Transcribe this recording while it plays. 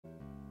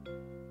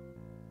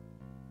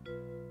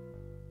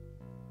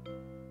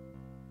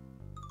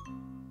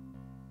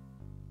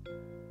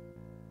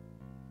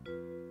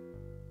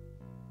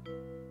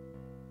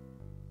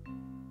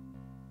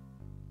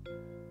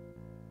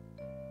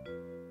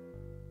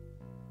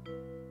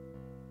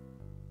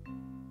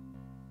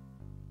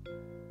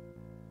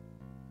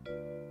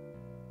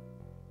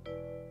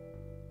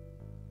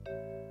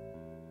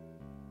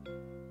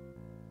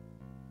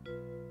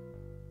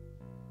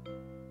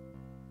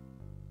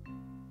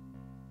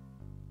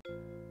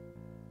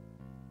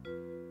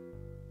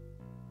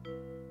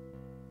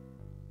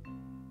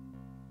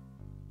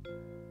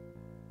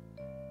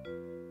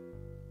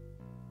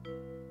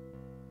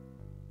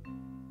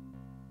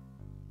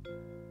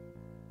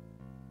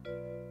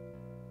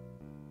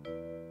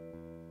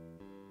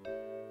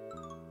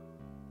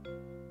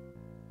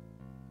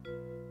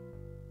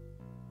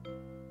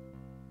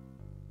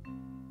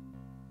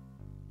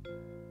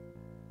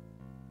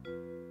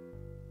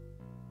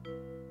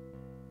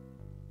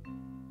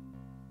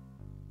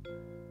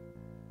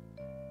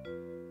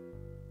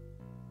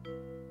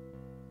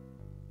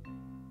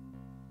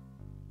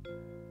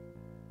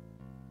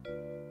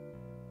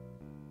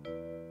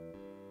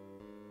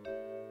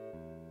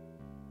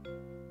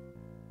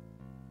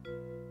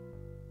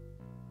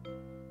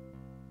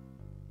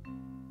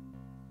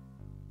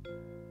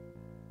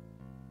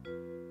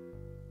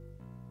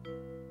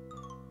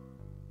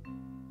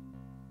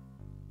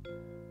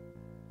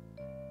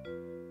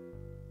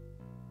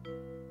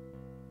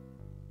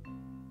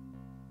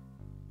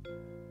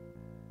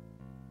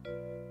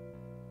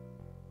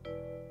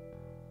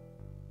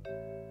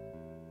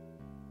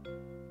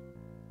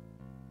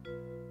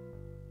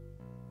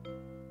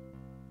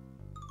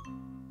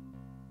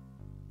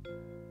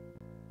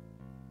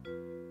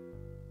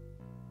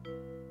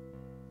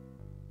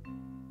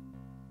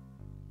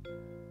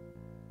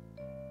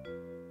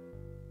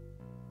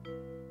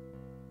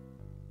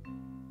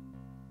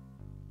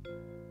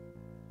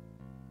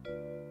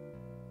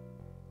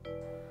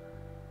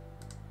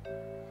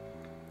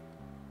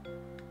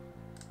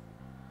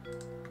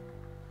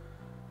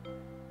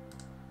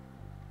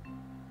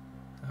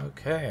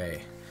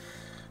Okay.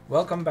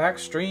 Welcome back,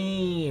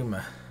 stream.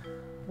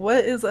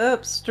 What is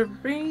up,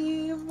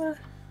 stream?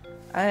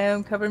 I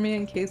am Cover Me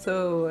in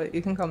Queso.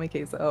 You can call me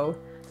Queso.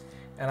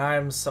 And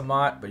I'm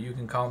Samat, but you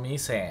can call me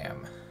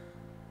Sam.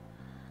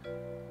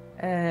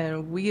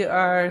 And we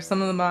are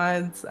some of the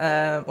mods.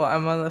 Well,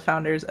 I'm one of the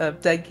founders of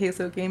Dead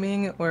Queso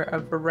Gaming. We're a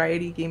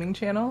variety gaming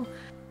channel.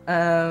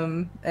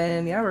 And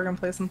yeah, we're gonna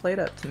play some Plate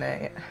Up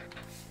tonight.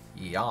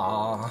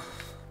 Yeah.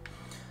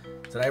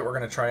 Tonight we're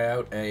going to try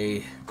out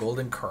a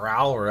Golden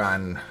Corral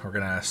run. We're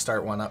going to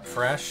start one up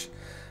fresh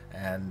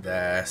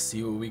and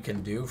see what we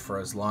can do for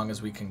as long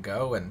as we can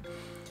go. And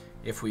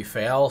if we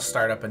fail,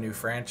 start up a new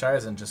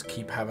franchise and just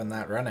keep having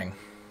that running.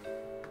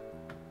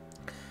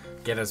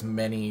 Get as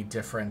many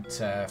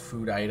different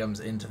food items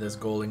into this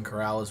Golden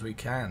Corral as we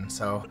can.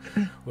 So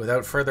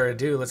without further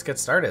ado, let's get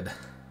started.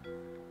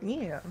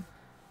 Yeah.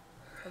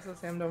 Also,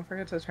 Sam, don't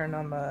forget to turn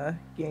on the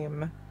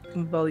game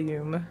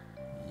volume.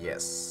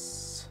 Yes.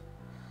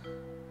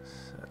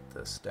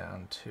 This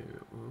down to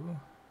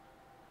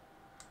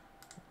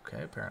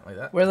okay, apparently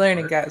that we're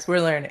learning work. Guys,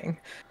 we're learning.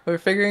 We're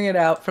figuring it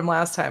out from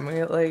last time.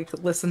 We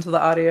listened to the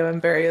audio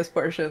in various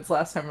portions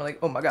last time. We're like,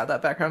 oh my god,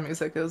 that background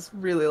music is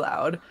really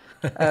loud.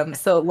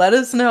 So let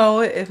us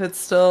know if it's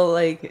still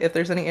if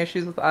there's any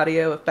issues with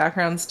audio, if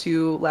background's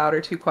too loud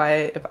or too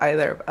quiet, if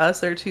either of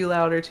us are too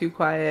loud or too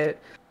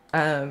quiet.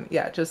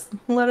 Yeah, just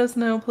let us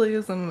know,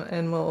 please,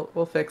 and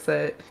we'll fix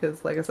it,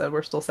 because like I said,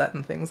 we're still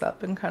setting things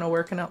up and kind of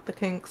working out the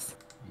kinks.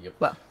 Yep.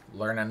 Well,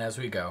 learning as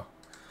we go.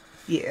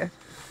 Yeah.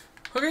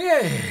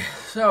 Okay,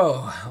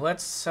 so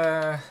let's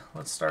start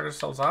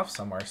ourselves off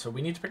somewhere. So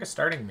we need to pick a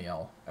starting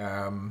meal.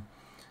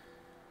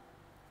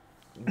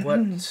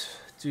 What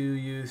do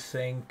you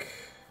think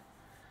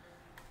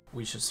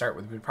we should start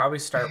with? We'd probably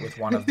start with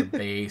one of the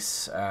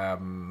base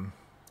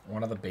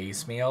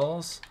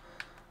meals.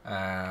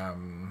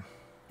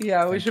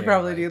 Yeah, we should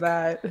probably do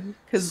that,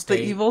 because the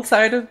evil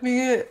side of me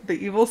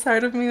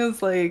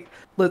is like,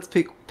 let's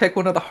pick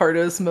one of the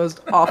hardest, most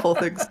awful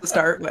things to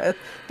start with.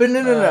 But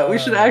no, we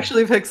should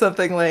actually pick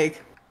something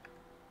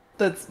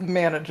that's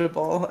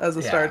manageable as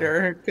a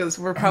starter, because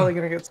we're probably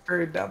gonna get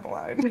screwed down the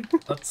line.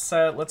 Let's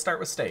start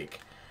with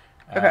steak.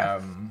 Okay.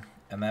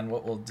 And then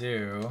what we'll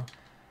do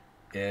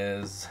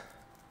is,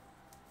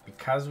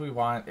 because we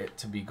want it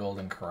to be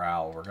Golden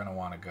Corral, we're going to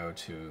want to go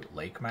to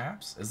lake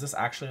maps. Is this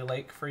actually a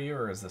lake for you,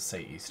 or is this,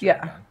 say, Easter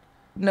again?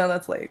 No,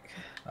 that's lake.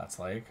 That's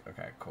lake?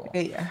 Okay, cool.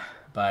 Yeah.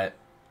 But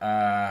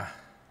I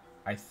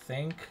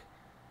think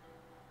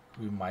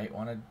we might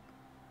want to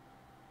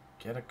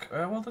get a...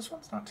 well, this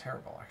one's not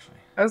terrible, actually.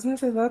 I was going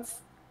to say,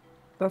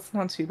 that's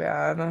not too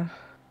bad.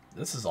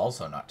 This is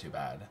also not too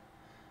bad.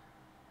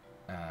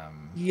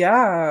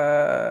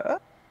 Yeah.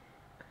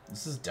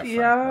 This is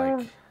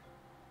different.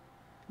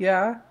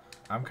 Yeah.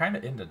 I'm kind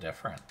of into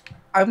different.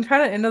 I'm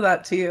kind of into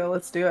that too.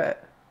 Let's do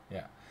it.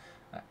 Yeah.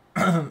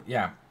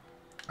 Yeah.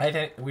 I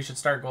think we should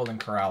start Golden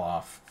Corral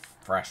off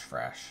fresh.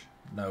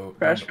 No,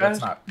 fresh. Let's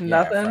not.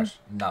 Nothing. Yeah, fresh.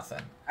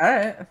 Nothing. All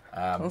right.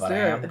 But I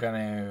am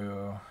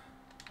gonna.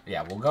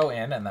 Yeah, we'll go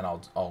in, and then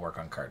I'll work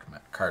on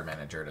card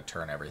manager to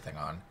turn everything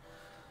on.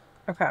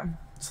 Okay.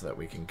 So that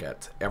we can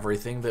get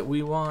everything that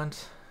we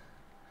want.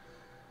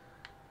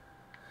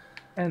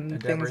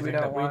 And things we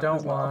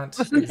don't want.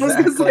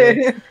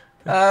 Exactly.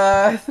 All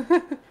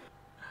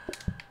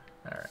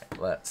right,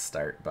 let's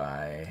start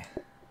by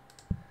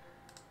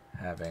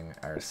having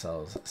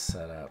ourselves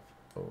set up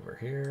over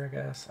here, I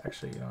guess.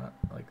 Actually, you know what?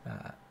 Like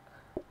that.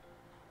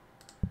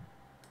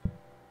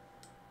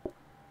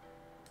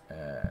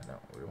 No,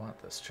 we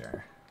want this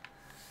chair.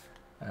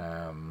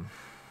 And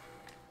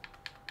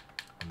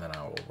then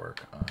I will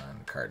work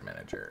on card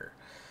manager.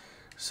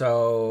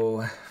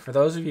 So, for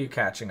those of you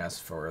catching us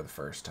for the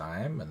first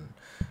time, and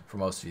for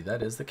most of you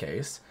that is the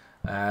case,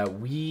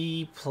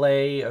 we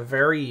play a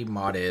very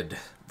modded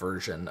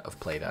version of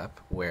Plate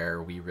Up,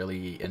 where we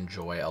really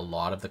enjoy a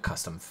lot of the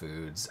custom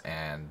foods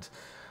and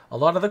a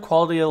lot of the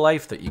quality of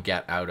life that you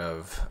get out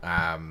of,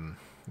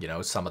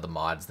 some of the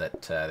mods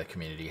that the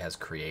community has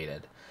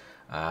created.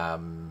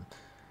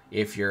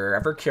 If you're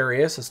ever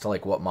curious as to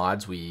what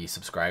mods we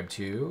subscribe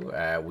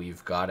to,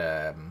 we've got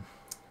a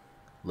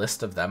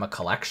list of them, a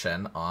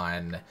collection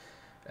on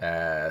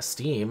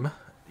Steam.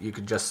 You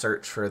could just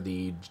search for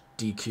the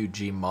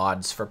DQG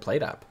mods for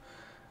Plate Up,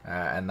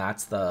 and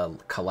that's the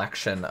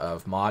collection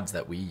of mods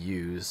that we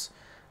use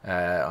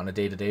on a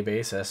day-to-day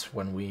basis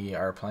when we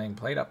are playing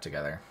Plate Up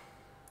together.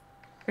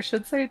 I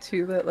should say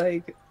too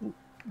that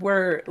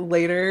we're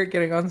later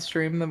getting on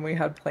stream than we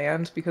had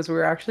planned, because we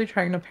were actually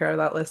trying to pare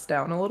that list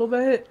down a little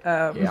bit.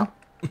 Yeah.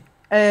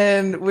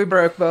 And we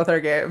broke both our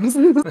games.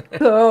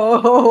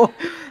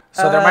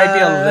 So there might be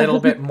a little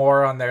bit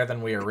more on there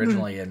than we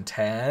originally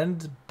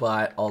intend,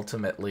 but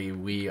ultimately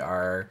we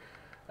are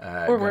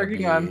we're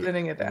working on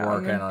thinning it down.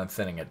 Working on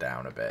thinning it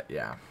down a bit,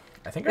 yeah.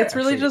 I think it's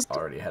really just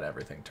already had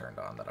everything turned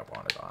on that I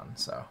wanted on,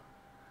 so.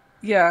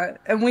 Yeah,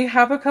 and we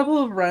have a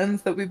couple of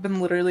runs that we've been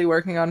literally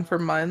working on for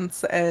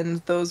months, and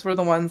those were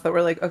the ones that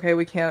were like, okay,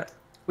 we can't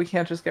we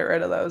can't just get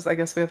rid of those. I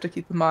guess we have to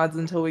keep the mods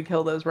until we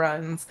kill those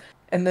runs,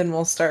 and then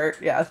we'll start,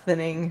 yeah,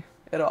 thinning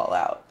it all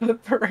out.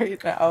 But for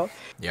right now,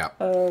 Yeah.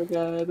 oh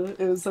god, it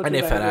was such And a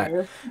if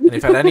nightmare.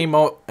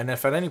 and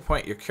if at any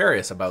point you're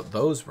curious about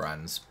those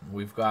runs,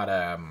 we've got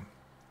a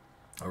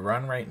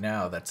run right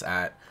now that's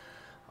at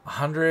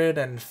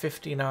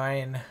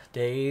 159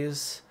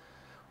 days,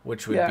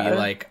 which would be Yeah,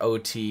 like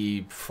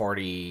OT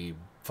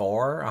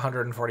 44,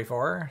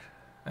 144,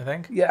 I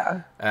think.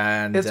 yeah,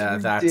 And it's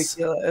that's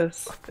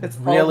ridiculous. It's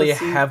all the really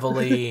soup.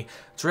 heavily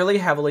it's really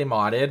heavily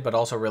modded, but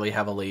also really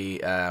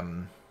heavily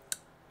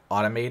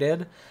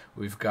automated.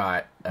 We've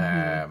got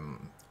a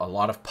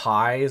lot of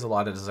pies, a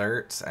lot of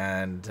desserts,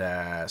 and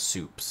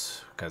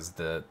soups, because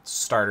the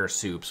starter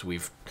soups,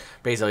 we've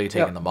basically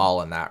taken Yep. them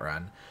all in that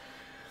run.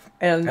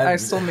 And I And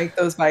still make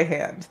those by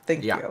hand.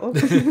 Thank yeah. you.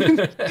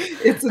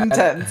 It's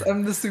intense.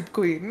 I'm the soup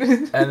queen.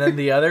 And then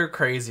the other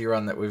crazy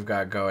run that we've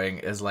got going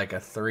is like a Oh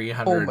my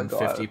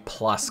 350 god.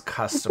 plus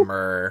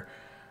customer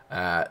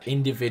Per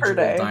individual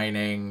day.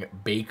 dining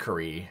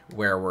bakery,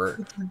 where we're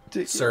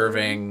Ridiculous.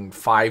 serving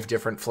 5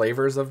 different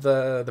flavors of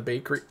the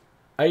bakery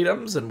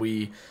items, and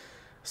we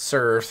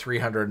serve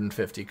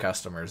 350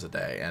 customers a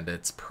day, and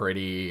it's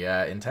pretty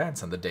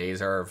intense, and the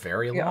days are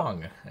very Yeah.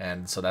 long,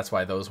 and so that's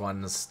why those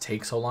ones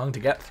take so long to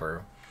get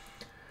through.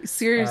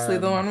 Seriously,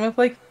 the one with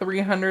like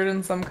 300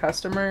 and some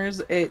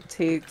customers, it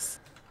takes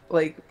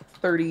like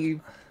 30,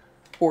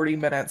 40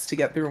 minutes to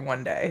get through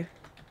one day.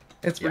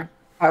 It's Yeah.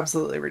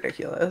 absolutely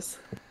ridiculous.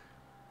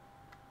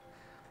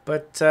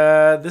 But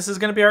this is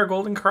going to be our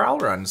Golden Corral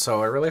run,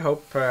 so I really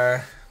hope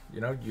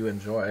you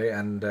enjoy,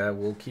 and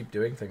we'll keep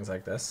doing things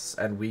like this.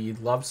 And we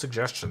love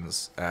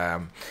suggestions,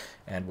 and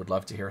would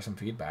love to hear some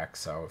feedback.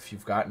 So if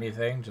you've got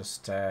anything,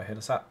 just hit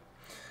us up.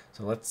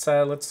 So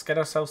let's get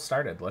ourselves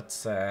started.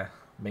 Let's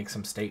make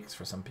some steaks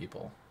for some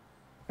people.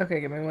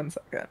 Okay, give me 1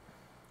 second.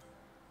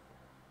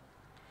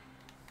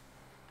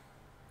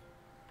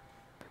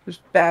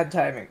 Just bad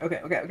timing. Okay.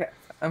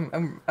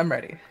 I'm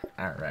ready.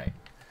 All right.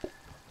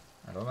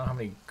 I don't know how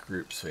many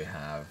groups we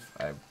have.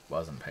 I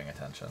wasn't paying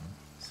attention,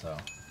 so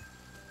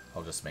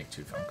I'll just make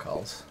 2 phone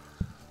calls.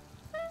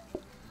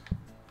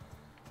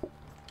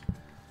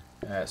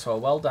 So a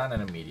well done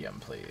and a medium,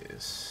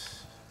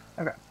 please.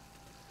 Okay.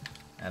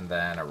 And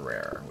then a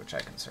rare, which I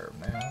can serve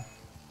now.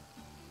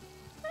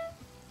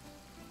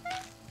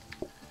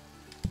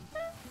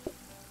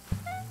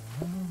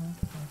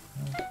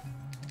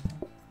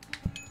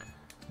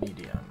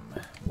 Medium,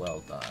 well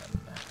done.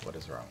 What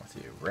is wrong with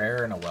you?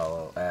 Rare and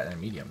a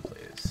medium,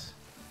 please.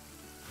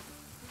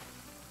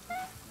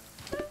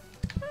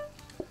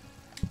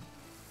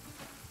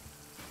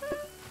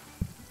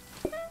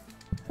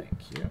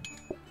 Thank you.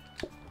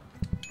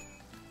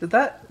 Did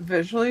that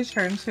visually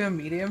turn to a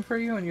medium for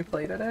you when you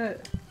plated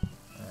it?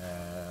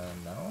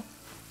 No.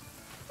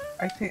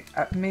 I think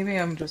maybe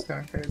I'm just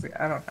going crazy.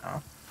 I don't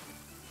know.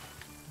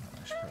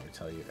 I should probably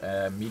tell you.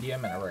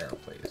 Medium and a rare,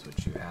 please,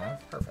 which you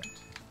have. Perfect.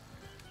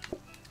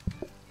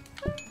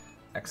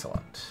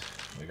 Excellent.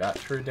 We got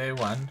through day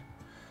 1.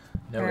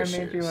 No I issues.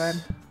 made you one,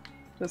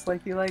 just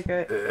like you like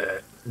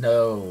it.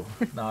 No,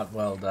 not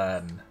well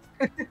done.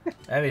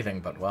 Anything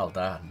but well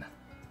done.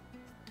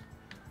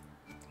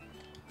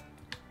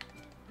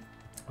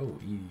 Oh,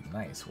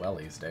 nice.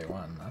 Wellies day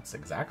 1. That's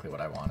exactly what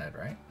I wanted,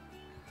 right?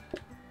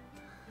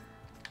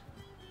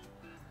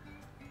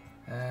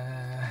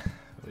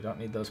 We don't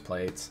need those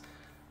plates.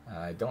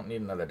 I don't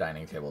need another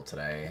dining table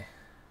today.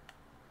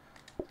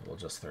 We'll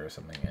just throw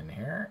something in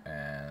here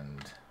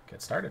and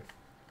get started.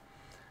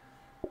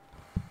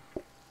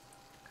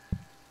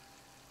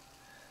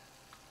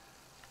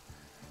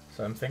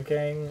 So I'm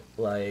thinking,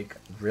 like,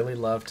 really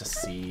love to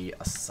see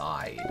a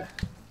side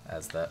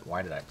as the...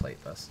 Why did I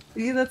plate this?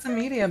 See, that's a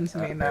medium to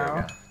me There we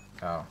now. go.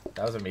 Oh,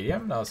 that was a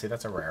medium? No, see,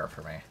 that's a rare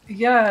for me.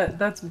 Yeah,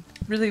 that's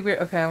really weird.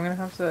 Okay, I'm gonna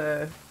have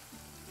to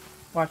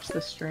watch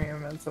the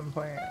stream at some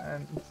point,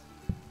 and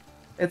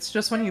it's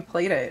just when you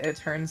plate it, it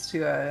turns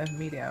to a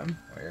medium.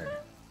 Weird.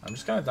 I'm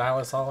just gonna dial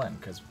us all in,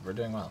 because we're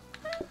doing well.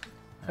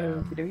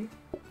 Okie dokie.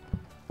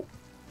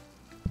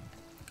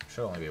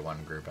 Should only be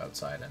 1 group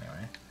outside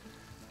anyway.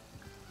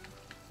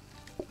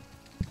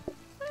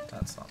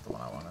 That's not the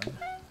one I wanted.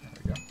 There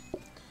we go.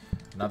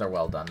 Another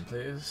well done,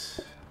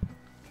 please.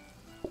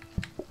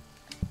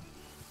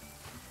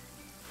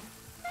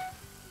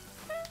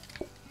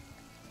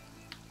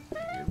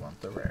 You want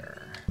the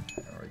rare.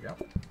 There we go.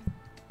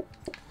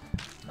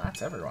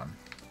 That's everyone.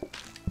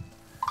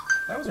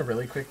 That was a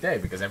really quick day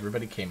because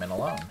everybody came in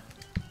alone.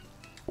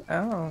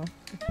 Oh,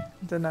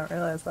 did not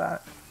realize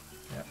that.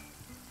 Yep.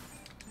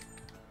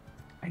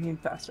 I need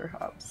faster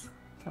hops.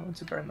 I want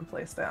to burn the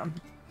place down.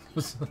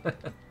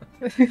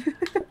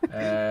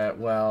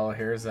 Well,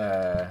 here's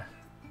a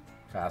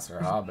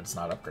faster hob, but it's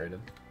not upgraded.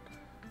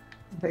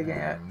 Taking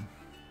it.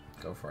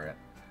 Go for it.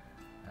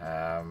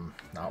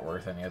 Not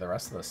worth any of the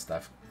rest of this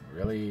stuff.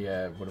 Really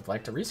would have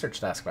liked a research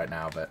desk by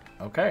now, but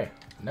okay.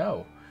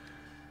 No.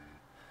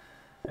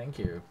 Thank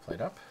you.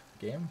 Played up.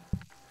 Game.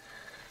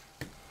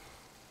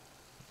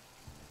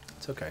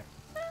 It's okay.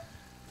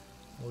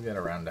 We'll get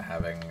around to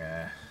having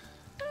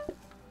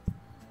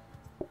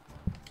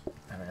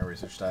Having a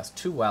research desk.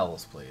 2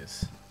 wells,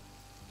 please.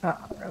 Oh,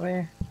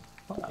 really?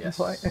 Hold on,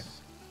 Yes.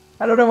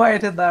 I don't know why I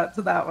did that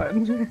to that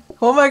one.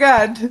 Oh my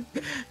god!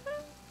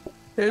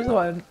 There's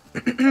one.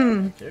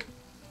 Thank you.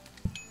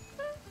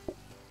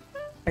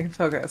 I can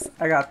focus.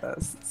 I got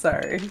this.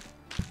 Sorry.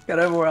 Got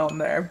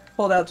overwhelmed there.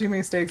 Pulled out too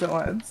many steaks at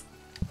once.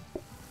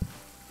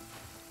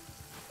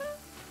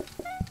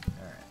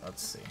 Alright,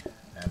 let's see.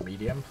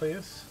 Medium,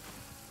 please.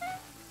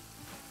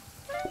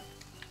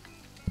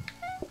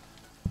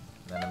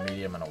 Then a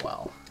medium and a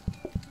well.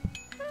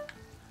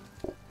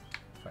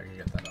 If I could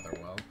get that other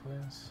well,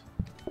 please.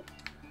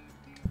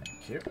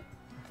 Thank you.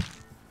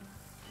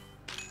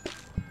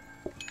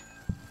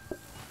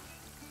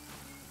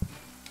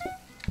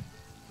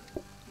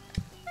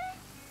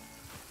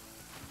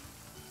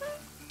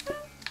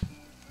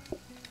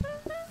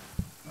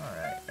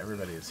 Alright,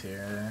 everybody's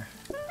here.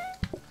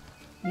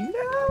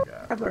 No!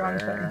 Got the wrong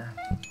thing.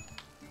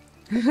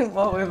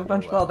 Well, we have a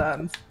bunch of well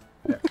dones.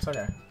 Yeah, it's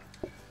okay.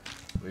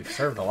 We've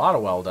served a lot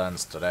of well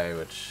dones today,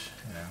 which,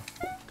 you know,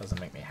 doesn't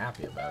make me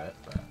happy about it,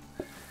 but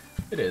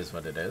it is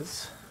what it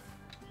is.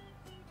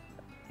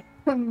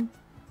 Alright,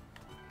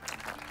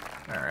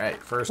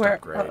 first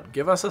upgrade.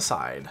 Give us a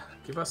side.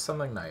 Give us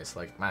something nice,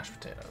 like mashed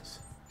potatoes.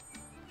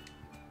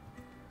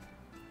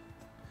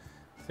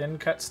 Thin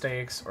cut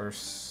steaks or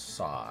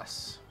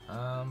sauce?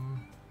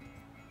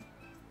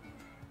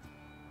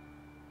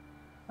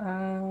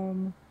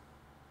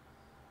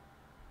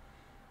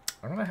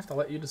 I'm gonna have to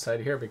let you decide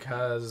here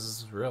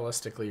because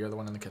realistically you're the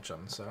one in the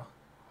kitchen, so.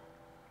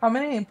 How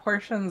many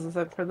portions is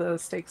it for the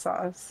steak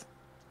sauce?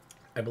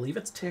 I believe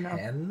it's 10. You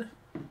know?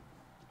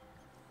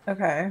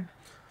 Okay.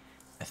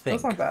 I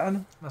think. That's not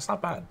bad. That's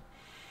not bad.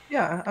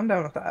 Yeah, I'm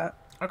down with that.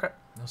 Okay,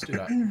 let's do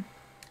that.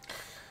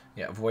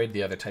 Yeah, avoid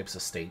the other types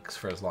of steaks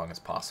for as long as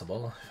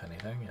possible, if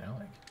anything, you know,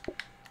 like.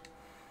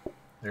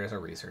 There's a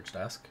research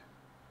desk.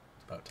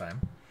 It's about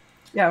time.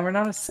 Yeah, we're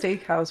not a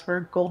steakhouse, we're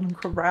a Golden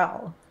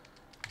Corral.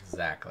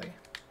 Exactly.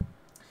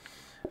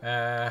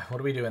 What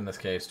do we do in this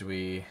case? Do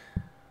we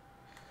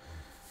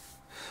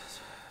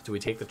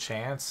take the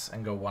chance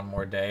and go one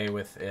more day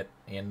with it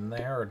in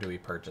there, or do we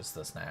purchase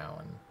this now?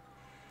 And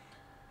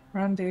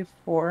we're on day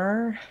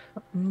 4.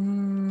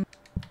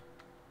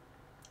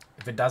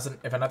 If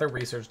another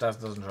research desk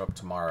doesn't show up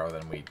tomorrow,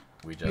 then we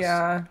just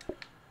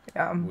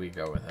we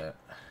go with it.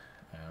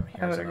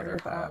 Here's another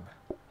cob.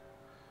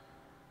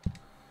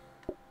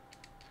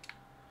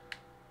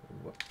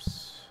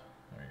 Whoops.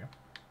 There you go.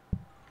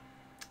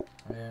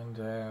 And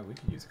we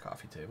could use a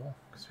coffee table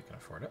because we can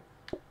afford it.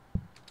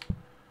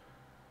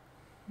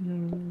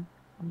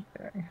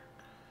 Okay.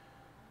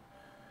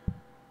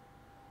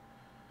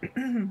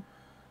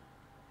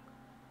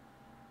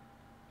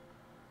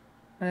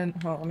 And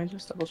hold on, let me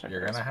just double check.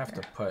 You're gonna have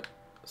to put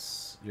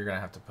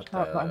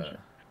the.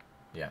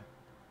 Yeah,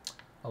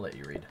 I'll let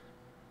you read.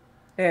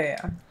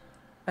 Yeah.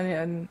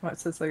 And what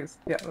says like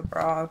the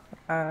broth,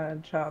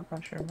 chopped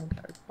mushroom, and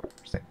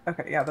steak.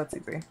 Okay, yeah, that's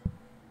easy.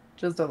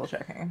 Just double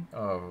checking.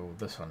 Oh,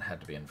 this one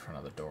had to be in front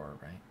of the door,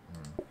 right?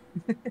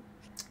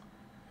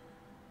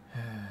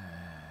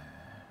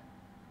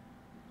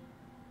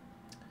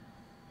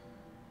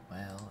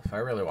 Well, if I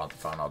really want the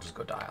phone, I'll just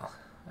go dial.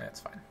 That's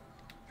fine.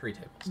 3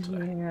 tables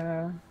today.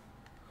 Yeah.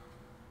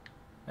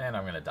 And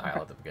I'm gonna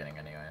dial at the beginning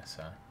anyway,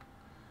 so.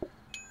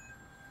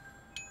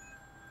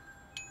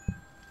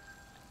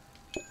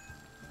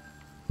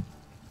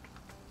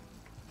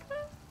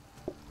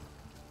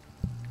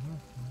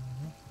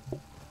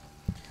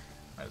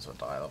 Might as well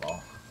dial it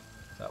all.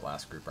 That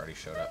last group already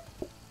showed up.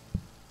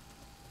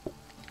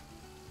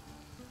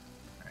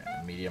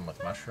 Alright, medium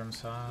with mushroom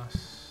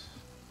sauce.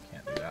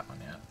 Can't do that one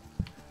yet.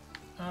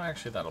 Oh,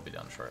 actually, that'll be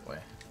done shortly.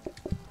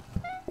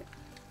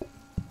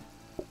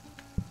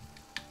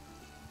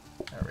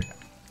 There we go.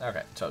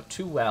 Okay, so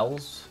 2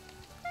 wells.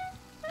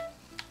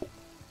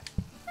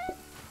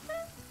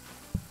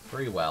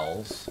 3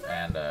 wells,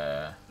 and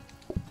a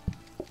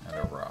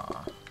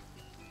raw.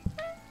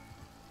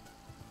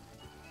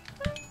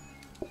 There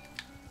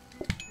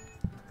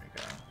we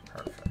go.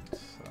 Perfect.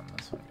 So then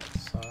this one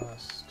gets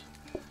sauced.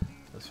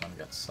 This one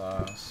gets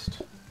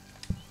sauced.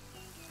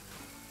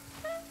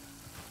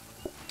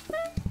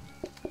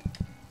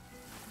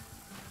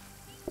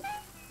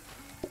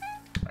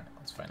 Alright,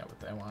 let's find out what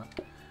they want.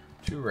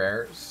 2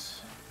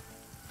 rares.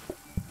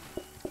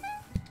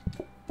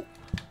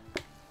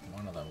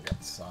 One of them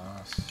gets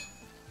sauce.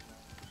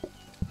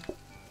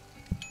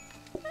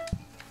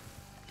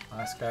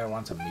 Last guy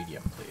wants a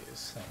medium,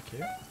 please. Thank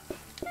you.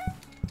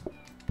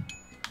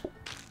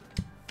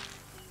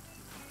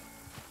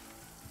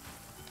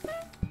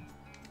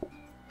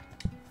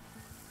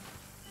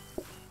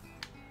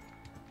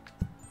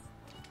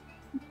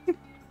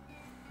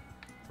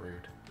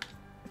 Rude.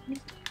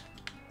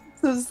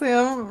 So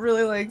Sam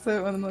really likes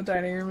it when the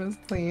dining room is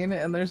clean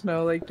and there's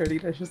no like dirty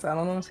dishes out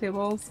on those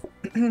tables.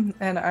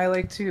 And I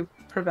like to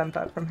prevent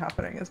that from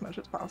happening as much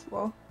as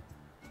possible.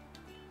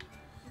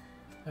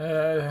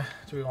 Do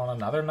we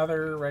want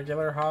another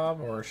regular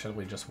hob, or should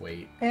we just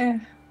wait?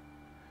 I'm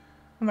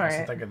I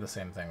alright. think of the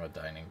same thing with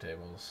dining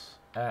tables.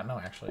 No,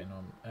 actually,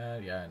 no.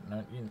 Yeah,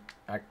 no.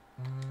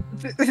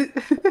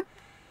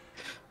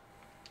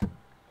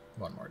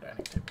 One more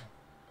dining table.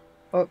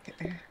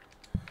 Okay.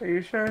 Are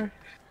you sure?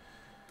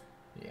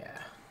 Yeah.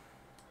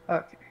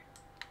 Okay.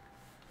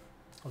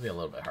 It'll be a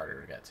little bit harder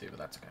to get to, but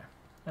that's okay.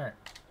 All right.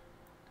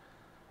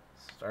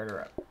 Start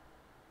her up.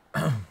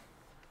 We'll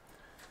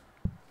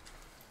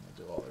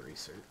do all the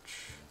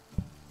research.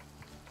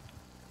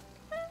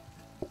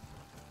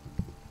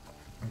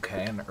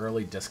 Okay, an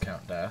early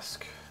discount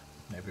desk.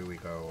 Maybe we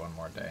go one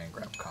more day and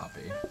grab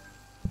copy.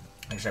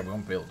 Actually, we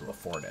won't be able to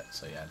afford it,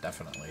 so yeah,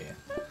 definitely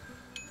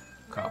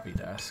copy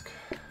desk.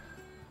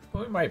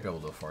 Well, we might be able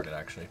to afford it,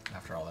 actually,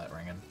 after all that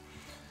ringing.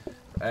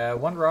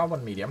 One raw,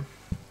 one medium.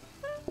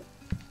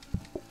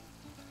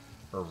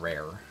 Or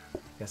rare. I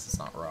guess it's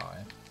not raw,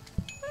 eh?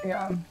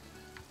 Yeah.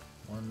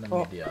 One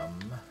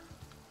medium.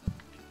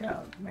 Yeah,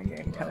 my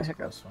game kind of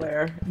hiccups hiccuped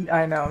there.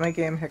 I know, my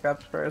game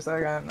hiccuped for a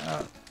second.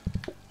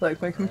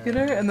 Like, my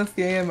computer and this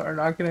game are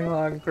not getting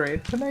along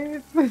great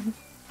tonight.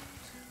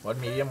 One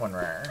medium, one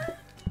rare.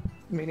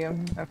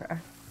 Medium, okay.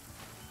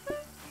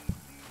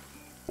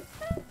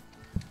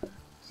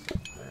 So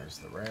there's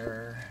the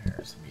rare.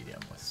 Here's the medium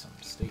with some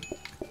steak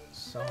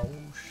sauce.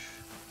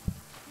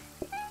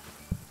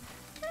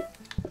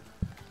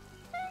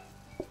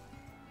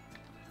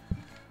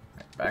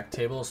 Right, back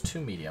table is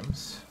 2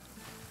 mediums.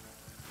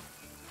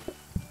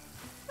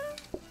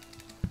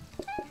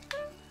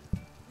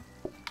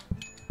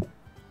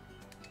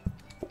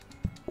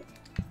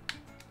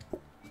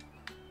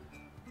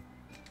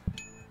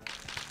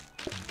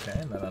 Okay,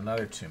 and then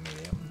another 2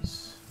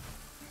 mediums.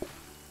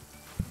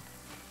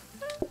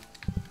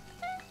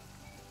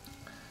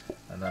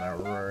 And then a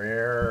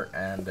rare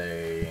and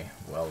a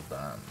well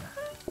done.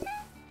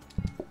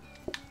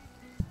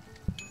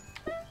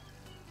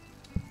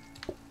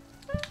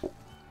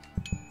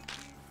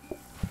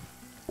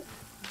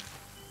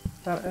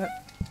 Is that it?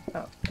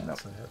 Oh,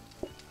 That's nope.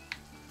 it.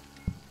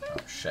 Oh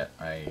shit,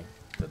 I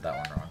did that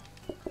one wrong.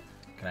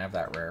 Can I have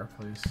that rare,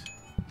 please?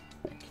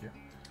 Thank you.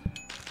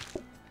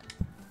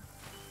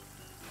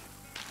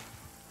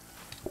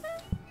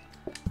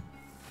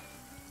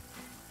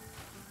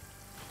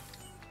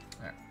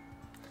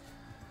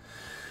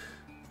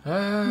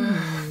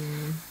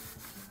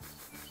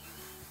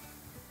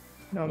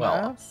 No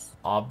Well, mess?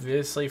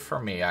 obviously for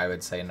me, I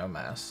would say no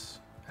mess.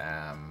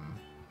 I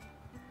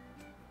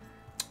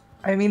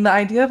mean, the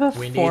idea of a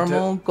We need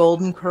formal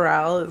Golden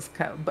Corral is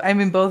kind of... I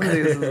mean, both of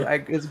these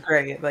is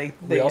great. Like,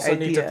 the we also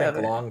need to idea think of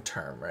it. long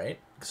term, right?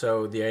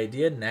 So the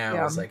idea now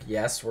Yeah. is like,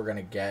 yes, we're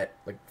gonna get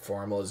like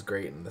formal is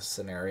great in this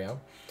scenario,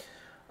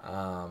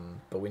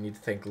 but we need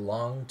to think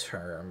long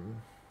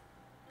term.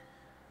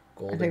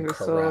 Golden think we're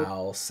still-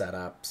 Corral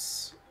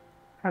setups,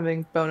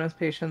 Having bonus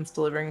patients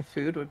delivering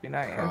food would be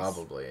nice.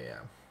 probably, yeah.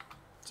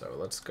 So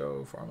let's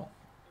go formal.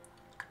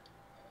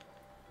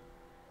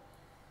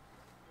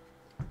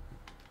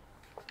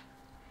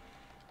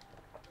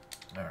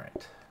 All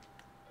right.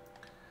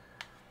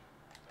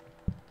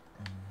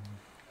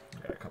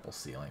 Got a couple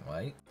ceiling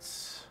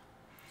lights.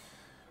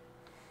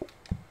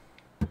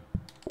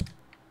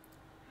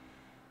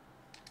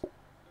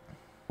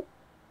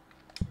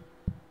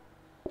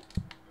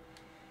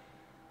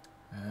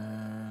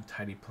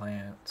 Tidy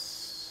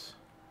plants.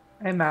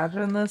 I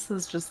imagine this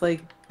is just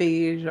like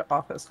beige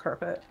office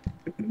carpet,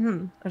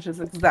 which is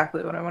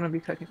exactly what I want to be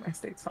cooking my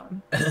steaks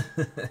on. All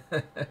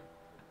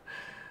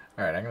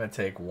right, I'm gonna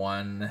take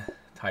one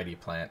tidy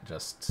plant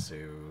just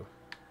to.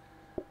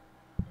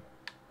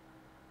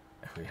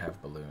 If we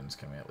have balloons,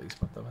 can we at least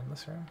put them in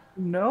this room?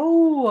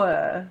 No,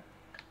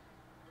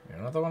 You're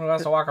not the one who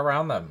has to walk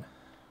around them.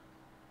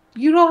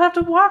 you don't have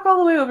to walk all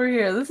the way over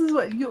here. This is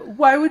what you.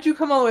 Why would you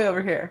come all the way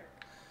over here?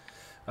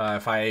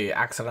 If I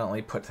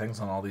accidentally put things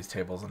on all these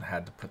tables and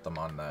had to put them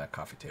on the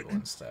coffee table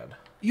instead.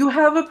 You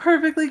have a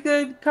perfectly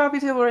good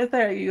coffee table right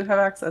there. You have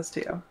access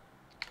to. How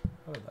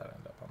did that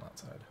end up on that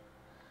side?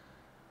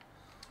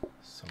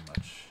 So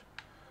much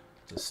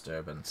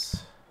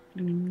disturbance.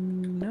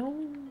 No.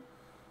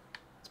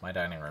 It's my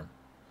dining room.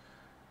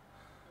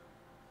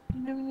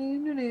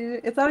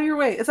 It's out of your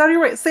way. It's out of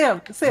your way.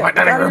 Sam, it's my out of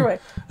dining your way.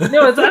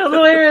 No, it's out of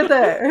the way right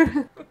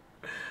there.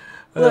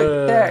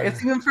 Look, there.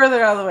 It's even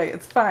further out of the way.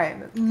 It's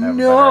fine.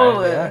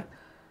 No.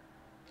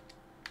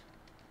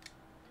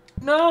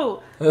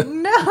 No.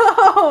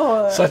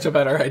 No. Such a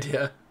better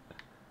idea.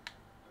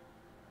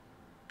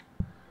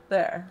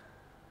 There.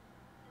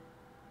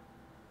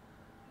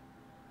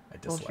 I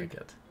dislike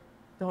it.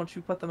 Don't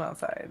you put them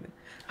outside.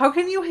 How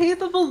can you hate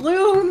the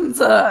balloons?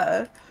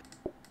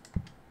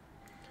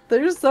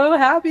 They're so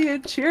happy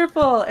and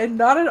cheerful and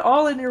not at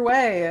all in your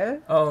way.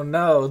 Oh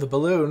no, the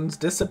balloons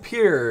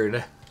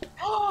disappeared.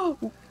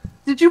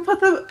 Did you put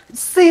the...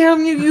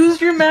 Sam, you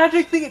used your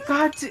magic thing.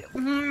 God,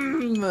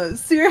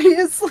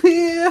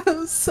 seriously?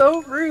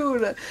 So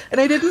rude.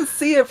 And I didn't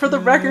see it for the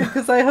record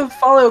because I have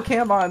follow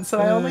cam on, so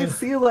I only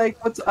see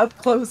like what's up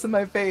close in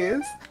my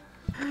face.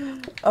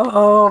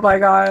 Oh my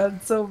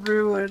god, so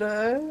rude.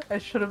 I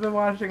should have been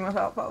watching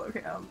without follow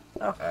cam.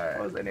 Oh, Alright,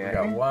 what was we anyway?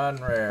 got one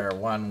rare,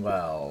 one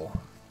well.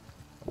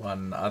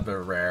 one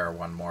other rare,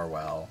 one more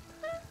well,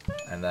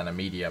 and then a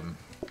medium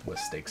with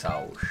steak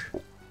sauce.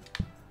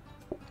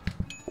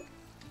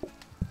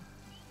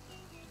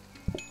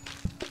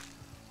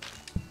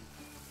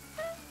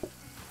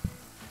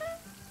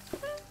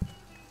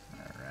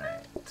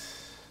 Alright.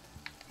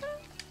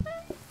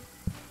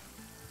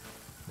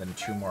 Then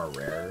 2 more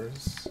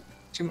rares.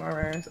 2 more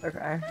rares.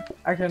 Okay.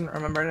 I couldn't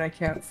remember and I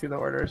can't see the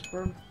orders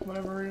for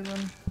whatever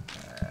reason.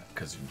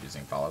 Because you're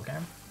using follow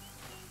cam?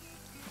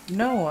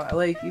 No,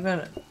 like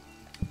even.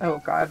 Oh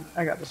god,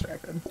 I got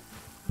distracted.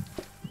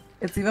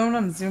 It's even when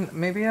I'm zoomed.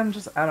 Maybe I'm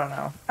just. I don't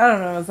know. I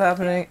don't know what's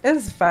happening.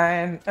 It's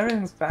fine.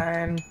 Everything's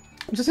fine.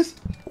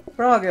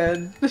 We're all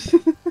good.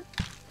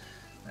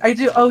 I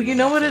do. Oh, you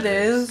know what it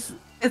is?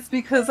 It's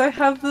because I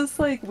have this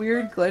like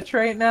weird glitch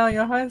right now. You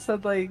know how I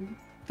said like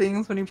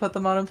things when you put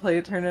them on a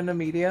plate turn into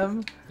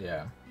medium?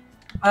 Yeah.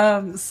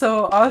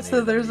 So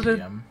also there's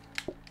medium.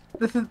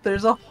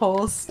 there's a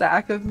whole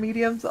stack of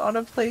mediums on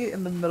a plate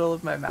in the middle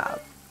of my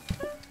map.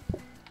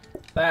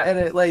 And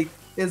it like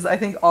is I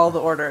think all the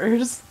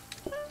orders.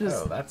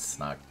 Oh, that's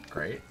not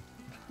great.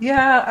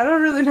 Yeah, I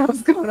don't really know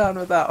what's going on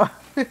with that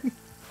one.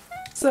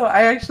 So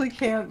I actually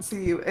can't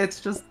see.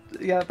 It's just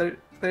yeah.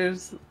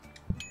 There's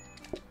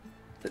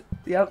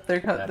yep.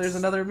 There's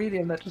another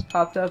medium that just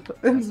popped up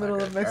in the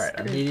middle of my screen. Alright,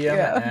 a medium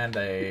and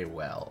a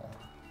well.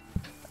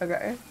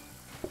 Okay.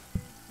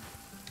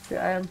 See,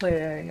 I am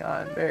playing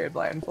on very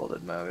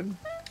blindfolded mode.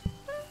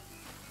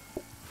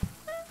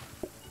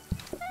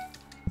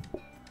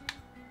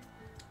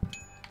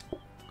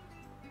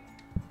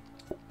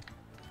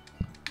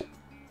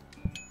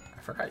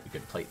 I forgot you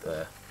could plate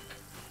the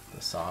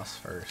sauce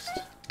first.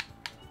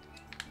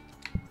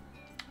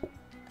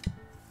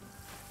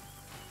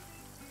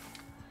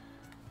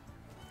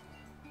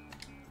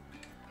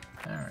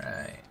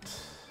 Alright.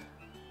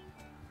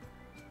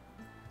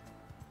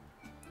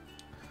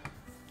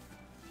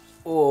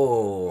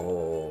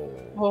 Oh.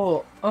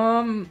 Oh,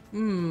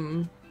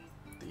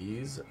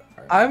 These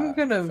are I'm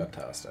gonna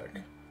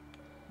fantastic.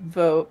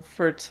 Vote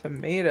for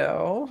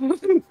tomato.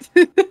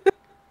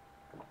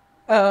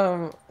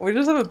 We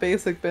just have a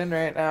basic bin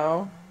right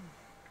now.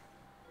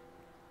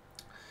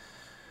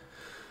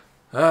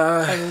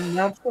 I mean,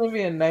 that's gonna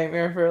be a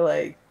nightmare for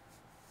like.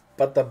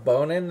 But the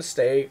bone-in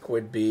steak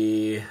would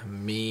be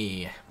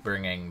me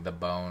bringing the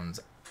bones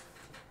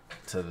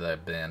to the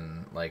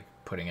bin, like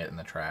putting it in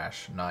the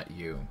trash, not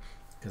you,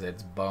 because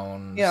it's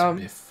bones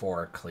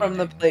before cleaning. From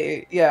the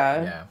plate,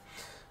 yeah. Yeah.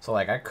 So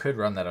like I could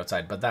run that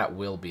outside, but that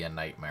will be a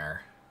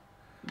nightmare.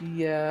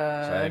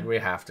 Yeah. So I think we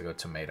have to go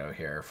tomato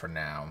here for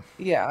now.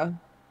 Yeah.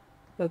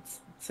 That's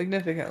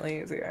significantly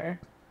easier.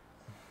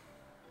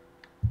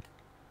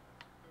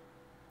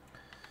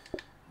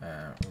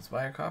 Let's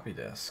buy a copy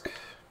disc.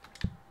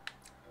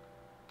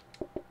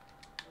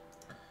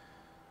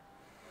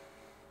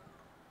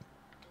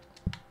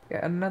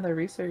 Yeah, another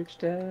research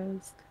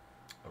desk.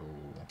 Oh,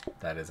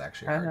 that is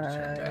actually hard to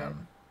turn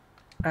down.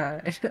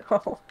 I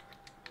know.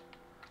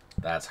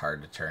 That's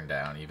hard to turn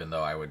down, even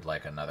though I would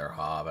like another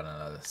hob and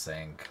another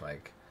sink,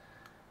 like,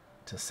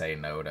 to say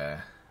no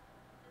to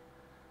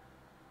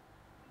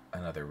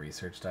another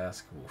research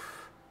desk.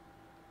 Oof.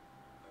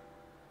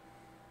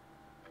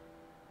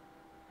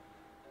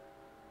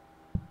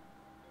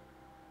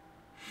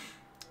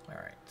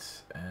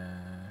 Alright.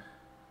 Yeah,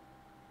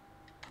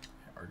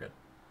 we're good.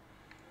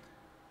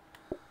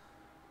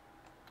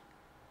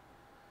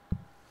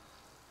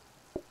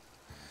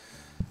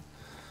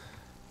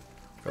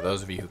 For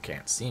those of you who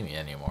can't see me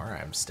anymore,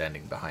 I'm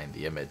standing behind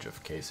the image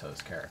of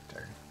Queso's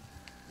character,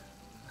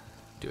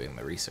 doing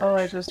the research. Oh,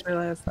 I just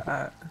realized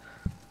that.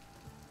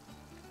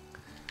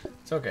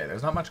 It's okay,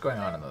 there's not much going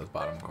on in those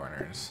bottom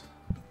corners.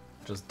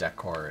 Just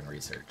decor and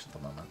research at the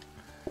moment.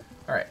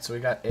 Alright, so we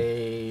got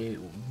a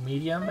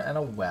medium and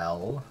a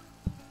well,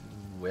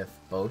 with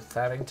both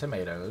having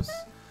tomatoes,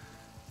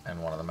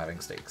 and one of them having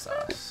steak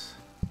sauce.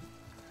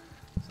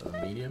 So the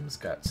medium's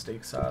got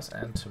steak sauce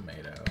and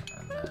tomato,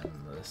 and then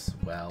this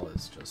well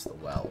is just the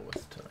well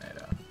with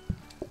tomato.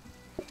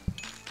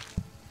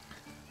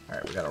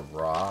 Alright, we got a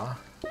raw,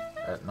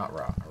 not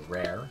raw, a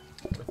rare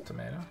with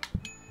tomato.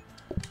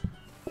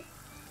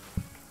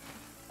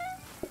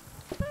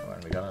 Oh,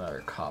 and we got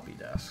another copy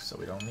desk, so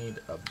we don't need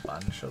a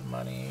bunch of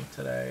money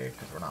today,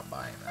 because we're not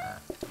buying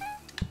that.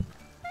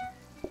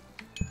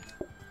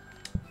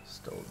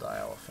 Still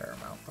dial a fair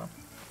amount, though.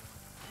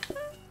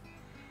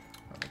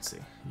 Let's see.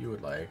 You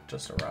would like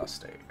just a raw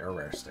steak, or a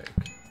rare steak.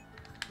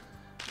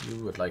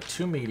 You would like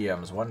 2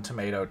 mediums, 1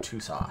 tomato, 2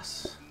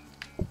 sauce.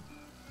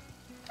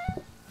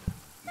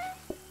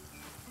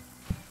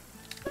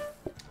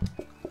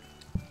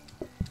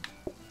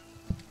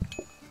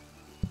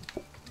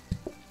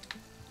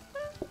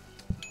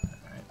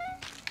 Alright.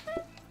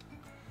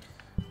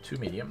 2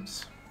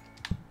 mediums.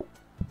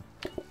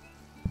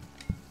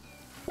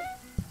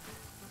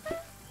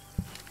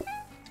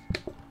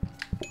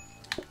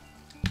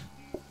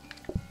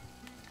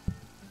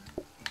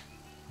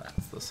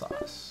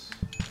 Sauce.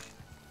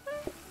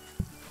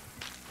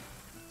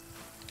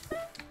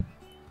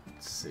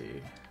 Let's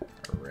see.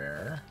 A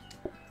rare.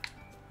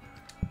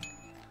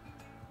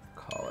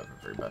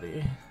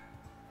 buddy.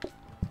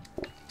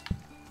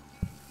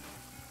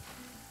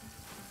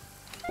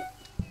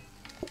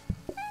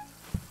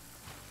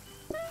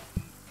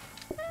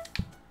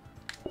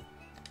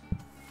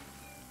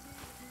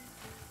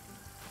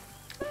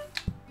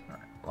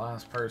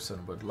 Last person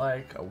would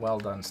like a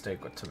well-done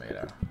steak with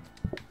tomato.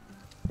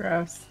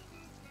 Gross.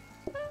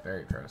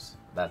 Very gross.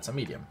 That's a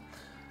medium.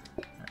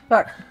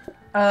 Fuck.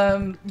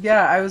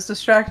 Yeah, I was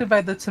distracted by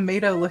the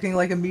tomato looking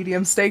like a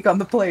medium steak on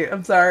the plate.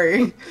 I'm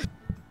sorry.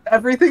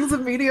 Everything's a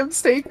medium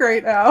steak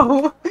right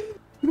now.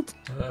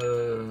 I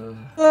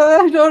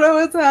don't know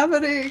what's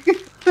happening.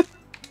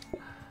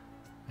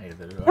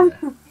 Neither do I.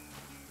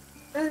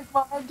 Hey,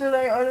 Mom, did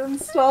I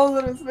uninstall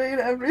that has made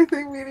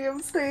everything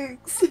medium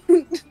steaks?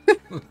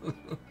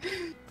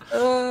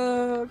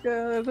 Oh,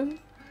 God.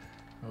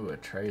 Ooh, a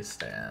tray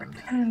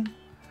stand.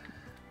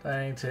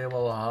 Dining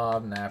table,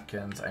 hob,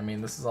 napkins. I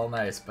mean, this is all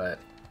nice, but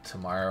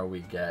tomorrow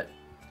we get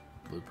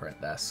blueprint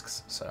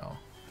desks, so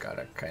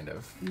gotta kind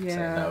of say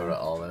no to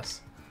all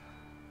this.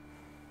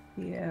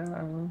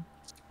 Yeah,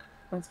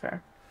 that's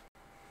fair.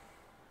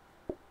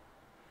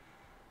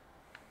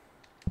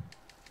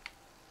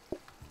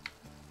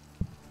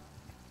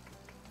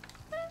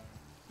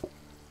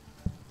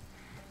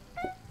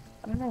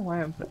 I don't know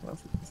why I'm putting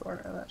this in this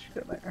order. That should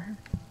go there.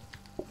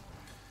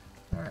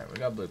 Alright, we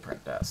got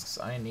blueprint desks.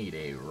 I need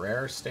a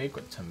rare steak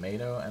with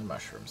tomato and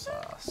mushroom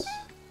sauce.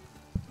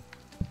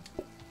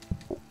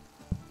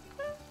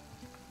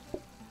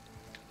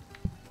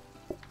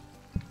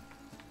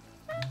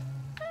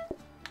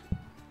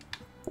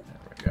 There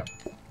we go.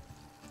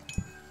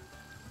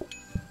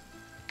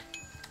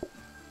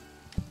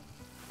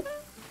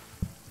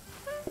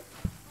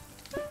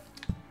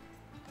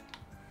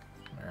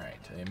 Alright,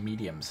 a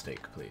medium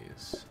steak,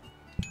 please.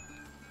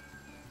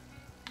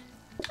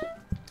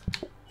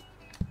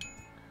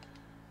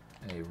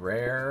 A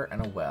rare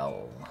and a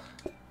well.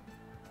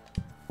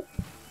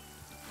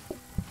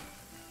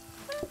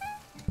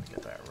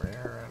 Get that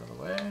rare out of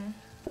the way.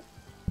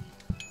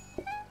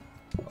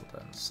 Well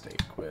done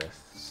steak with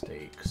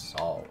steak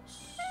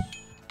sauce.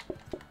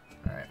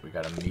 Alright, we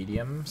got a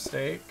medium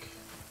steak.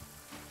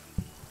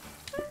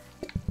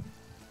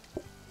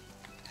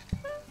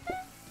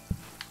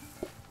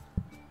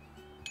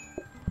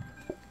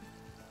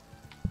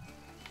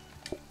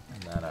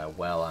 And then a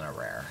well and a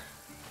rare.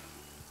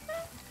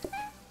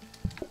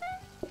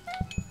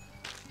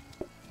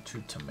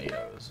 2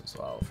 tomatoes as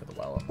well for the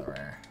well and the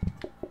rare.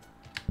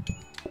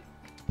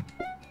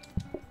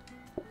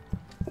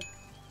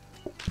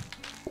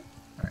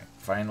 Alright,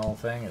 final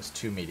thing is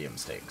 2 medium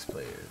steaks,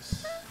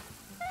 please.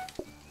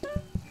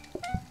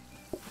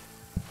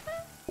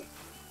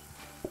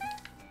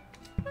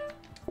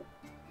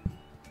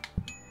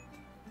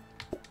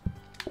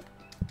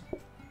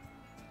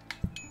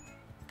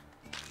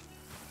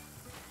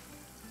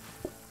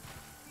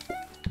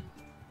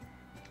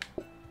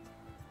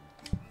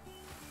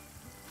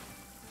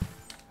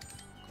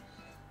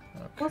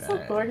 What's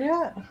up,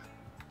 Gorgia?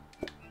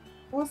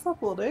 What's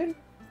up, little dude?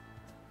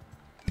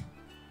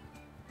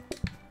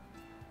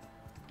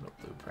 Put a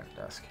blueprint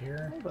desk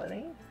here. Hey,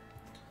 buddy.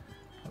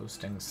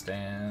 Hosting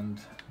stand.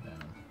 No.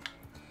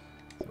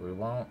 So we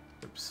won't.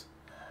 Oops.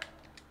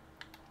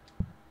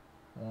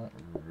 Won't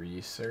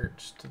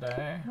research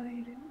today. What are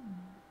you doing?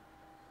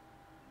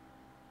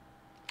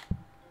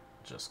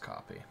 Just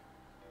copy.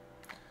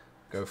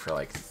 Go for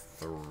like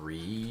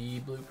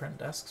 3 blueprint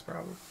desks,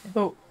 probably.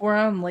 But we're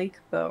on Lake,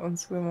 though, and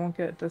so we won't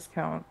get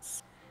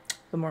discounts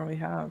the more we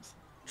have.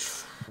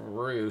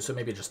 True. So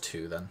maybe just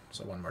 2 then.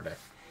 So 1 more day.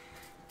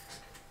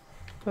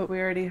 But we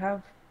already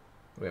have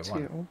We have 2.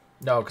 1.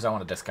 No, because I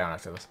want a discount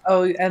after this.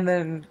 Oh, and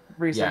then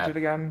research Yeah, it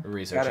again.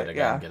 Research it again,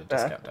 yeah, get a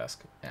discount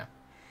desk. Yeah.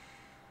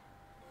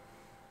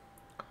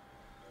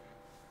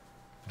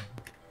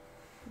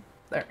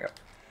 There we go.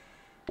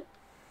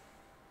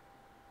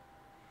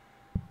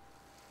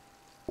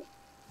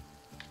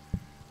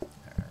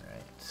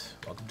 Alright.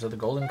 Welcome to the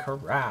Golden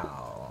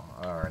Corral.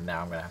 Or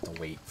now I'm gonna have to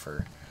wait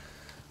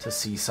to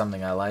see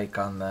something I like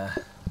on the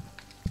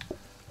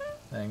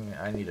thing.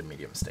 I need a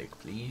medium steak,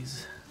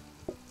 please.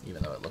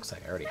 Even though it looks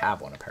like I already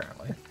have one,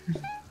 apparently.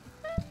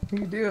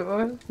 You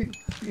do.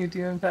 You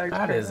do, in fact.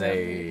 That is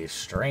a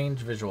strange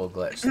visual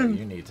glitch that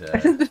you need to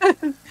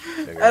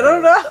figure I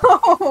don't out.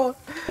 know.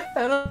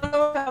 I don't know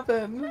what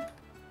happened.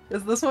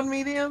 Is this one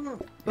medium?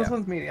 This Yeah.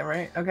 one's medium,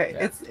 right? Okay.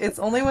 Yeah. It's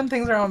only when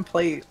things are on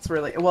plates,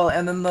 really. Well,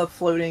 and then the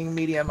floating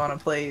medium on a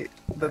plate.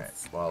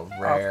 That's Alright,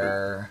 well,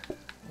 rare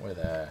with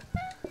a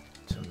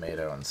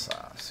tomato and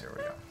sauce. Here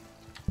we go.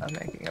 I'm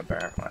making a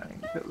burnt one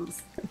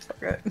because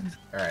fuck it.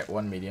 Alright,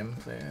 1 medium,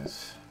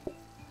 please.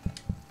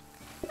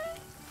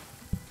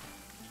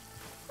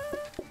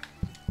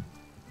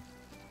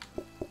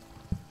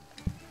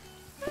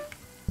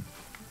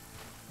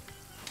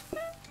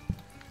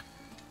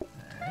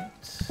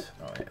 Alright.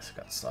 Oh, yes,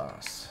 got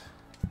sauce.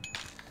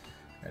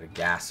 Got a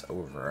gas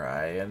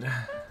override.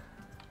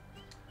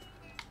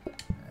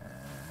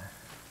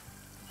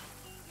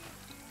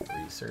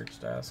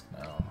 Research desk?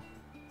 No.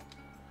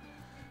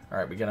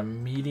 Alright, we got a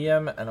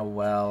medium and a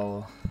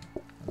well.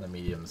 And The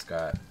medium's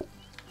got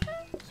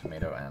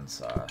tomato and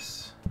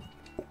sauce.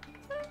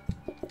 There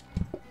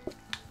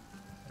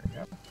we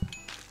go.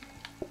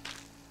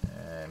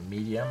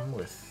 Medium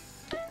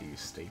with the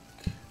steak,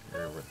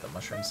 or with the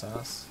mushroom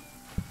sauce.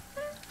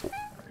 There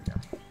we go.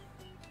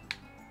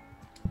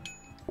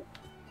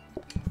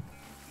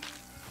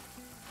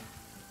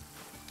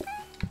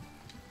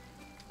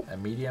 A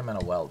medium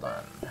and a well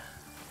done.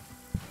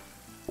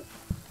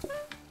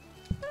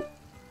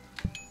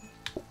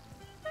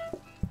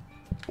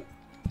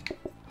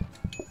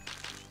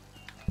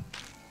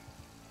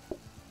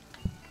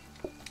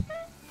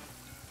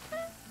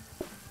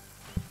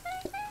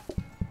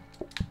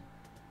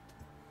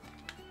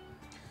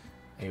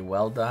 A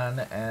well done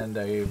and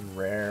a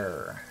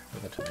rare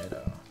with a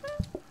tomato.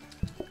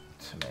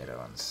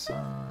 Tomato and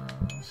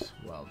sauce.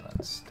 Well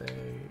done steak.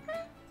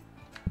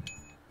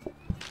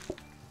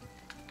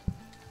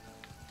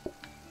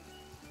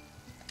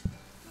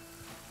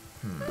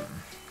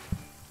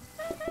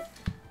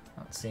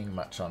 Not seeing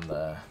much on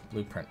the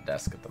blueprint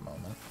desk at the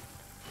moment.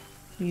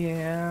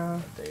 Yeah.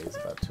 The day is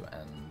about to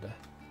end.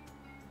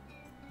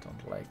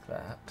 Don't like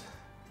that.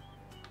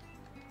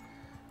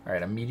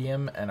 Alright, a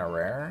medium and a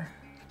rare.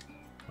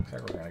 Looks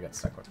like we're gonna get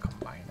stuck with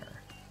combiner.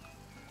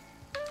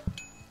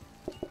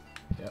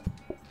 Yep.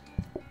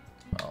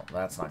 Well,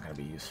 that's not gonna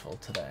be useful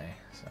today,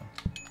 so.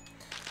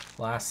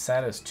 Last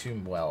set is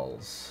 2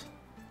 wells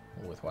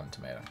with 1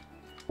 tomato.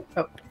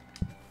 Oh.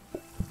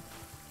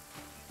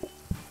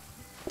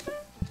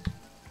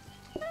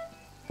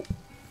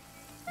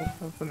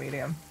 That's the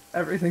medium.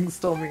 Everything's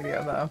still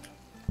medium though.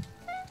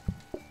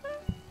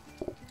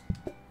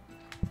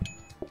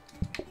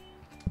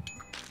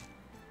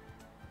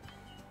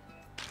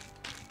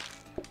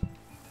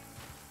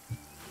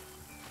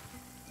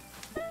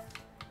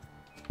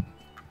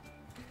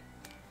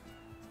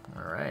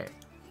 Alright.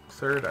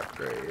 3rd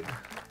upgrade.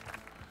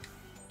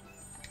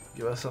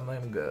 Give us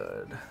something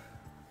good.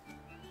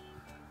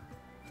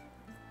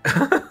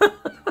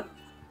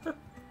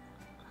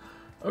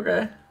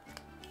 Okay.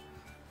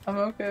 I'm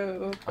okay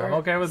with I'm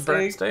okay with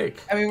burnt steak.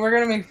 I mean, we're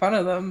gonna make fun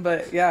of them,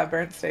 but yeah,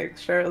 burnt steak.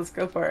 Sure, let's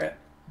go for it.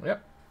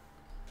 Yep.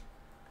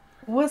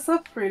 What's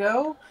up,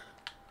 Frito?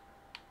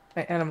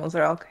 My animals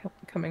are all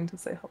coming to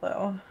say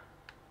hello.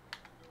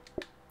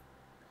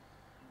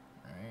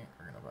 Alright,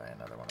 we're gonna buy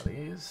another one of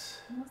these.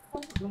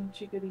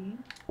 Chickadee.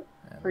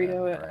 And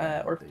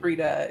Frito, or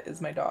Frida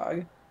is my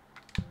dog,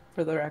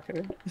 for the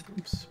record.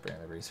 Oops, bring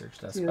the research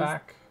desk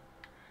back.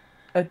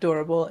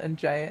 Adorable and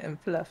giant and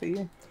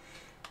fluffy.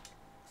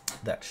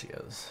 That she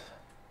is.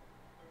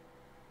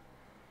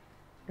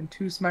 And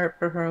too smart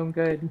for her own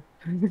good.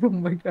 Oh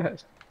my gosh.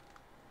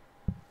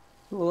 A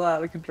little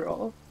out of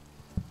control.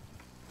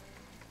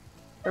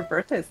 Her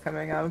birthday's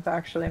coming up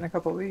actually in a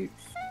couple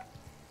weeks.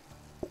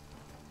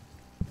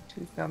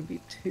 She's gonna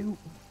be 2.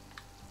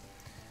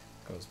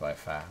 Goes by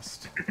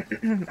fast.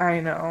 I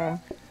know.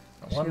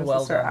 One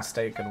well done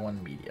steak and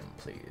 1 medium,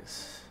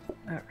 please.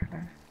 Okay.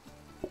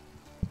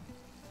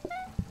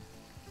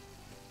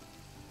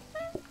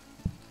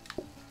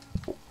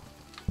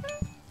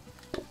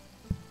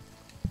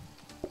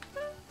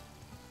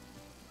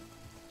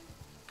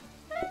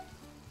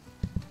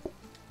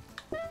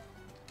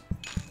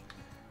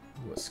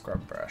 Ooh, a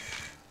scrub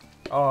brush.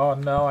 Oh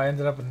no, I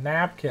ended up with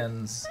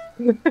napkins.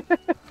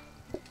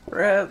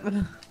 Rip.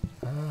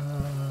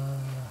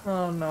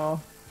 Oh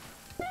no.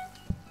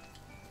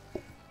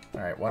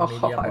 Alright, 1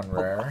 medium, 1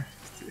 rare.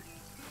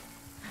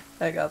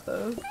 I got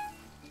those.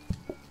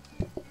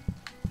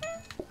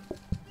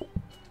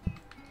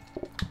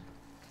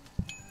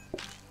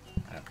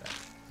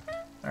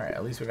 Alright,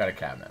 at least we got a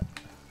cabinet.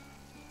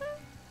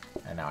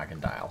 And now I can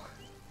dial.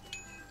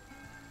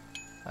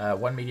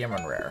 1 medium,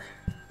 1 rare.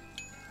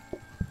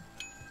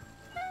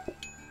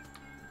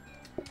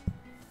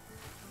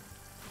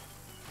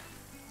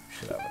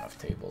 Should have enough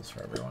tables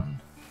for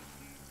everyone.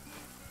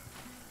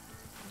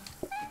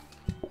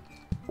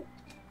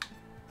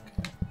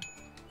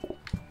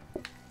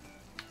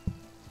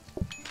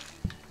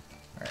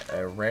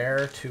 A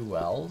rare, 2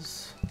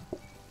 wells.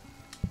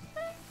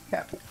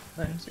 Yep,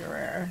 there's your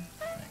rare.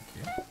 Thank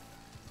you.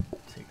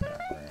 Take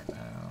that rare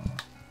now.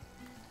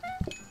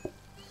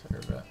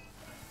 Serve it.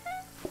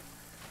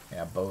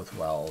 Yeah, both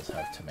wells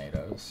have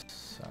tomatoes,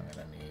 so I'm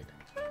gonna need...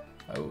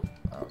 Oh,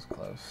 that was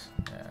close.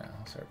 Yeah,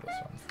 I'll serve this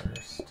one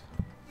first.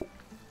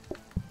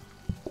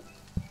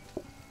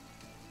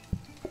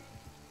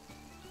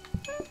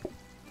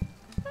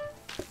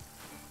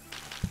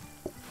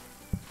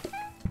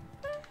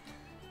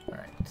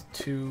 Alright,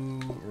 2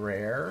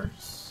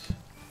 rares,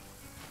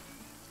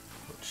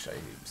 which I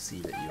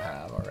see that you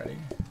have already.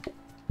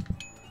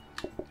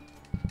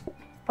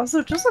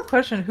 Also, just a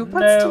question, who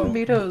puts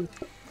tomatoes...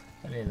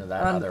 I need that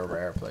other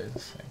rare, please.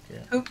 Thank you.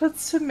 Who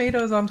puts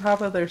tomatoes on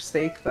top of their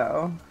steak,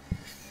 though?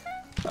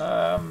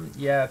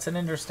 Yeah, it's an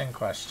interesting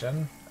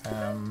question.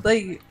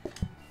 Like,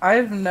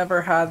 I've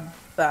never had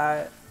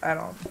that, I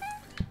don't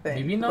think.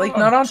 Maybe not like, on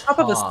not on top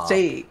of a top.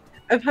 steak.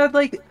 I've had,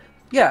 like,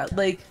 yeah,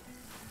 like,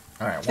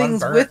 Alright,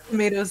 things with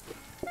tomatoes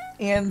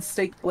and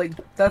steak, like,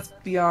 that's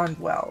beyond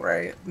well,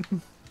 right?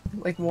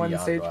 Like one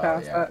Beyond stage well,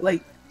 past yeah. that.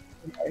 Like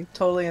okay,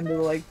 totally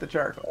into like the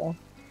charcoal.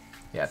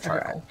 Yeah, Okay.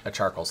 charcoal. A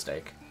charcoal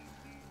steak.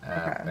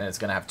 Okay. And it's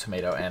gonna have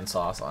tomato and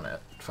sauce on it.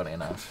 Funny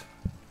enough.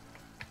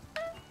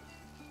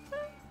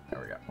 There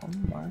we go. Oh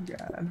my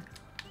god.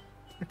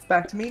 It's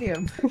back to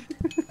medium.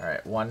 All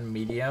right, one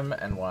medium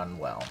and one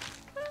well.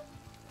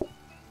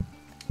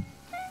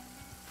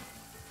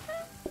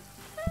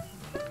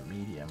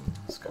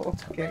 Medium's got Oh,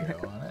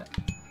 tomato on it.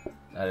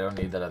 I don't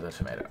need that other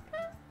tomato.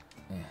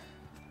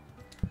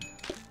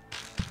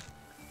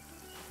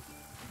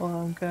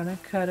 Well, I'm gonna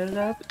cut it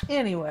up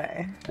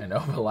anyway. I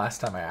know, but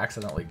last time I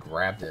accidentally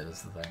grabbed it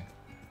is the thing.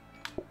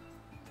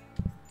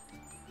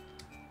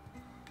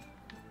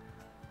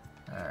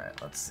 Alright,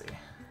 let's see.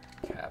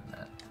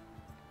 Cabinet.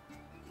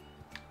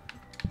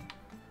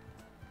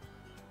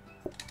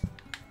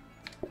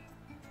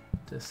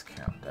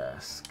 Discount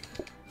desk.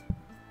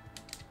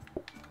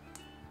 I'm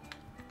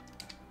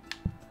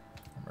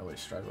really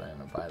struggling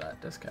to buy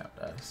that discount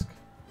desk.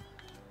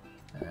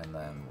 And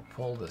then we'll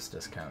pull this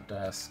discount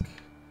desk.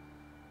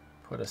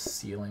 Put a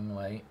ceiling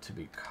light to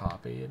be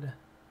copied.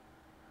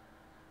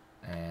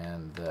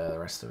 And the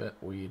rest of it,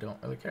 we don't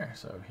really care.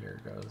 So here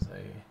goes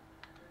a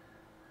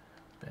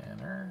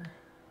banner.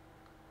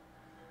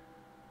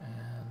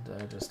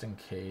 And just in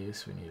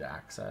case we need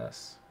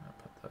access, I'll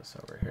put this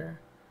over here.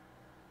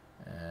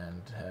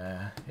 And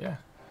yeah,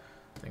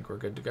 I think we're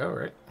good to go,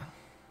 right?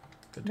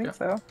 Good to I think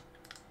so.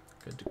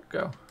 Good to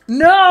go.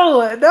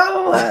 No!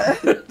 No!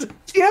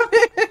 Damn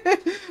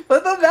it!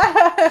 Put them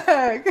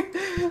back!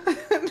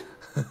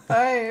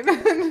 Fine.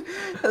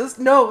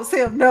 No,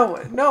 Sam, no.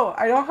 No,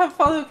 I don't have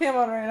follow cam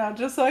on right now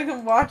just so I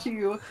can watch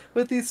you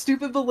with these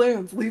stupid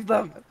balloons. Leave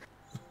them.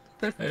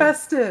 They're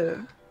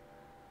festive.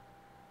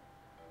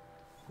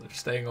 They're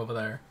staying over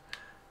there.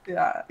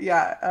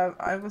 Yeah,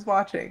 I was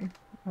watching.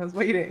 I was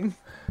waiting.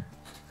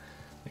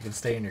 You can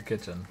stay in your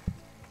kitchen.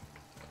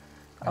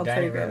 My I'll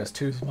dining take room it. is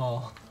too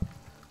small.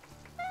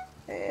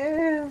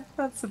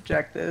 That's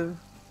subjective.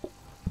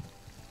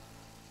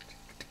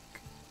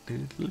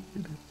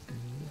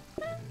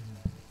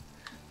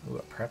 Ooh,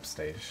 a prep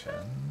station.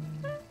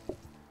 I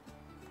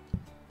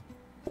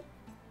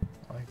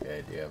like the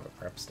idea of a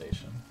prep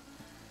station.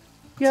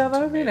 Put Yeah, some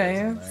that would be tomatoes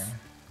in nice. there.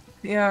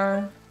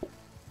 Yeah.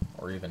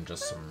 Or even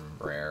just some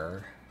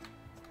rare.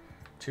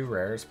 2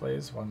 rares,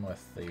 please. One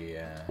with the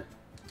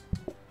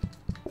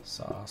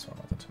sauce, one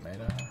with the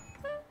tomato.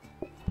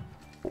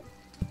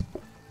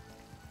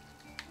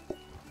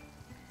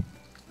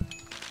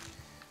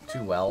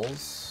 Two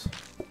wells.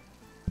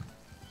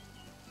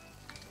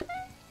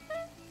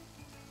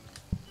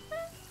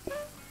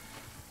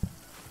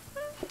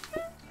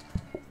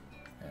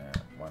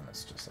 And one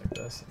is just like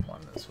this, and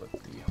one is with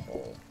the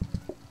whole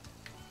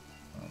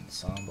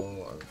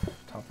ensemble of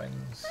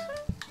toppings.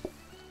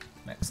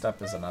 Next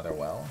up is another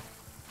well.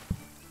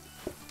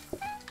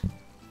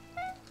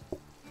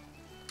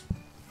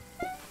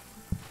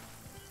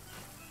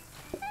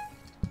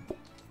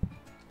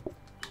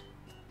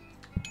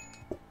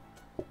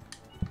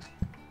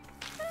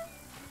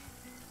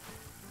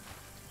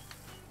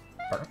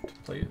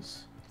 Burnt,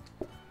 please.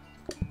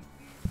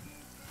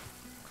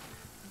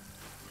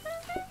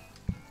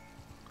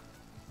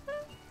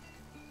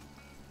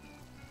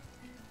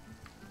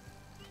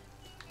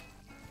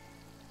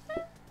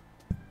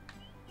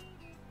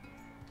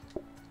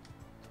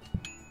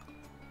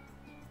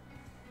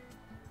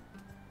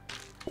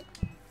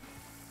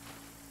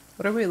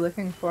 What are we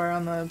looking for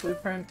on the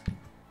blueprint?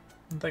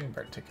 Nothing in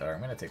particular. I'm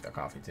going to take the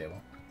coffee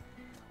table.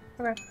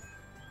 Okay.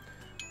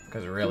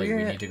 Because really,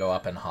 we need to go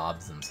up in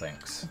hobs and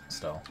sinks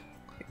still.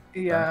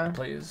 Yeah. Burnt,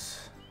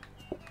 please.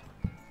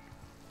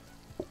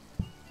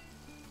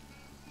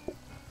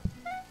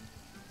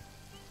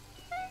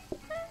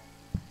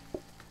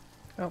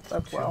 Oh,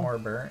 that's Two well. more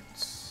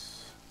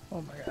burns.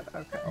 Oh my god,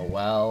 okay. A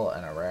well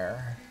and a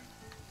rare.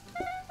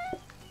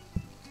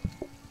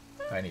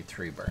 I need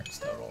 3 burns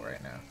total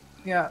right now.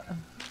 Yeah.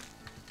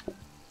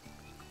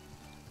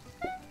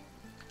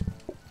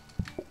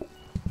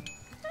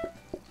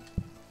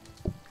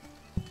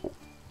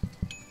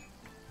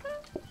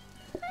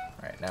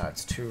 Alright, now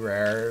it's 2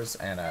 rares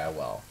and a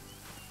well.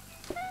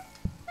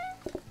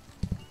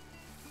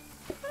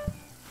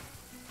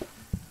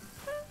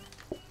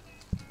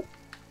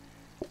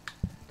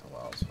 The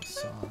wells with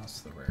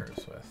sauce, the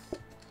rares with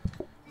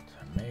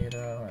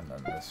tomato, and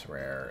then this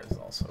rare is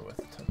also with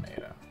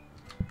tomato.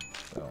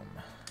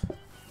 Boom.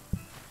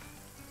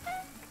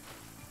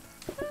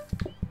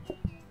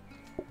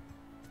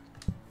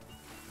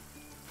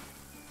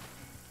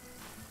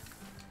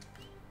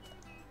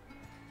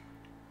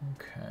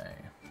 Okay.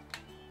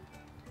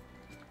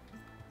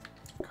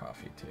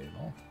 Coffee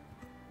table.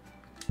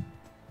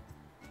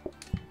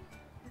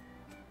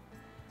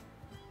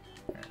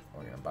 Alright,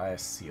 we're gonna buy a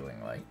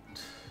ceiling light.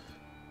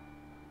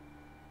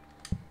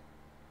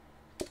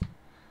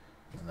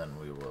 And then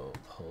we will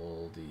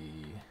pull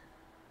the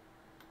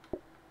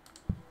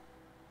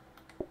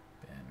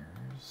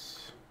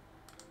banners.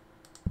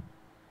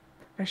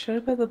 I should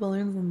have put the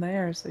balloons in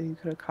there so you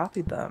could have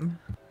copied them.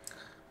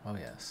 Oh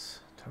yes,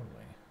 totally.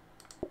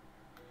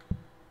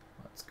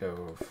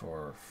 go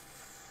for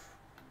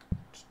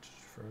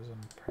frozen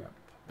prep,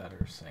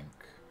 better sync.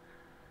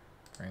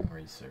 Bring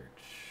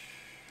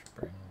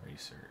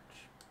research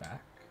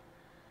back.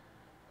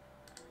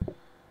 And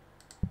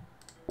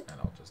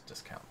I'll just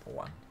discount the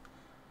 1.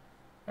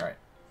 All right.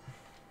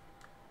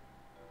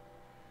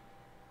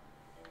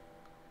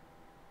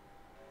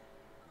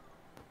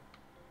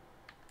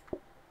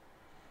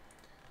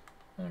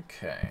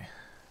 Okay.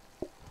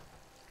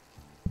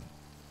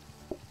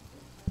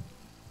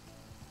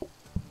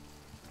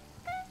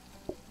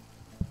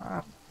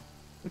 Wow.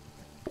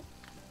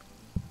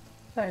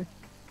 Fine.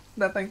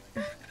 Nothing.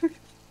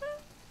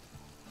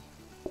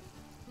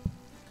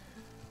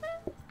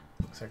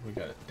 Looks like we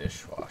got a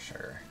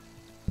dishwasher.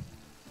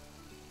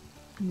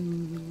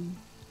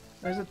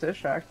 There's a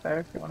dish rack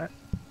there if you want it.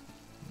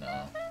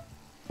 No.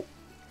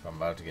 If I'm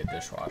about to get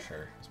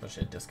dishwasher,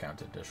 especially a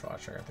discounted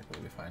dishwasher, I think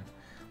we'll be fine.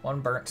 1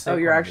 burnt steak. Oh,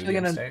 you're one actually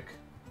medium gonna steak.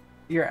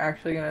 You're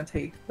actually gonna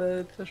take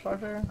the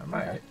dishwasher? I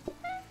might.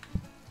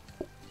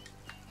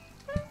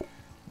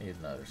 Need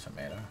another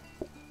tomato.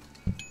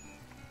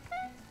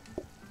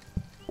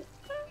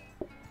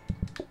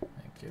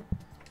 Thank you.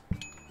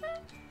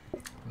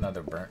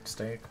 Another burnt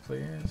steak,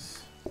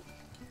 please.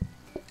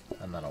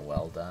 And then a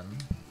well done.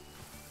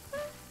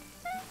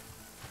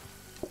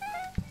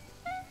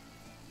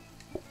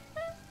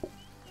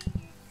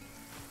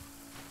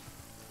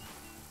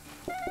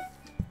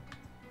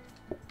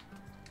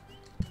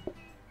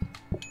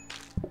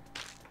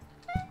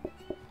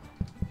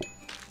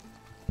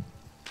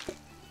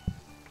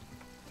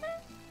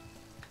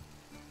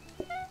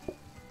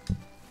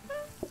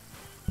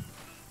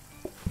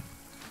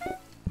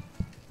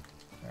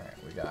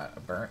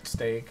 Burnt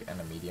steak and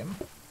a medium.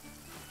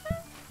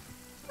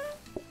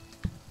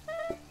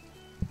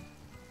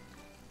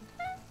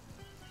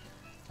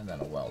 And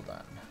then a well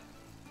done.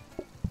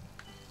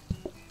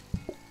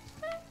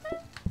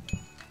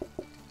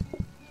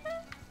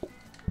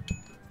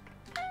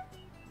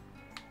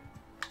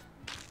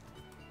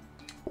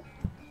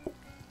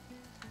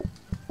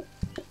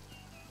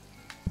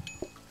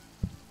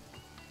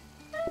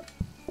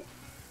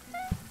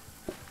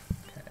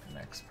 Okay,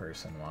 next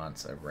person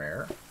wants a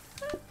rare.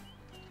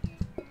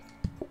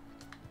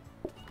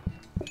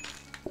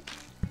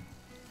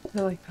 I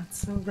feel like that's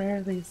so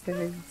rare these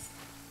days.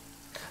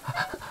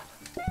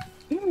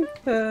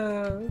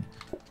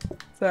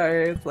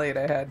 Sorry, it's late.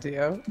 I had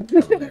to.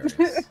 Hilarious.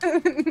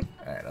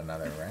 Alright,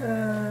 another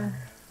rare.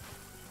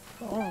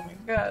 Oh my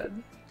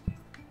god.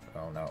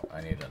 Oh no,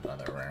 I need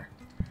another rare.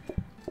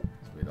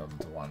 We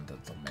don't want the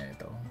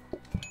tomato.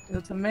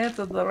 The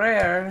tomato's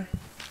rare.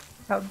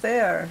 How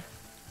dare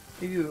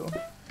you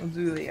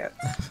do that?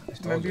 I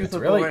told you, it's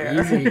really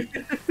rare. easy.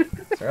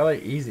 It's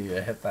really easy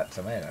to hit that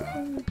tomato.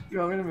 You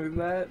want me to move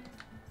that?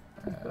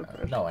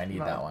 No, I need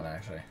that one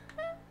actually.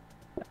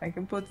 I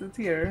can put it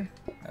here.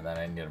 And then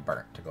I need a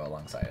burnt to go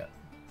alongside it.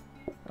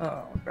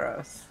 Oh,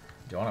 gross.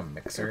 Do you want a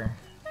mixer?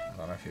 I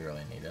don't know if you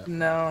really need it.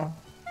 No,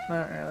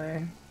 not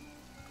really.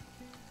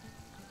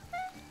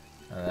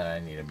 And then I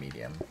need a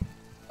medium.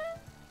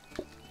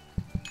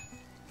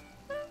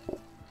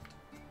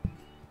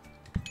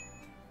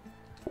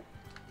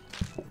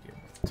 Medium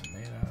with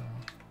tomato.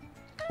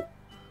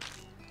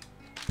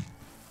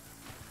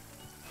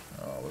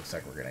 Oh, looks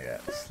like we're gonna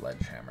get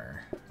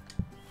sledgehammer.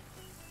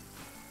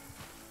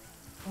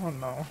 Oh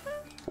no.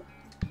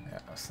 Yeah,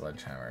 a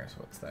sledgehammer is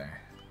what's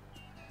there.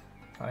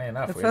 Funny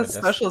enough, It we have says a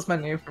specials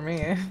menu for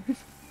me.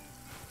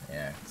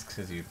 Yeah, it's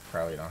because you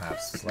probably don't have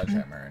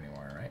sledgehammer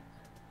anymore, right?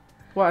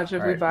 Watch,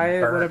 if we buy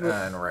it, burnt whatever.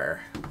 and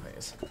rare,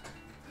 please.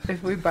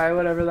 If we buy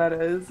whatever that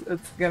is,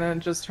 it's gonna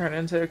just turn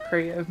into a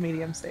crate of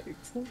medium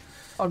steaks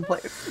on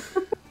plate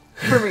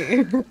for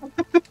me.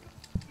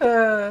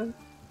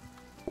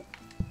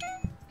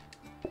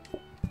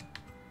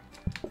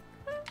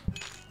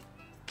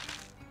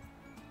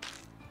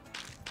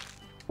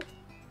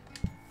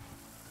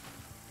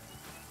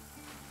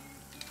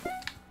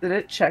 Did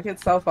it check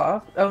itself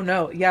off? Oh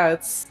no, yeah,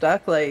 it's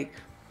stuck like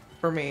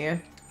for me.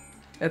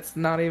 It's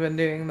not even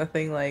doing the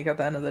thing like at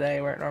the end of the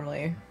day where it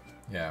normally.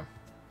 Yeah.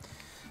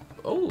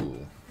 Oh.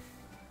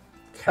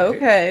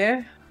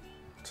 Okay.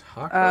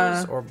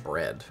 Tacos or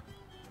bread?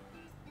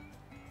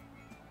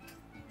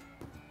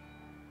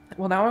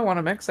 Well, now I want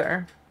a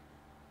mixer.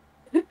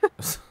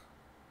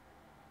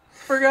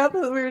 Forgot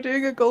that we were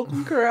doing a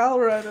Golden Corral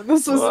run and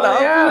this was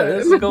not yeah, fun.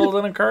 this is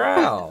Golden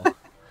Corral.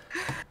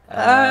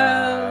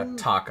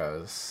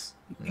 Tacos.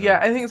 Yeah,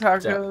 I think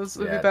tacos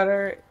would be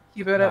better.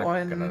 Keep it at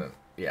one.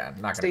 Yeah,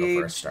 not gonna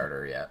go for a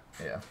starter yet.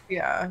 Yeah.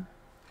 Yeah.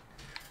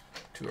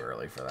 Too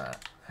early for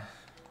that.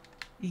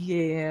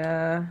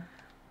 Yeah.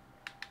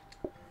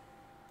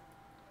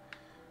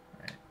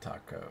 Alright,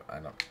 taco. I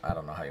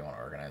don't know how you want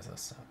to organize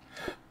this.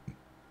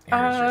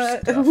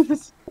 Here's your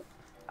stuff.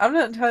 I'm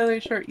not entirely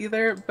sure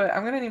either, but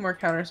I'm gonna need more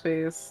counter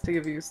space to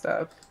give you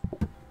stuff.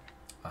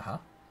 Uh-huh.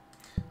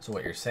 So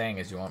what you're saying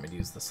is you want me to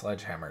use the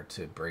sledgehammer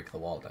to break the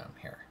wall down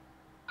here.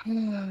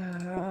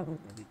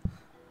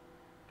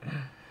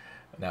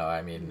 No,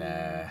 I mean,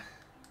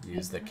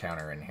 use the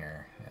counter in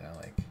here, you know,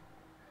 like...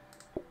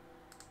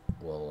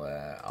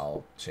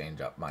 I'll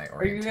change up my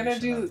Are you gonna orientation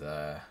of do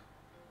the.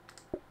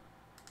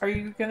 are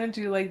you gonna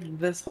do like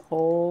this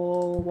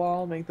whole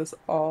wall, make this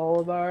all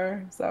a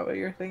bar? Is that what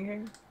you're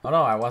thinking? Oh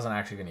no, I wasn't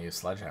actually going to use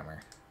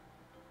sledgehammer.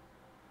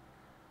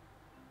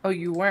 Oh,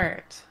 you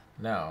weren't.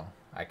 No,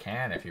 I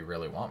can if you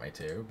really want me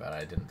to, but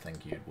I didn't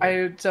think you would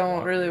I don't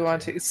want me really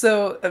want to. to.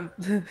 So,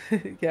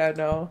 yeah,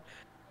 no.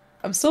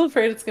 I'm still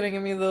afraid it's gonna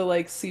give me the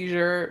like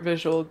seizure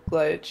visual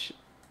glitch.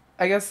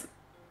 I guess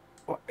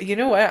you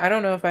know what? I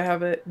don't know if I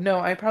have it. No,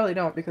 I probably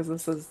don't because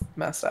this is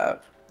messed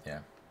up. Yeah.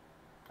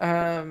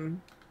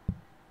 Um,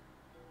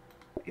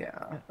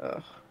 yeah.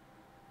 Ugh.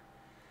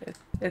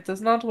 It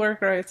does not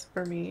work right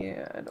for me.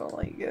 I don't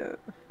like it.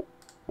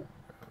 Put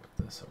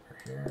this over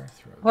here.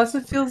 Throw Plus,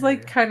 this it over feels like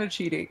here. kind of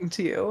cheating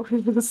to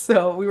you.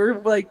 So we were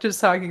like just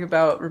talking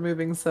about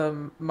removing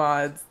some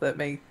mods that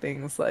make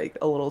things like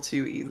a little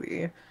too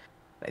easy.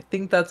 I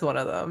think that's one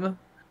of them.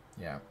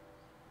 Yeah.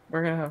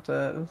 We're gonna have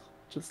to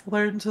just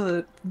learn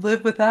to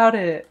live without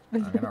it.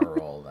 I'm gonna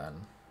roll then.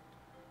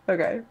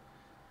 Okay.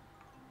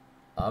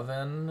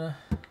 Oven.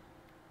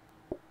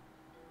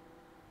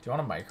 Do you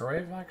want a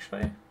microwave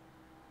actually?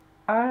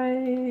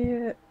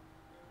 I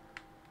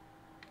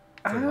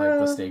For like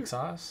the um steak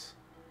sauce?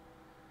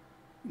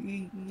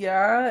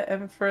 yeah,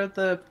 and for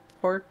the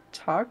pork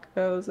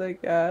tacos, I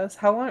guess.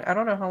 How long? I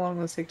don't know how long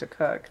those take to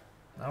cook.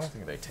 I don't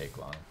think they take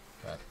long,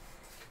 but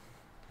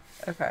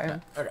Okay.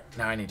 okay.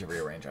 Now I need to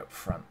rearrange up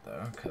front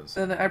though, because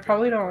And I'm I gonna be able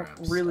probably to don't grab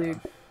really.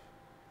 stuff.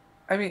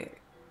 I mean,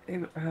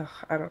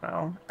 I don't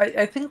know.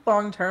 I think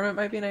long term it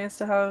might be nice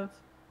to have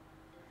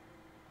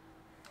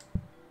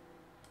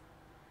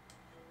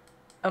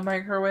a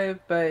microwave,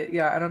 but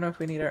yeah, I don't know if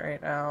we need it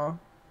right now.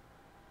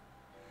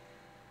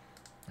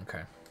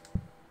 Okay.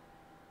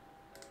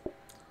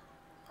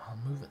 I'll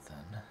move it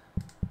then.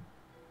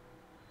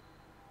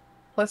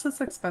 Plus,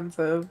 it's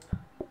expensive.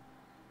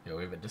 Yeah,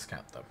 we have a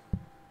discount though.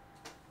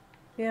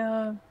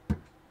 Yeah, but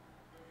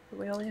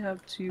we only have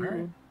All right.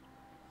 two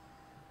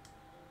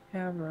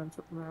cameras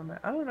at the moment.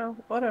 I don't know.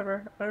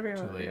 Whatever. Whatever you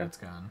Too want to late. do. It's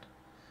gone.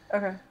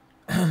 Okay.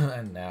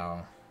 And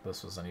now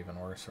this was an even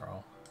worse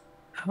roll.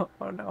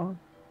 Oh no.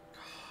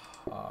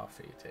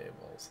 Coffee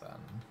tables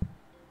then.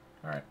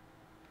 All right.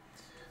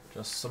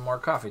 Just some more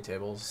coffee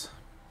tables.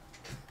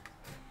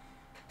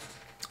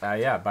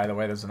 Yeah, by the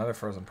way, there's another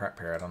frozen prep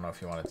here. I don't know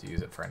if you wanted to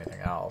use it for anything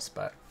else,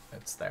 but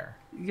it's there.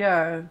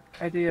 Yeah,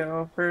 I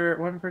do. For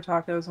one for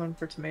tacos, one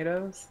for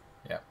tomatoes.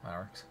 Yeah, that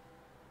works.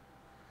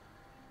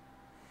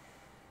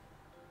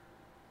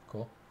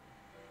 Cool.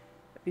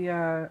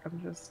 Yeah,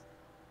 I'm just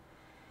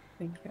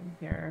thinking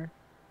here.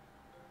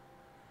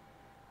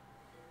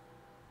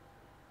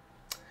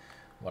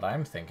 What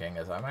I'm thinking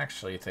is I'm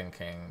actually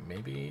thinking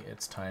maybe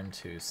it's time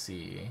to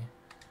see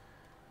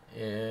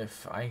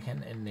if I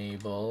can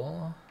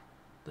enable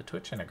the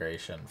Twitch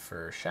integration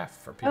for Chef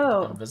for people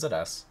to come Oh, visit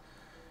us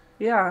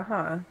yeah,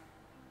 huh?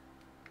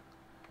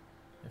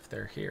 if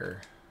they're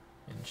here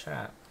in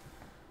chat.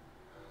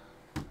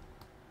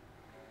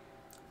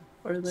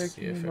 Or they're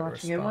See if it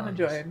watching and want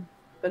to responds. join.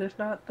 But if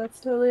not, that's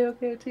totally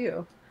okay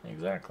too.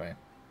 Exactly.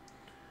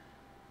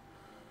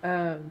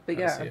 But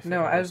Gotta see yeah, if it no,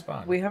 will I've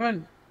respond. we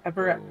haven't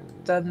ever Oh,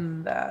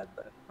 done that.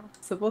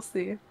 So we'll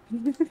see.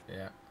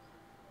 yeah.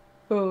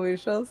 Oh, we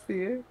shall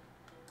see.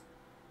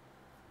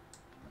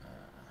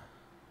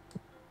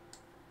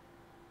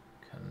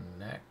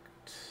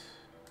 Connect.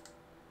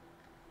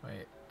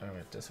 Wait, oh,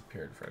 it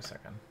disappeared for a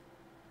second.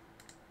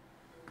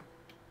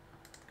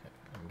 Okay,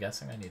 I'm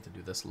guessing I need to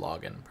do this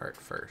login part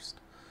first.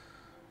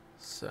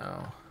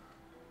 So,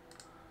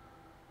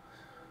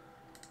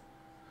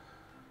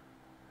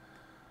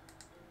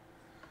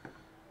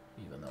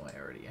 even though I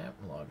already am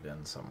logged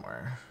in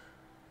somewhere.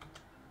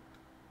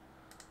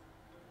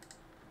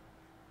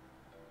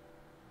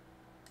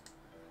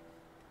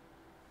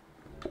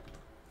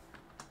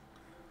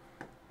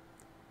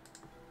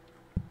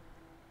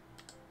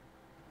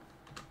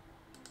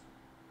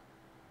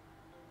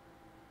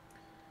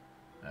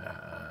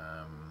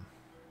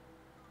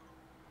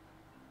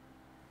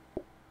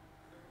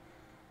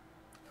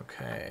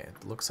 Okay,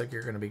 it looks like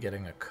you're going to be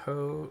getting a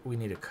code. We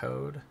need a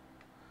code.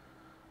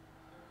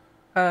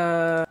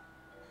 Uh,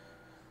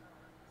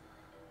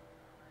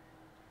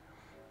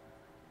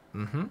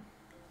 Mm-hmm.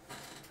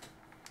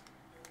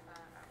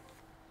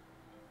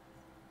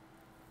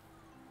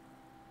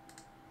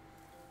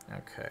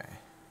 Okay.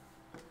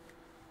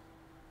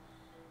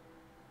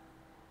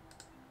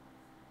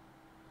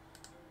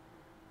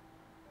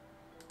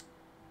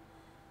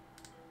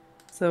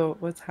 so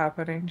what's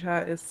happening,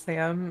 chat, is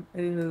Sam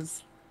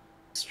is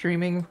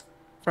streaming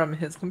from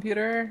his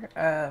computer.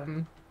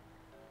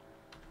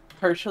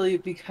 Partially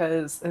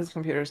because his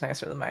computer is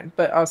nicer than mine,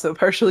 but also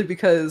partially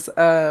because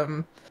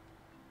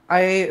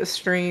I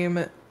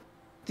stream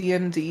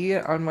D&D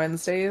on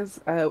Wednesdays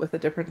with a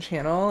different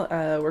channel.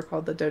 We're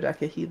called the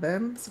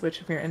Dodecahedrons,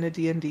 which if you're into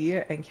D&D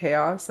and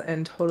chaos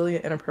and totally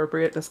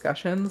inappropriate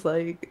discussions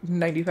like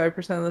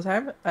 95% of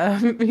the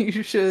time,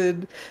 you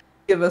should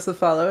give us a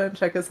follow and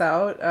check us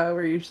out.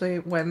 We're usually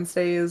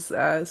Wednesdays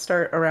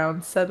start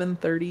around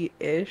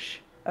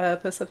 7:30-ish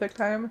Pacific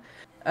time.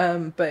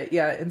 But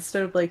yeah,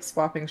 instead of like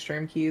swapping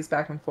stream keys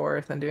back and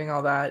forth and doing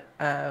all that,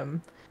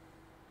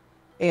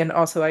 and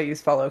also I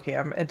use follow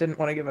cam and didn't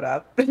want to give it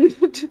up.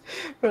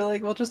 We're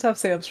like, we'll just have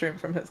Sam stream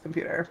from his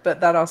computer. But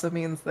that also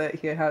means that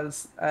he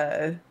has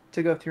to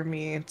go through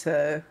me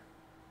to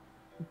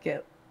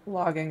get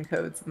login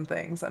codes and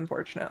things,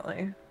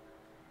 unfortunately.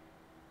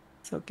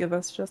 So give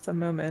us just a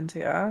moment,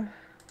 yeah.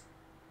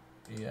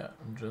 Yeah,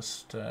 I'm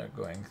just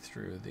going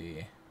through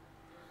the...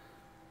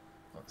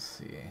 Let's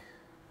see.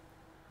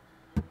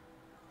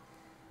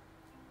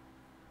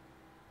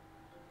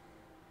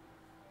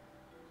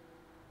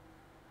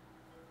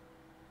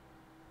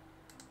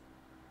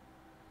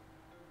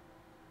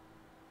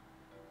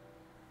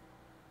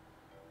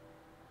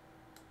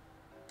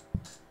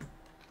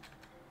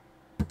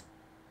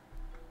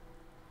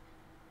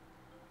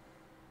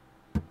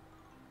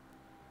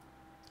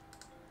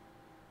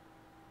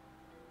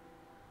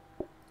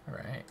 All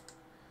right.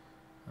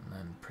 And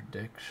then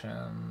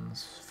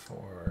predictions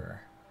for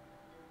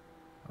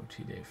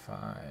OT Day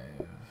 5.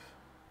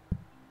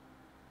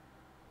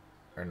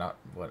 Or not,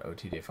 what,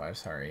 OT Day 5,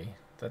 sorry.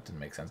 That didn't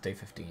make sense. Day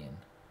 15.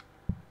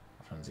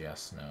 Options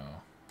yes, no.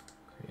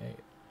 Create.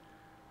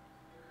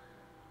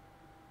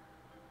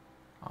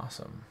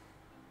 Awesome.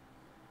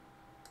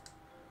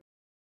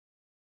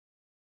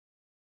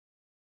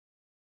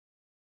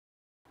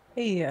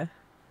 Hey,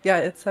 yeah,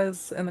 it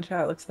says in the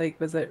chat, looks like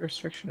visit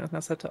restriction is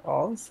now set to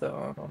all, so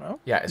I don't know.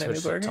 Yeah, it's Maybe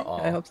switched it to working.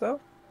 all. I hope so.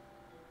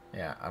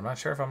 Yeah, I'm not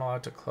sure if I'm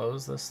allowed to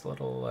close this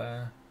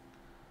little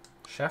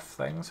chef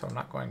thing, so I'm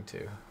not going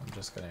to. I'm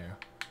just going to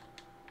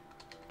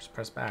just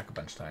press back a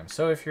bunch of times.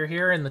 So if you're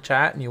here in the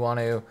chat and you want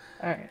to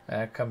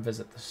come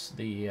visit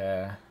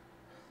the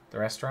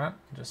restaurant,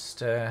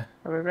 just... Are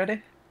we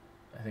ready?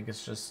 I think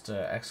it's just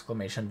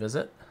exclamation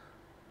visit,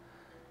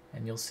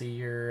 and you'll see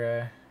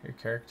your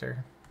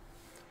character.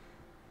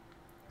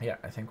 Yeah,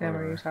 I think Sam,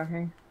 were you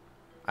talking?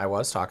 I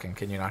was talking.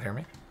 Can you not hear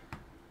me?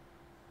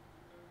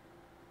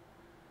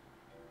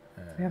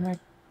 Yeah,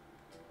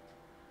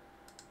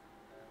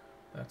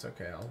 That's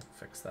okay. I'll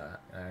fix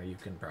that. You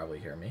can probably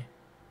hear me.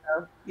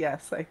 Oh,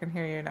 yes, I can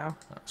hear you now.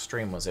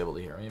 Stream was able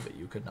to hear me, but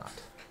you could not.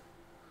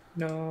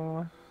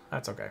 No.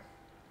 That's okay.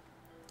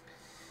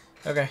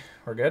 Okay,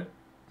 we're good?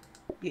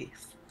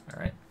 Yes. All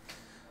right.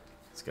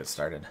 Let's get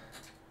started.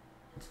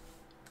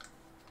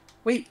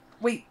 Wait.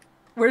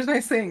 Where's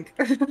my sink?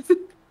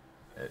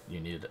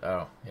 You need...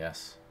 Oh,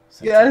 yes.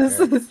 Yes.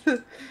 It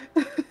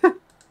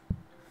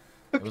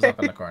was up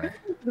in the corner.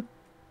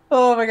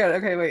 Oh my god.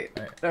 Okay, wait.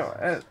 Right.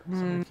 No.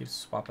 Somebody keeps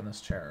swapping this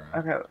chair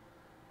around. Okay.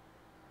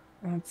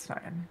 That's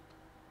fine.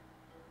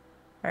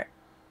 All right.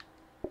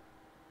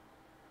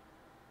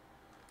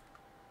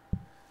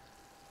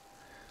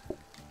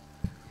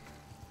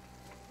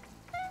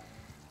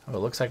 Oh, it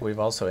looks like we've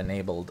also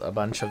enabled a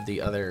bunch of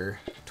the other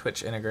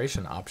Twitch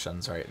integration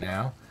options right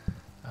now.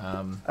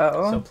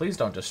 So please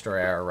don't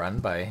destroy our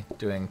run by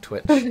doing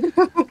Twitch,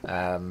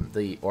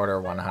 the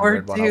order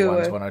 100,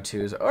 101s,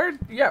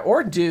 102s,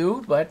 or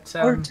do, but...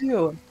 or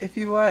do, if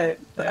you want.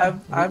 Yeah,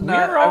 I'm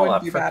not... We're all I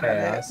up for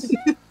chaos.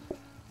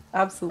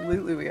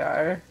 Absolutely we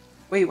are.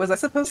 Wait, was I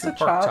supposed to pork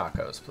chop?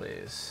 tacos,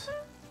 please.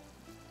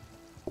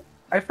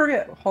 I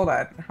forget. Hold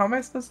on. How am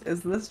I supposed to...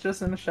 Is this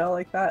just in a shell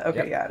like that? Okay,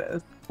 Yep. yeah, it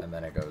is. And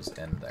then it goes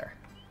in there.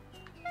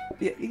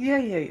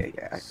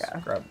 Yeah.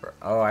 Scrub brush.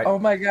 Oh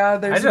my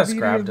god, there's I just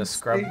grabbed a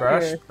scrub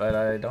brush, here. but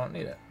I don't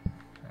need it.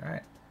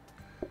 Alright.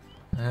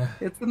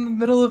 It's in the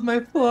middle of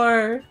my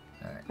floor.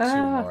 Alright, 2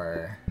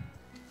 more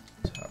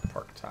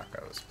pork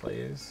tacos,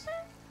 please.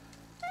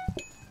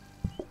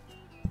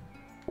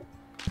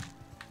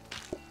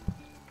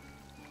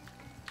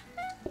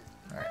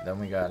 Alright, then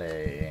we got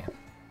a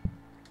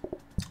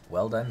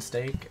well done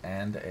steak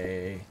and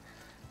a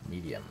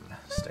medium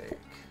steak.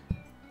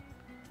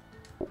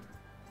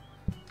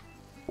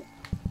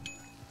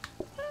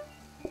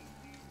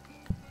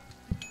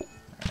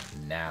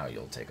 Now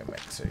you'll take a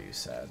mixer, you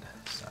said,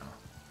 so.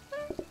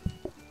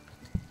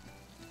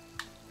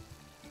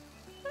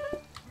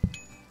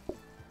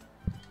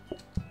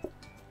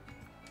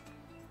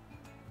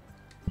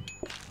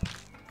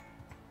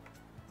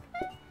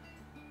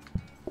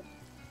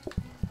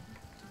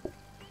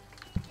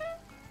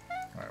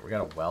 Alright, we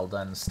got a well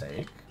done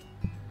steak.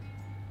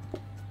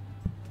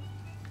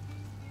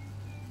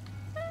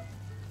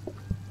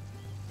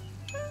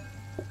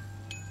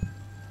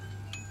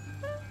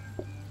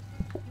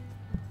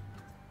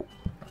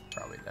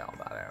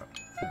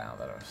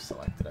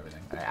 Selected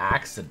everything. I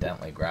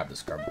accidentally grabbed a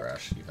scrub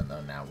brush, even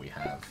though now we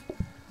have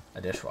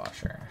a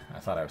dishwasher. I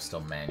thought I was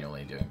still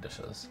manually doing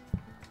dishes.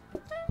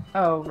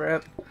 Oh,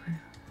 rip.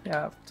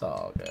 Yeah. It's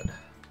all good.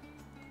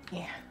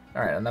 Yeah.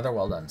 Alright, another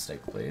well done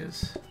steak,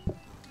 please.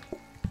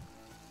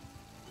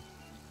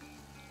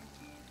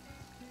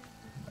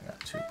 I got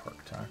 2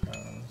 pork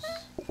tacos.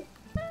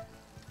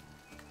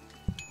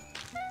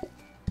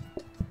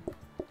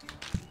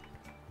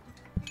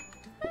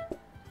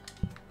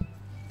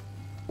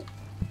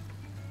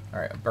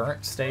 Alright, a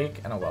burnt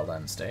steak and a well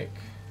done steak.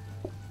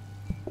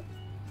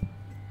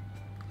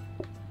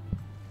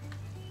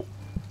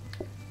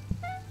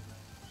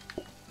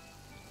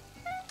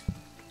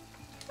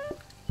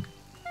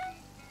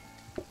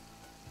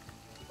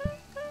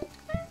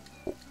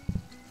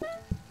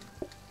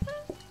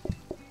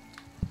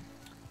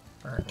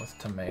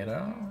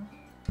 tomato.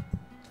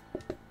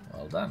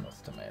 Well done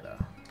with tomato.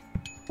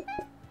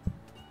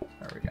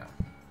 There we go.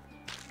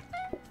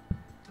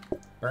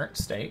 Burnt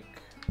steak.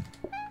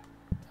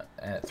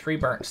 3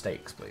 burnt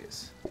steaks,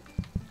 please.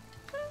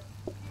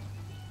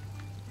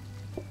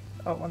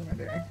 Oh, what am I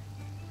doing?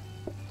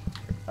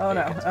 Oh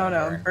no, oh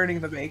no, I'm burning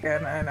the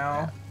bacon, I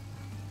know.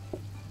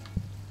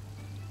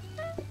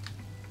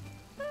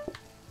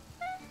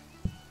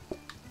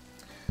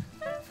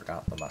 Yeah.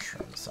 Forgot the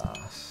mushroom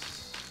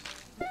sauce.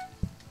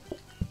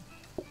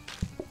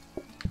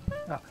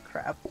 Oh,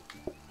 crap.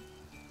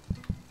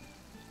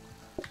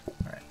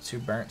 Alright, 2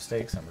 burnt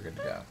steaks and we're good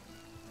to go.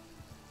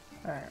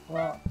 Alright,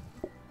 well,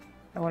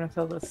 I want to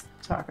fill this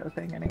taco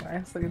thing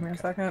anyway, so give me a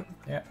second.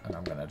 Yeah, and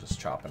I'm gonna just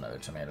chop another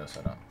tomato so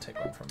I don't take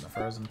one from the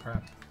frozen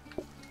prep.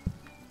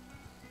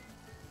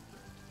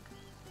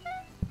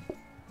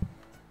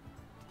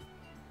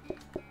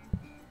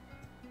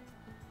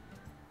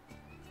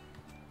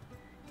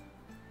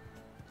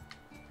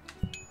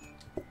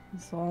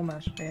 So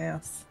much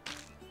mess.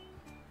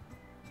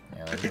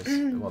 Yeah,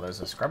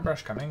 there's a scrub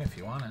brush coming if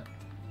you want it.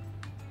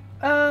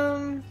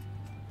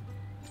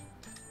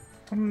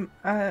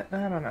 I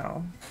don't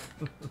know.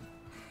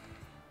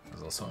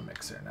 There's also a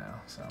mixer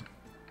now, so.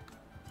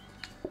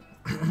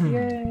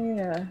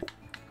 Yeah.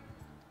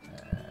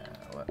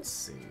 Let's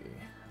see.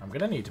 I'm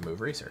gonna need to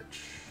move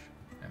research,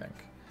 I think.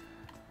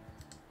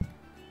 I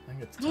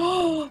think it's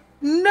time.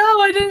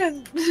 No, I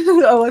didn't!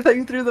 Oh, I thought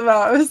you threw them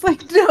out. I was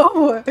like,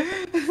 no!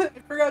 I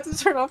forgot to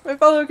turn off my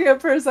follow cam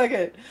for a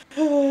second.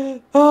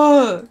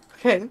 Oh,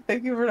 okay,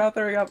 thank you for not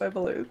throwing out my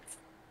balloons.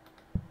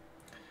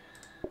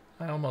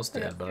 I almost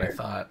did, but I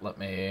thought, let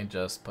me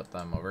just put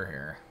them over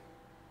here.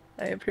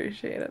 I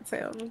appreciate it,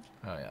 Sam.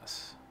 Oh,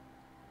 yes.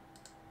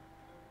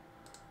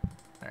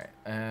 Alright,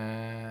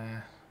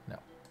 no.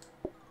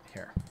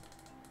 Here.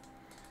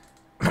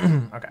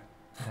 Okay.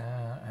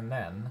 And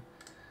then,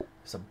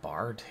 there's a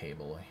bar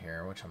table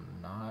here, which I'm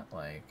not,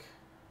 like,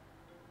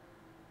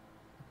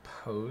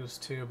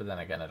 opposed to, but then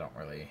again, I don't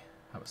really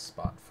have a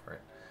spot for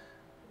it.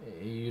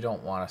 You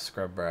don't want a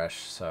scrub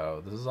brush,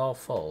 so this is all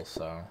full,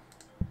 so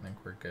I think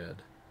we're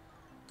good.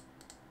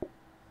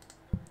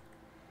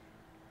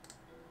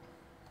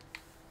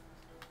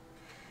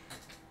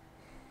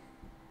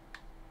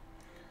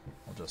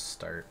 We'll just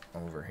start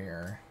over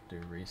here,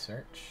 do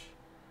research.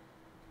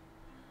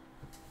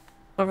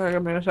 Okay,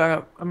 give me a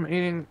second. I'm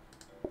eating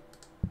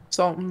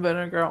salt and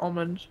vinegar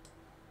almonds.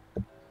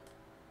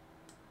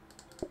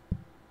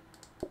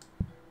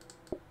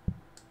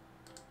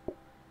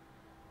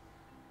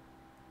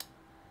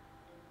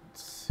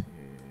 Let's see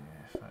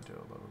if I do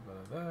a little bit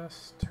of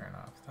this, turn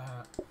off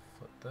that,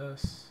 flip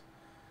this.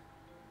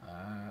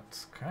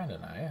 That's kind of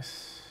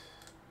nice.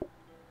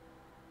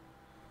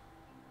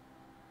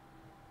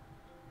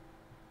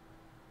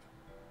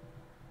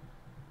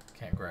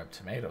 Can't grab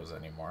tomatoes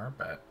anymore,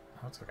 but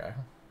that's okay.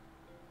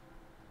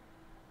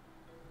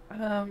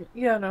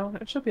 Yeah, no,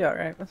 it should be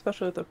alright,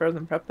 especially with the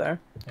frozen prep there.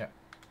 Yeah.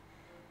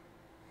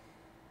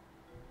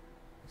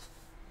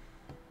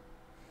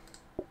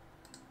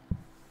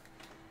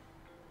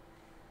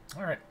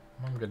 Alright,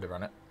 I'm good to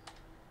run it.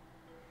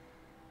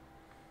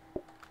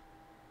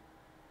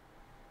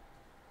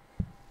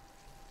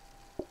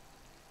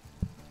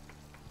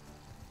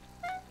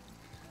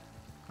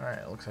 Alright,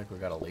 it looks like we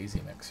got a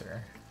lazy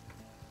mixer.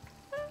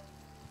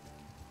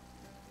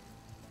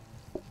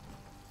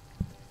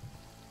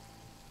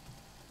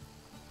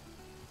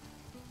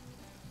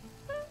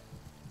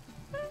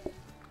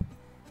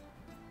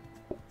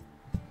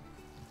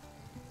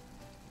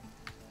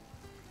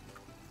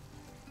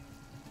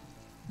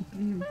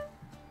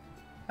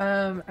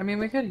 I mean,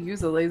 we could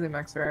use a lazy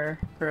mixer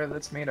for the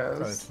tomatoes.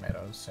 For the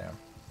tomatoes, yeah.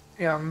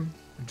 Yeah.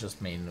 It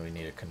just means we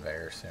need a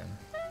conveyor soon.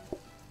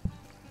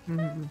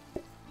 Mm-hmm.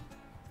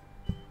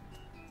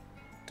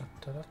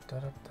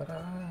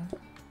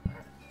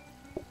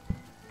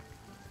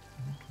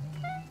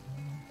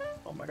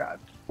 Oh my god.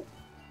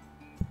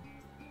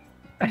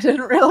 I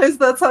didn't realize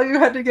that's how you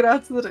had to get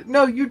out to the...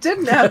 No, you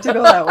didn't have to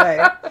go that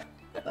way.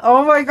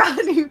 Oh my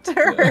god, you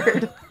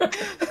turd.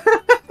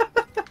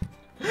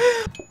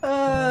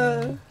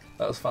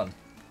 That was fun.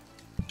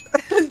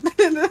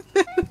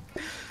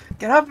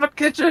 Get out of the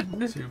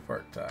kitchen. 2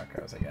 pork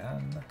tacos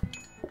again.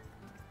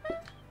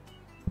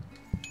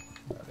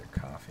 Another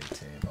coffee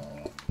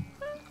table.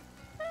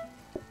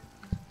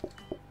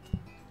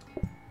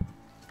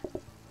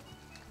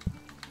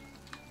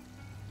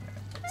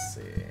 Let's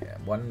see.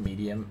 1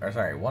 medium, or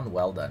sorry, 1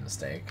 well done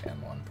steak and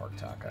 1 pork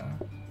taco.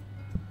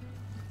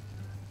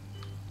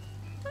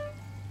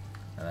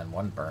 And then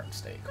 1 burnt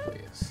steak,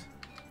 please.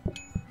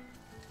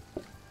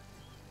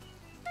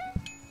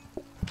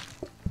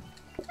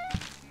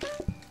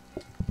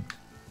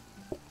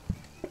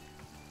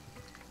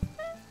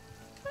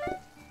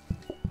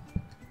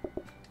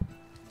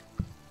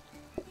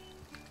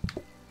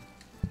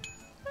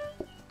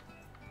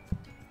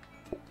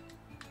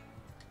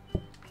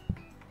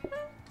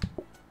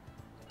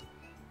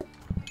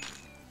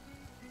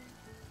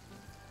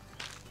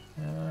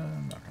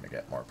 I'm not going to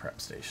get more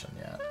prep station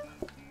yet.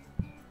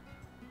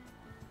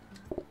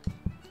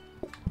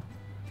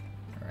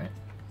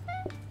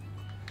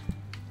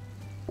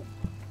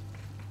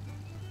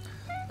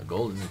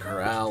 Golden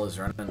Corral is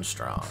running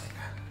strong.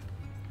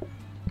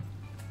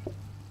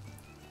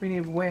 We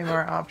need way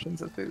more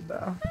options of food,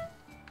 though.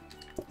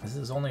 This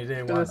is only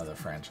day one of the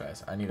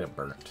franchise. I need a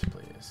burnt,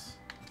 please.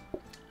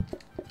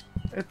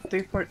 It's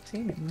day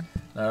 14.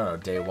 No,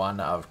 day one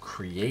of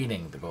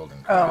creating the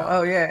Golden Corral.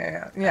 Oh,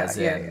 yeah. As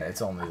in,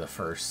 it's only the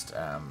first...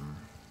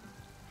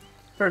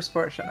 first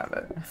portion of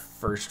it.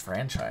 First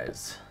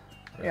franchise.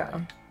 Really. Yeah.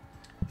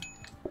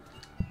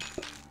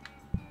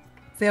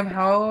 Sam,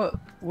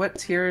 what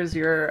tier is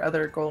your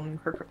other Golden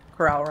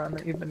Corral run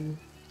that you've been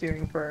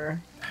doing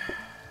for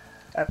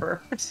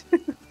ever?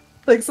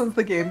 Like since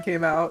the game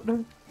came out?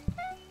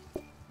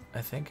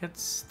 I think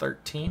it's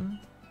 13.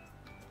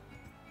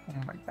 Oh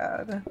my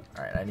god.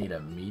 Alright, I need a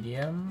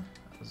medium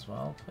as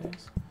well,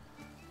 please.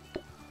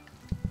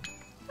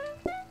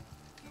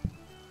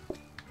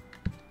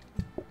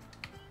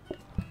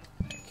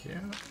 Thank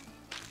you.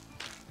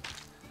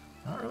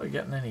 Not really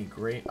getting any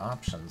great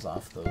options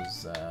off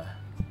those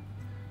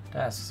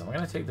desks. I'm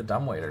going to take the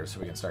dumbwaiter so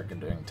we can start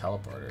doing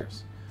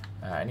teleporters.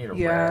 I need a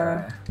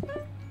rare.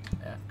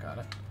 Yeah, got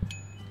it.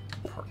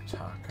 Pork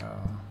taco.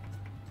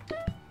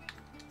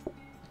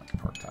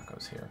 Pork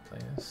tacos here,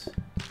 please.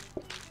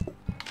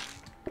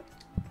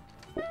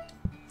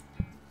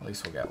 At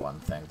least we'll get one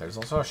thing. There's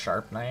also a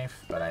sharp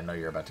knife, but I know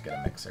you're about to get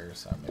a mixer,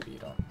 so maybe you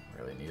don't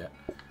really need it.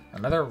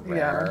 Another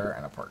rare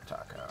and a pork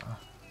taco.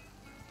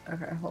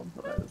 Okay, hold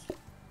those.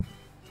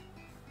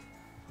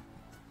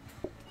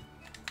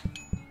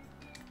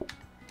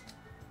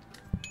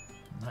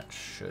 That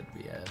should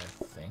be it,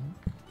 I think.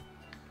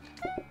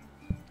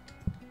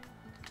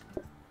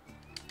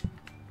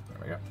 There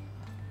we go.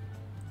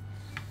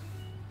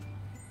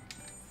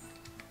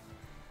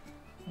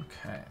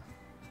 Okay.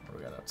 What do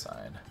we got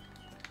outside?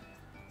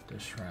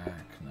 Dish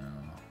rack, no.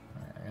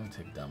 Alright, I'm gonna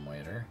take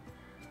dumbwaiter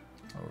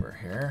over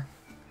here.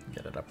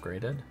 Get it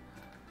upgraded.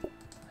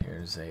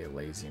 Here's a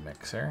lazy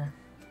mixer.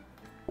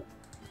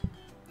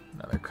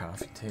 Another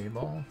coffee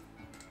table.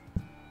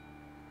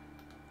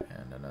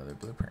 And another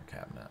blueprint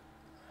cabinet.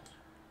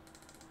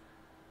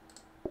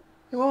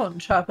 It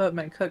won't chop up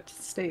my cooked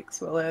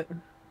steaks, will it?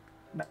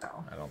 No.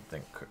 I don't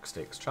think cooked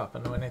steaks chop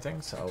into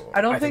anything, so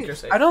I don't think you're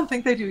safe. I don't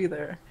think they do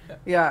either.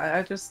 Yeah,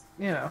 I just,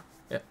 you know.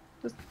 Yeah.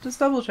 Just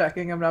double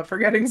checking I'm not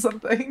forgetting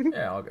something.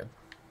 Yeah, all good.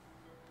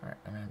 Alright,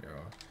 I'm gonna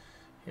go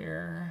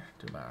here,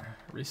 do my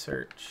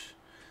research,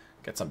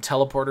 get some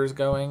teleporters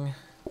going,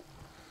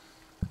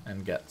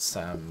 and get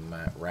some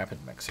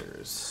rapid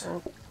mixers.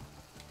 Well,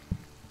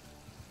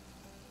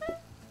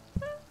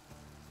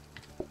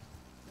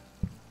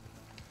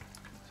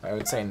 So I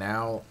would say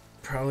now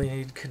probably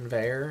need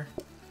conveyor.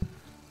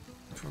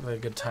 Probably a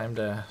good time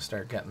to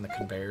start getting the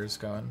conveyors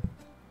going.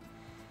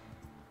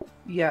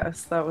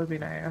 yes, that would be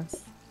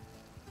nice.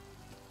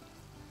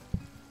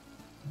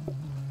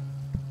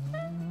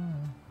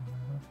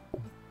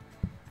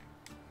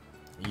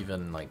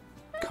 Even like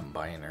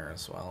combiner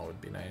as well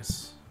would be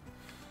nice.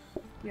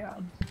 Yeah.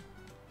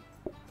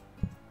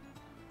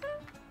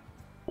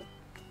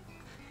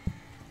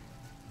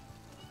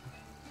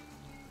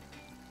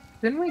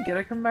 Didn't we get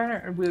a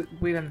combiner? Or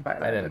we didn't buy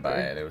that. I didn't did buy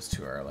we? it. It was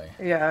too early.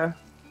 Yeah.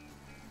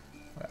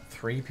 We got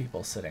 3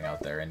 people sitting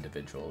out there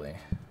individually.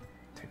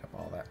 Take up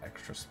all that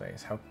extra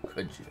space. How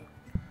could you?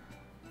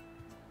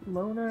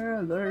 Loner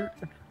alert.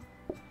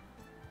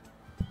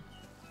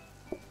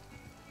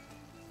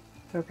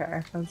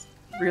 Okay, that's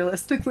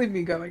realistically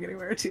me going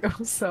anywhere too.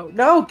 So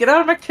no, get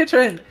out of my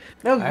kitchen.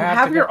 No, you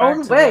have your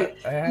own way.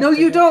 No,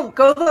 you don't.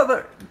 Go the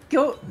other.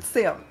 Go,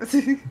 Sam.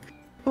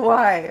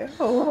 Why?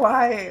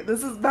 Why?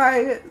 This is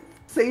my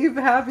safe,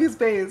 happy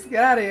space.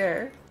 Get out of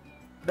here.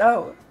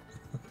 No.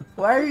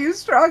 Why are you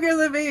stronger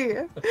than me?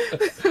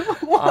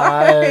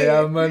 Why? I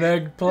am an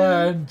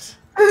eggplant.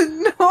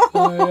 No.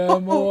 I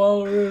am a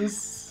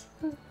walrus.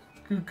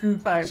 Cuckoo.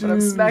 Fine, but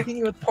I'm smacking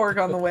you with pork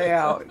on the way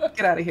out.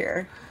 Get out of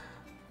here.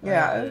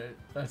 Yeah.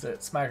 That's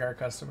it. Smack our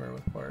customer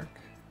with pork.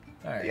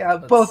 All right. Yeah,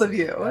 both of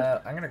you.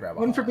 I'm gonna grab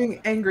One for being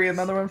angry and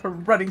the other one for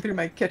running through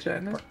my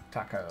kitchen. pork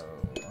taco.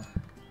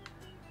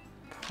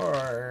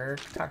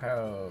 Pork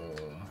taco.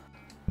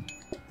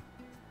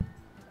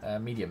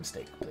 Medium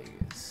steak,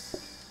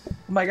 please.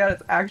 Oh my god,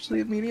 it's actually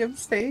a medium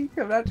steak?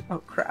 I'm not. Oh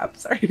crap,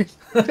 sorry.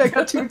 I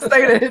got too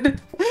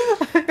excited.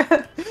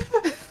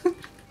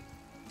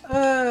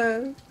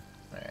 Alright,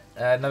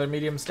 another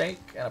medium steak.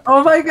 And a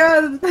Oh pork my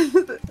taco.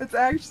 god, it's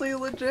actually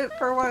legit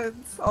for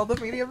once. All the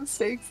medium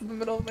steaks in the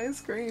middle of my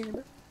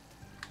screen.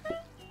 There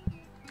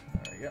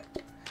we go.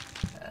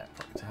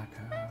 Pork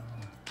taco.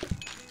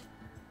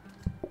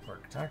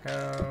 Pork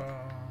tacos.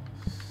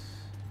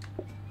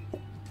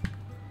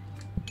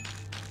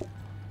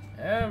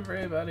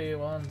 Everybody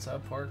wants a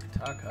pork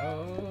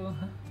taco.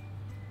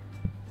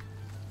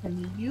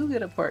 And you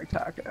get a pork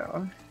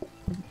taco.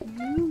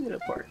 And you get a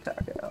pork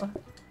taco.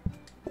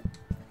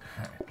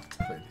 Alright, let's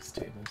clear these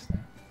tables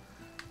now.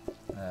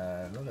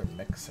 Another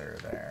mixer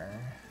there.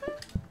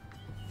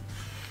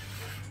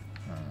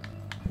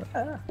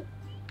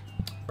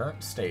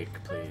 Burnt steak,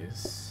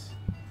 please.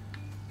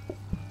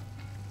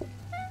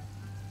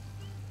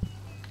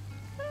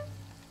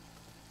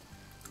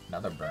 Now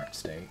another burnt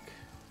steak.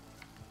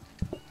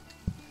 You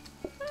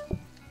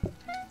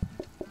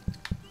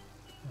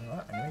know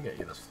what? I'm gonna get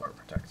you this floor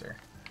protector.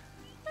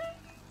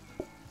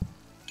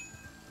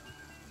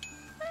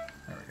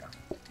 There we go.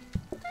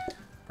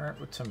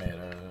 Burnt with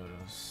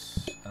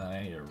tomatoes. And then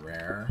I need a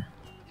rare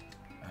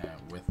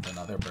with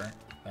another burnt.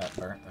 That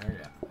burnt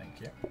there, yeah.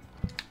 Thank you.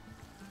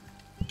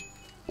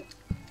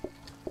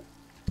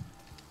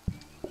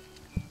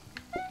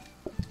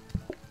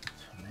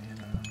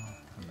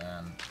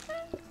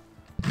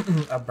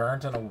 A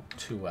burnt and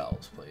 2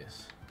 wells,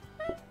 please.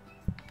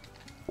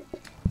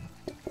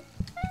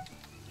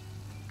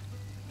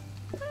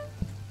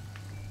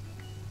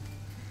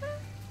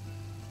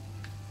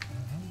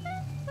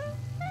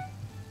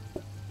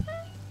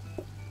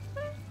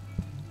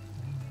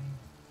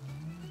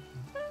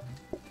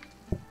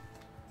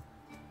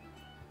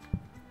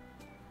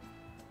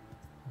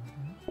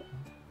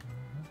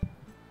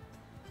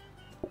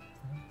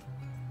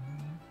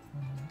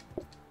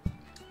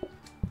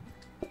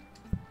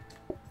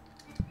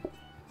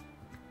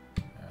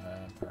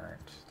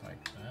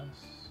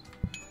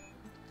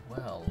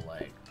 Well,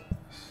 like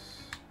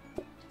this.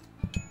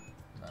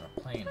 Not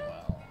a plain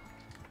well.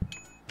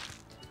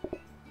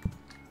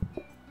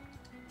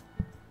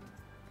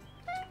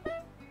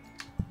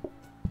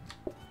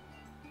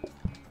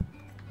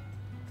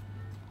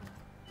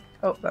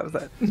 Oh, that was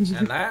it.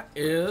 And that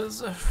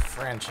is a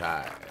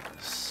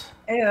franchise.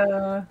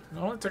 Yeah. It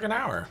only took an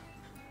hour.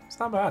 It's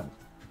not bad.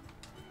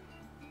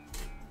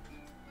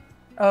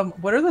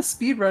 What are the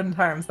speed run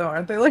times though?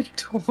 Aren't they like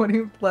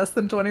less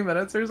than 20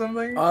 minutes or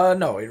something?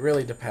 No, it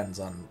really depends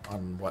on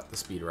what the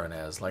speed run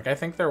is. Like, I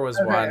think there was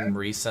one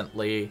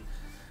recently.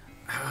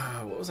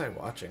 What was I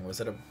watching?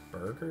 Was it a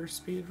burger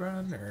speed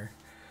run or?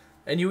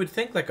 And you would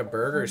think like a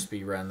burger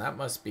speed run that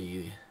must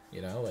be,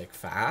 you know, like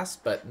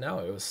fast, but no,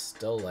 it was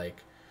still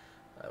like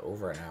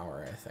over an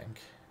hour, I think.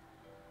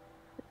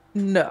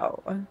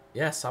 No.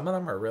 Yeah, some of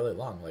them are really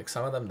long. Like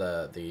some of them,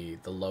 the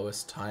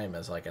lowest time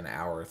is like an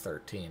hour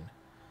 13.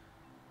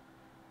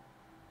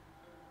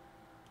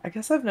 I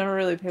guess I've never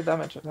really paid that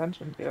much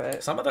attention to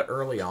it. Some of the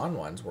early on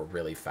ones were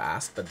really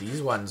fast, but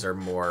these ones are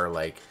more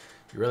like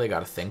you really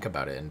got to think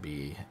about it and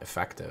be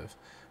effective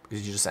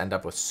because you just end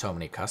up with so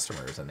many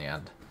customers in the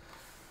end.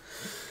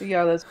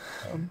 Yeah, that's.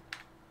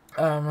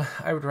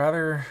 I would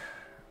rather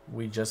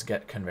we just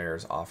get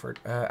conveyors offered.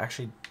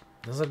 Actually,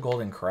 this is a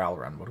Golden Corral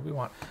run. What do we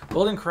want?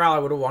 Golden Corral, I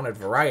would have wanted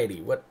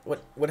variety.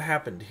 What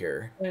happened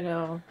here? I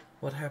know.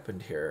 What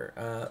happened here?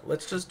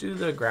 Let's just do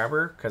the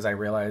grabber because I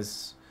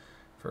realize.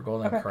 For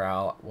Golden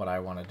Corral, what I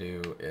want to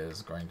do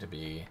is going to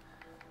be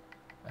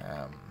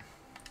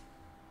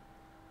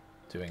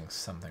doing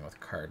something with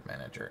Card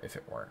Manager if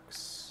it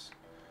works.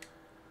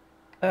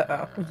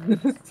 Uh-oh.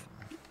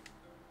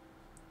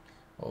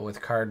 Well, with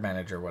Card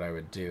Manager, what I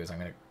would do is I'm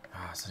going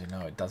to... so you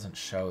know, it doesn't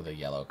show the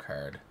yellow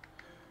card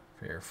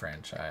for your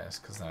franchise,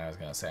 because then I was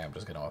going to say I'm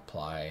just going to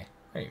apply...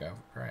 There you go,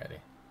 variety.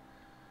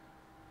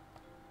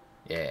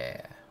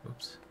 Yeah.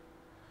 Oops.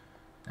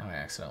 Now I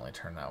accidentally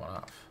turned that one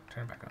off.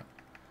 Turn it back on.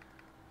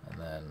 And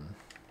then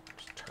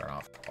just turn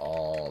off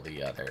all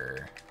the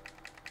other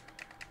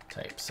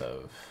types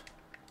of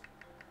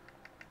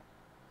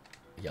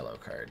yellow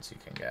cards you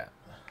can get.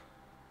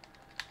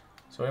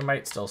 So we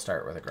might still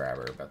start with a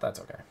grabber, but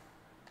that's okay.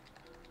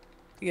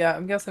 Yeah,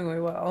 I'm guessing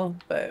we will,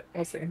 but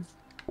we'll see. Alright,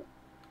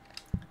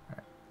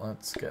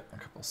 let's get a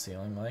couple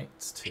ceiling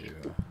lights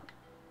too.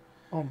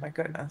 Oh my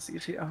goodness, you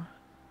two.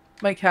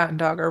 My cat and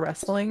dog are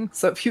wrestling,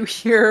 so if you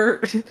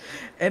hear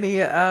any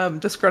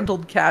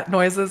disgruntled cat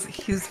noises,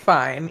 he's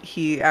fine.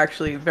 He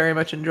actually very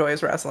much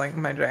enjoys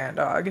wrestling, my giant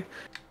dog.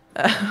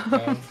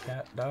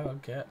 Cat,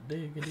 dog, cat,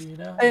 diggity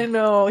dog. I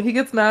know, he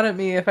gets mad at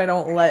me if I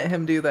don't let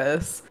him do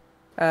this.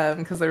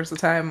 Because there was a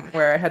time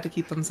where I had to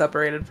keep them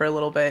separated for a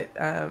little bit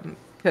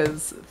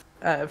because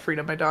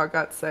Freedom, my dog,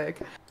 got sick.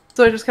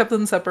 So I just kept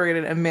them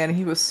separated, and man,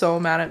 he was so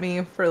mad at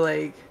me for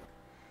like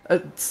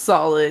a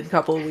solid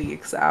couple of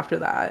weeks after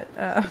that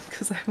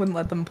because I wouldn't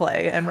let them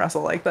play and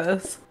wrestle like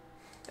this.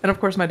 And of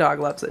course my dog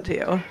loves it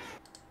too.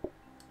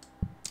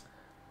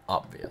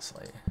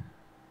 Obviously,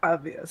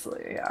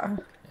 yeah.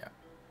 Yeah.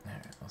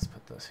 Alright, let's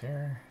put this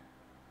here.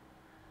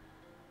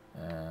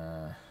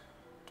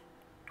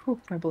 Whew,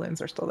 my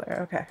balloons are still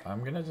there. Okay.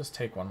 I'm gonna just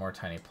take one more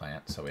tiny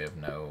plant so we have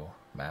no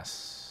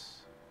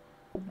mess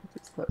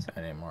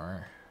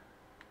anymore.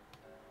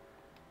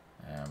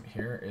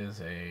 Here is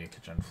a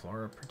kitchen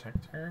floor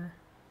protector.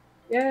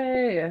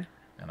 Yay! And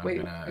I'm Wait,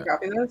 gonna... can I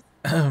copy this?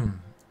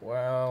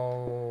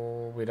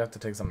 Well, we'd have to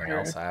take something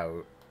else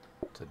out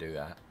to do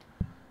that.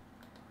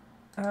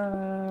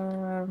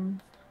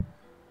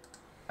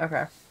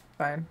 Okay,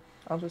 fine.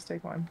 I'll just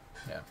take one.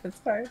 Yeah. It's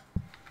fine.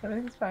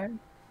 Everything's fine.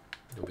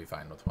 You'll be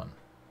fine with one.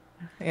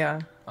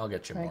 Yeah. I'll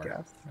get you I more,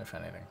 guess. if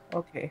anything.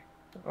 Okay.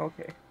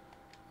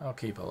 I'll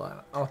keep an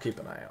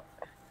eye out.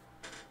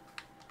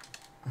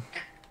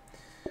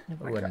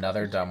 Oh Ooh,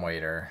 another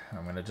dumbwaiter.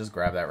 I'm gonna just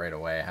grab that right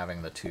away.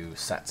 Having the 2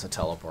 sets of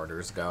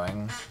teleporters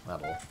going,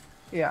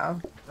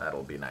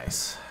 that'll be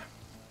nice.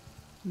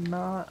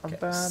 Not a Okay,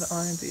 bad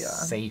idea.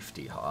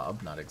 Safety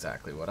hob, not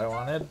exactly what I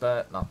wanted,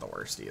 but not the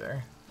worst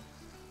either.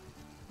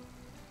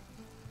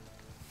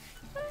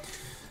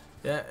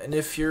 Yeah, and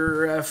if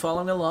you're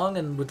following along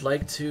and would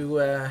like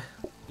to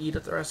eat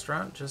at the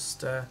restaurant,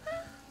 just, you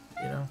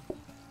know,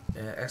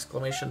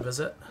 exclamation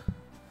visit.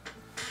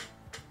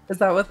 Is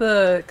that what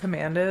the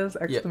command is?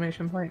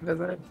 Exclamation point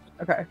visit?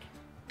 Okay.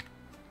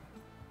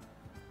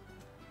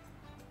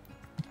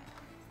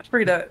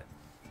 Frida.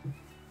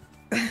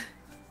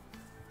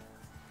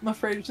 I'm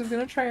afraid she's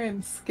gonna try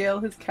and scale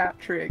his cat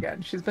tree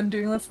again. She's been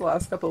doing this the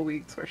last couple of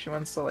weeks where she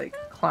wants to like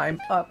climb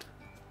up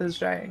this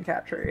giant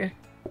cat tree.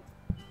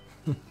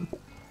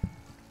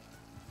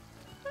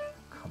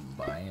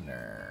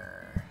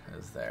 Combiner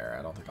is there.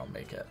 I don't think I'll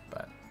make it,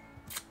 but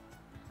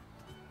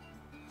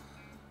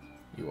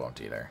you won't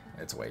either.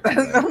 It's way too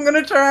late. I'm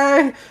gonna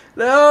try.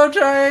 No,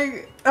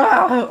 trying.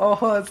 Oh,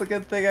 that's a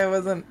good thing I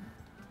wasn't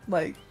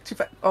like too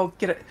fast. Oh,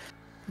 get it.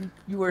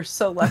 You were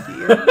so lucky.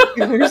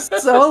 You were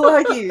so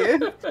lucky.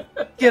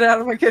 Get out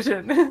of my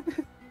kitchen.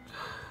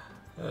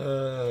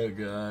 Oh,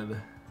 God.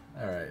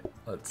 All right,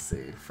 let's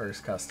see.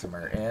 First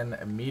customer in,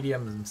 a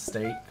medium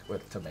steak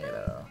with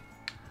tomato.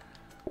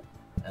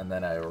 And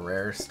then a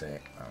rare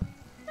steak.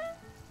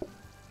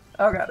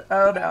 Oh, God.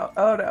 Oh, no.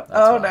 Oh, no.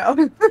 Oh,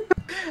 no.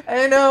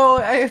 I know.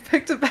 I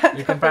picked a bad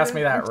You can pass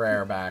me that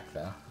rare back,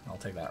 though. I'll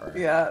take that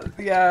rare.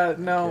 Yeah,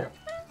 no.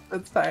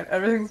 It's fine.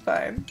 Everything's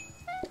fine.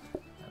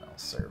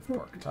 Serve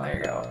pork taco. There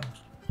you go.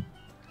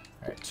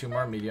 Alright, 2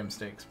 more medium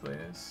steaks,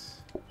 please.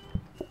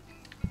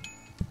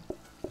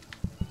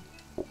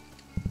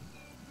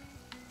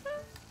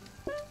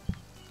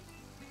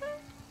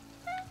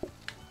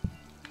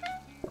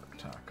 Pork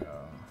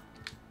taco.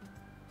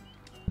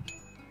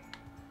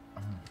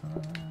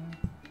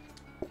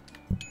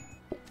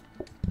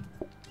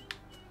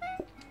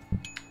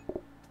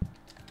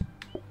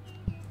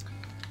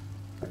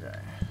 Okay,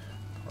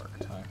 pork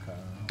taco.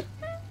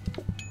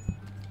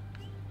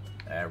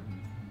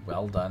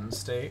 Well done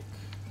steak,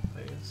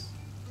 please.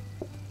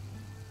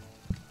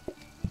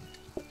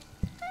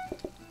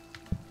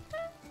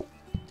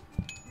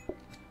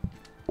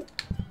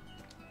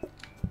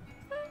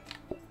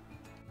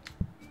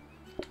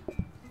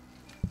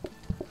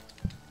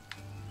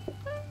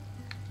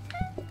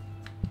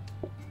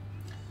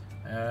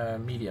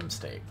 Medium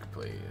steak,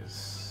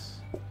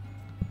 please.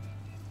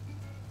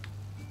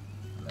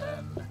 And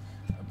then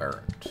a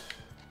burnt,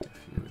 if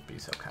you would be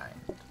so kind.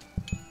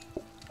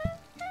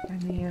 I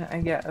mean, I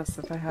guess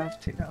if I have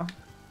to.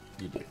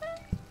 You do.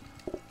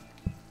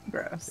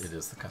 Gross. It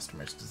is the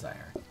customer's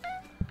desire.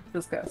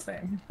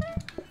 Disgusting.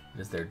 It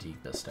is their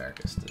deepest,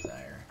 darkest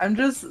desire.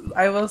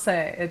 I will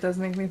say, it does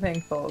make me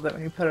thankful that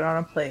when you put it on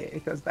a plate,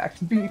 it goes back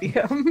to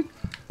medium.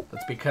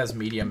 That's because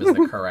medium is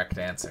the correct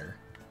answer.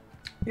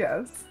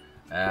 Yes.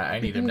 I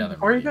need another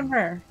Or medium. even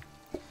rare.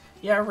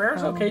 Yeah,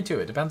 rare's okay too.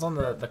 It depends on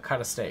the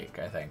cut of steak,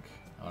 I think,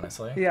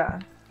 honestly. Yeah.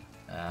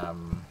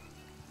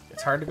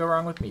 It's hard to go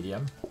wrong with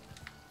medium,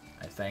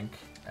 I think.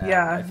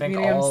 Yeah, I think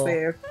medium's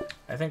safe.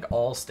 I think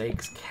all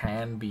steaks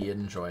can be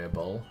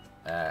enjoyable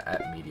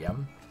at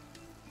medium.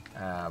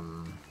 I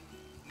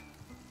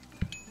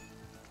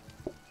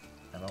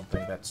don't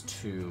think that's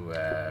too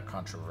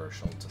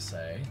controversial to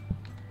say.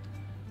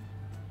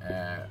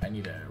 I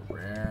need a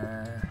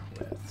rare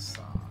with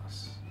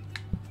sauce.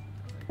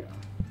 There we go.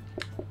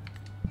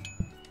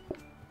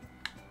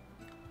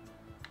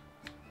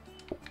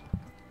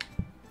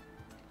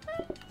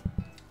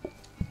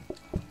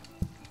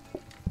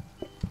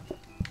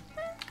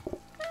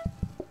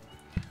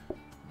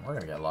 We're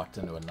gonna get locked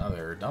into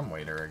another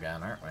dumbwaiter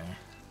again, aren't we?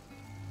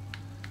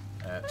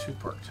 2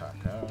 pork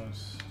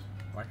tacos.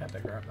 Why can't I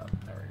grab them?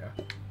 There we go.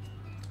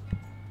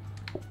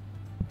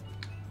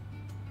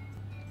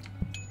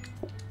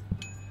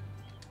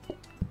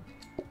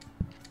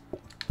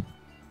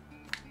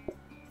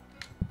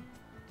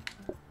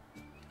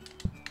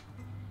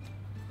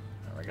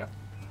 There we go.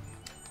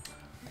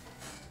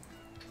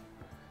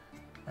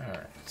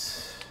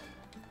 Alright.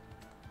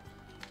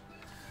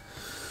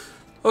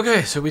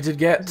 Okay, so we did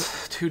get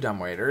 2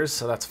 dumbwaiters,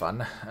 so that's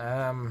fun.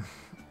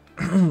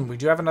 We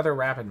do have another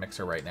rapid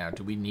mixer right now.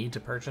 Do we need to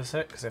purchase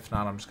it? Because if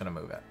not, I'm just going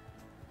to move it.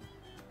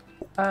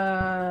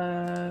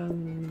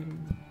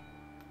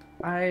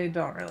 I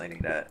don't really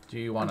need it. Do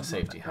you want a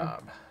safety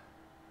hob?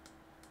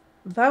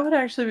 That would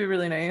actually be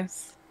really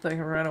nice. So I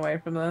can run away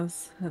from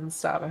this and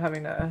stop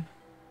having to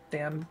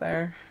stand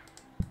there.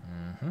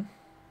 Mm-hmm.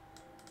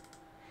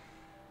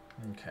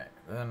 Okay,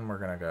 then we're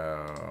going to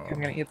go...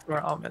 I'm going to eat some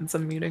more almonds.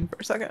 I'm muting for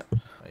a second.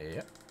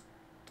 Yep.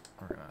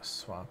 We're going to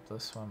swap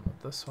this one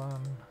with this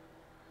one.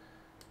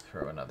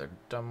 Throw another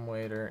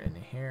dumbwaiter in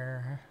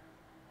here.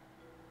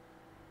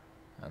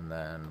 And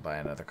then buy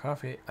another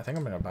coffee. I think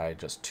I'm going to buy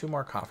just 2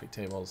 more coffee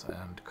tables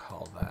and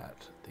call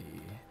that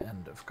the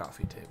end of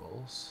coffee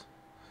tables.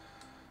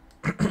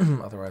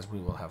 Otherwise, we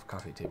will have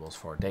coffee tables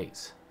for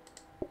days.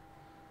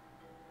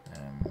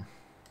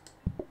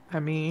 I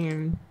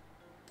mean,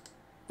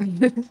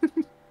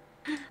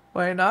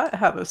 why not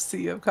have a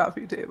sea of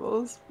coffee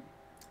tables?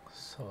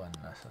 So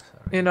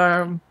unnecessary. In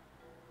our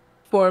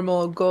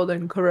formal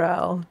Golden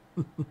Corral.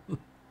 Oh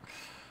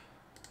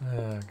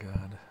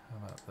god. How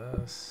about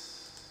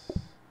this?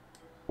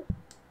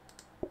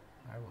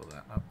 Why will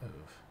that not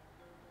move?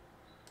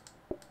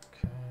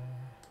 Okay.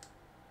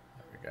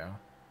 There we go.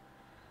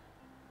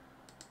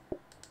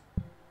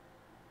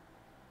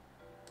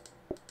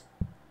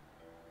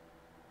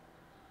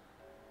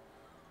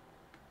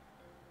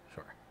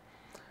 Sure.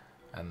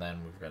 And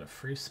then we've got a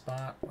free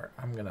spot where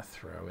I'm gonna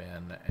throw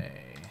in a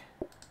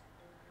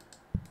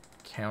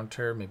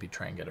counter, maybe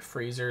try and get a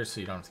freezer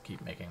so you don't have to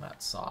keep making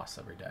that sauce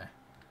every day.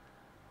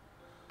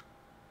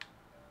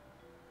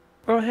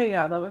 Oh, hey,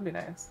 yeah, that would be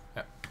nice.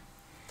 Yep.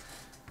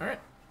 All right.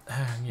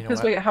 You know Because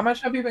what? wait, how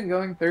much have you been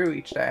going through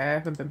each day? I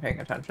haven't been paying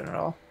attention at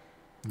all.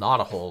 Not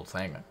a whole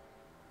thing,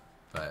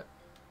 but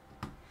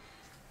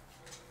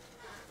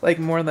Like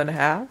more than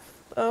half?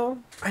 Oh,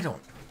 I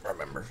don't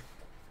remember.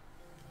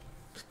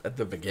 At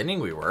the beginning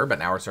we were, but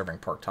now we're serving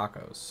pork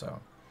tacos,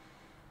 so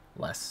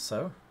less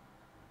so.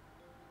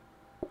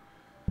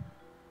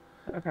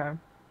 okay.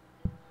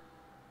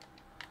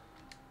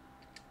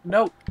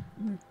 Nope.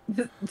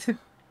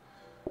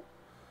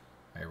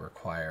 I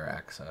require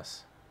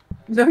access.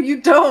 No, you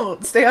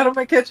don't. Stay out of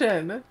my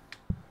kitchen.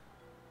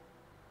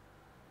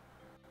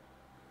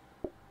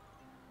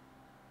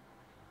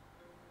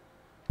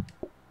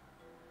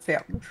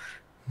 Sam.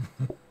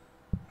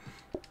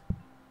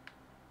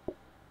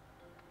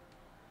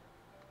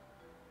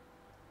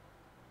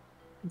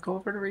 Go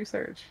over to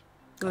research.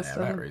 I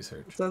am at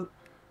research. Oh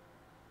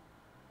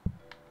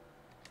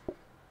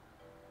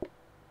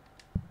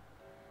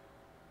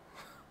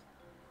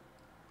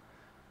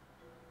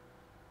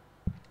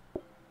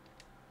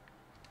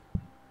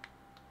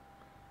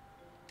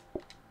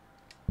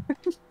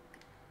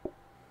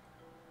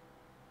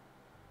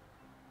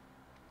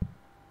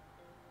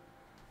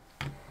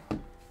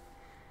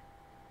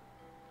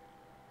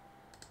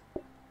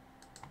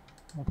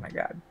my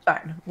god.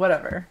 Fine.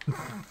 Whatever.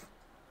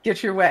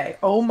 Get your way.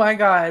 Oh my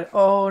god.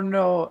 Oh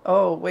no.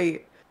 Oh,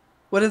 wait.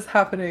 What is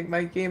happening?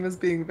 My game is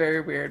being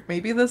very weird.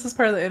 Maybe this is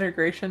part of the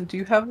integration. Do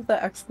you have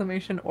the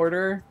exclamation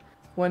order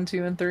 1,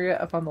 2, and 3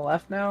 up on the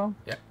left now?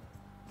 Yep.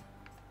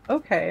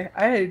 Okay.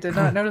 I did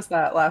not notice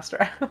that last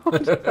round.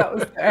 That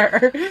was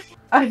there.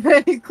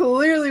 I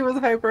clearly was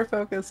hyper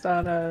focused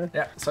on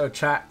Yeah, so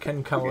chat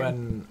can come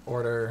and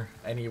order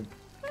any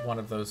one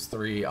of those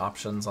 3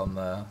 options on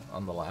the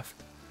left.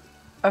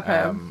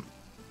 Okay.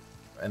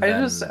 And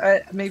I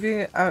then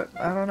maybe I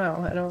don't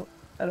know.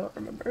 I don't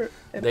remember.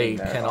 It they being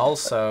there can at all,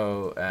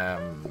 also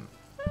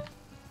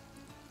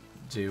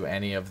do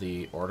any of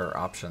the order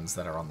options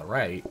that are on the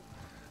right,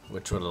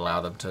 which would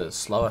allow them to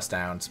slow us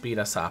down, speed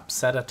us up,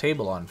 set a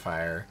table on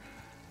fire,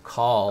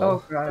 call,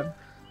 oh god.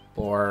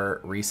 or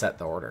reset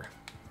the order.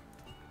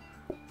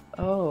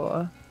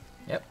 Oh.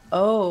 Yep.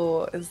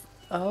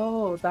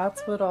 Oh,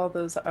 that's what all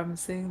those I'm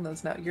seeing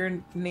those now. Your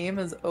name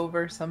is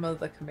over some of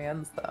the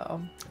commands though.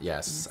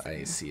 Yes,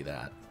 I see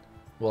that.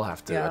 We'll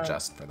have to Yeah.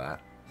 adjust for that.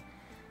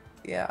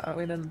 Yeah,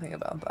 we didn't think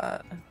about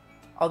that.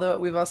 Although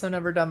we've also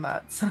never done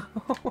that, so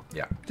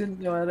Yeah. didn't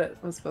know what it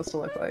was supposed to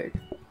look like.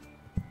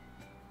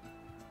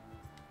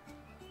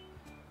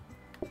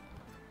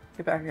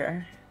 Get back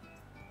here.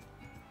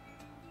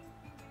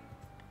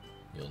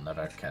 You'll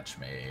never catch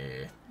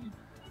me.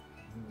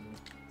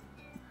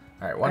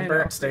 Alright, 1 I know,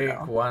 burnt for steak,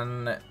 real.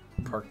 1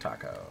 pork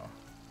taco.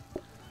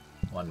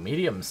 1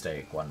 medium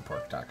steak, 1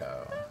 pork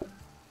taco.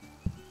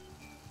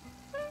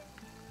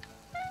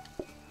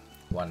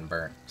 1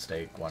 burnt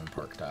steak, 1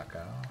 pork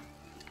taco.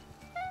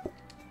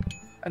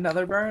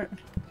 Another burnt?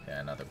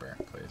 Yeah, another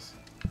burnt, please.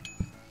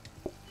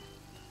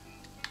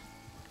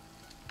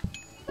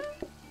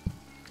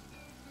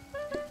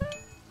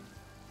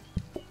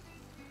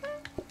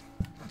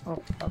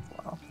 Oh, that's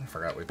well. I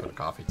forgot we put a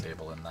coffee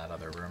table in that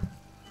other room.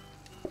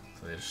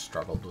 So they just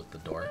struggled with the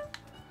door.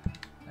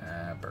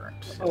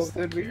 Burnt. Oh, is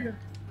did we? here.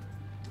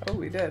 Oh,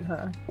 we did,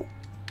 huh?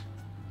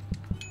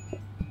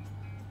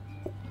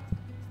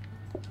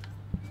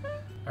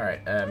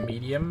 Alright,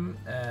 medium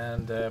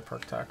and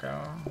pork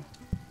taco.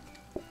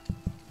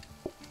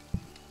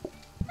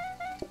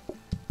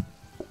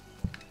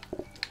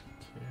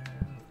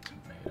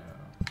 Tomato.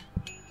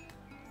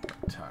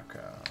 Pork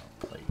taco.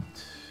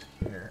 Plate.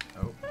 Here.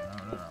 Oh,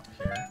 no.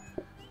 Here.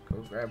 Go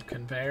grab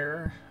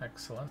conveyor.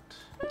 Excellent.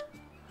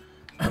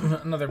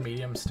 Another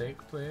medium steak,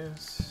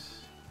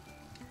 please.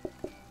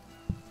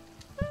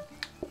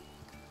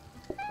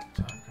 Pork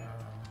taco.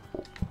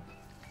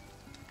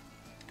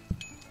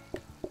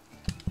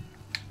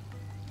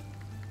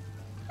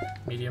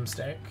 Medium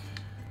steak.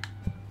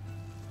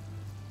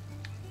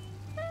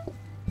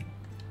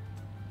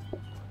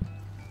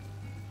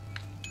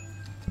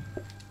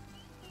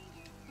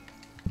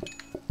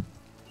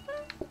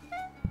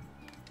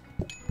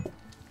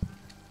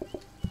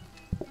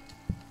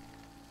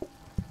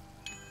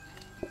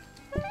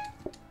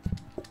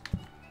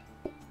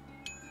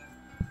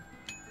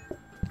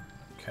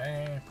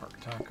 Okay, pork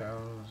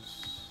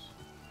tacos.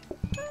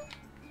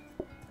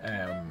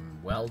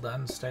 Well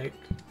done steak.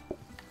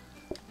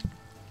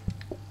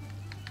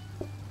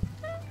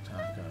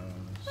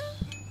 Tacos.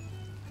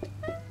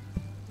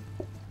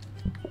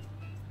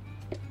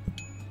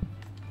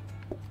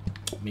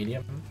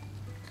 medium,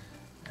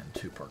 and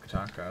 2 pork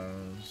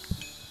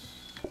tacos.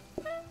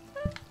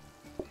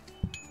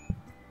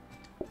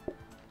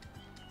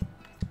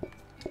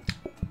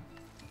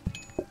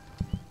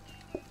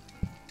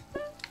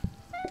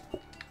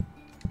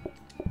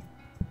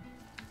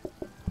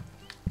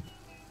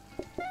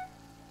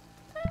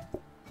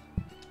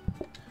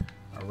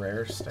 A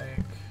rare steak.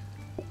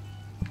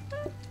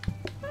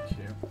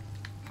 Cute.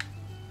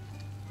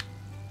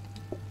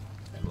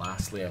 And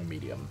lastly, a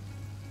medium.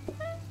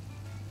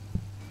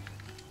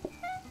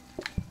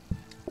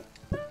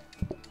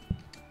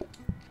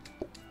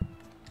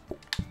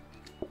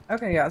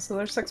 Okay, yeah, so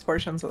there's 6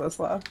 portions of this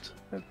left.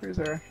 The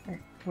freezer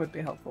would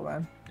be helpful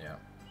then. Yeah,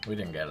 we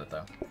didn't get it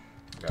though.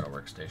 We got a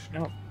workstation.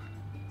 Nope.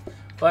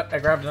 But I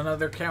grabbed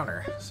another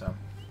counter, so.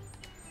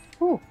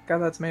 Ooh, got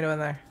that tomato in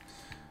there.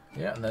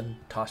 Yeah, and then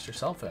toss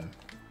yourself in.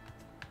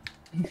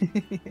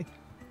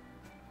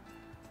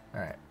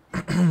 Alright.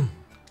 So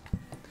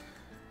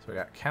we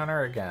got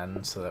counter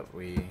again so that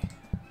we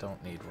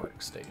don't need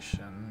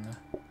workstation.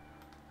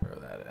 Throw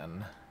that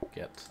in.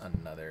 Get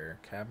another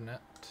cabinet.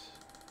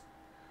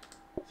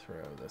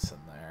 Throw this in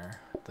there.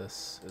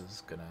 This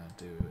is gonna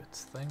do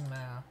its thing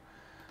now.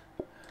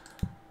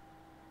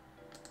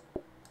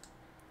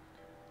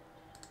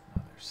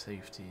 Another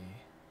safety.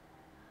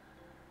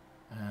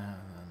 And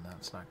then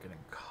that's not getting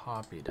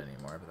copied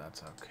anymore, but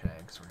that's okay,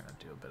 because we're going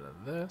to do a bit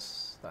of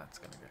this. That's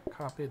going to get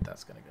copied.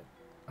 That's going to get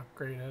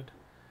upgraded.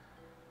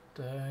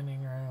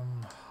 Dining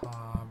room,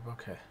 hob.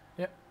 Okay.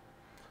 Yep.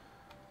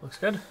 Looks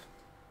good.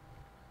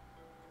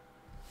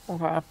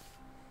 Okay. I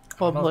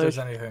don't know if there's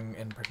anything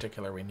in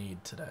particular we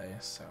need today,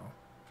 so.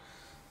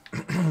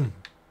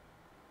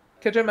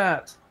 Kitchen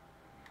mat.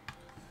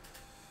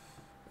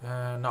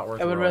 Not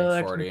worth I would rolling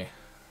really like 40.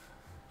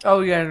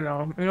 Oh, yeah,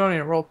 no. We don't need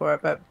to roll for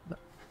it, but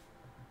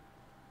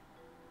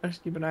I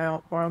just keep an eye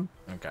out for them.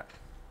 Okay.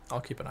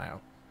 I'll keep an eye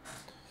out.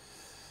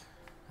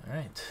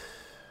 Alright.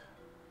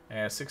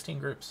 16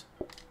 groups.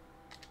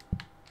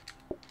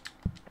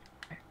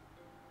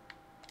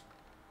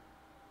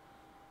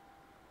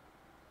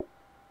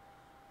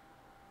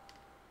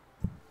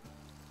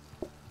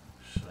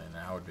 Actually,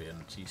 now would be a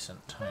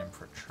decent time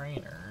for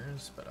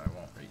trainers, but I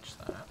won't reach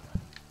that.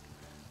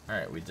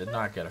 Alright, we did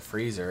not get a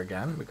freezer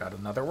again. We got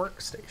another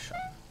workstation.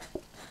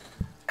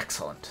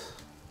 Excellent.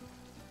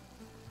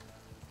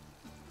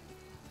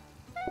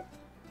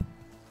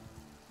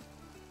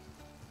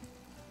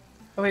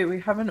 Oh, wait, we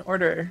have an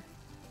order.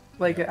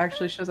 Like, Yeah. it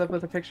actually shows up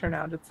with a picture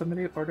now. Did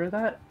somebody order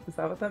that? Is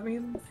that what that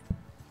means?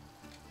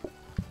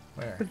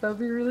 Where? Because that would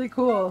be really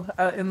cool.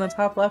 In the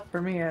top left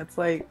for me, it's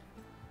like,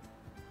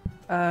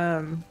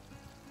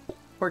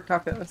 pork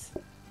tacos.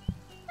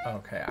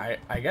 Okay,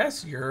 I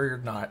guess you're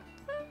not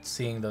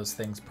seeing those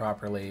things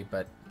properly,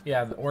 but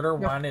yeah, the order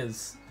 1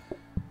 is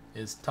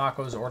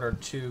tacos, order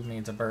 2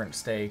 means a burnt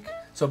steak.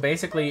 So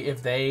basically,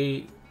 if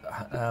they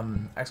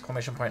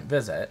exclamation point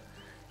visit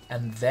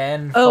and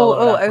then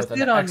follow it up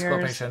with an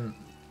exclamation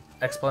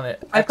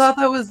I thought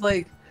that was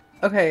like,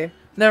 okay,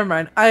 never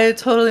mind. I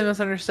totally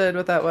misunderstood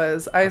what that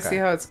was. I see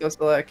how it's supposed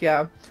to look.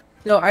 Yeah.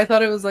 No, I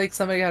thought it was like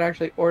somebody had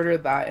actually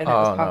ordered that and it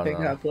was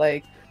popping up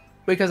like,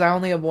 because I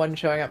only have 1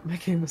 showing up. My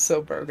game is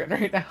so broken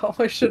right now.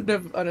 I shouldn't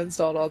have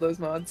uninstalled all those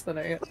mods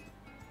tonight.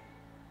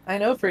 I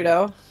know,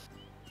 Frito.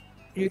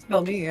 You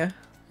tell me. There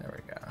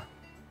we go.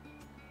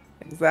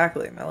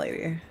 Exactly, my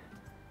lady.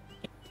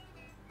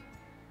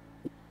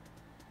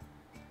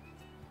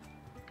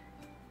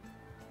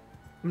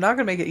 I'm not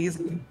gonna make it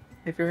easy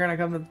if you're gonna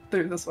come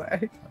through this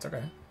way. That's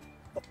okay.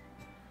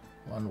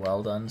 1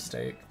 well done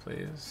steak,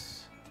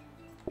 please.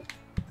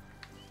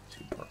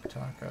 2 pork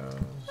tacos.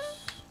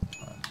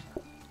 1,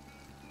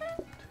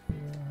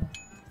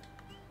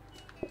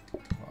 2.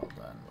 Well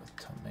done with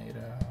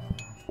tomato.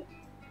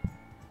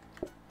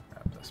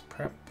 Grab this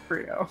prep.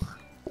 Frito.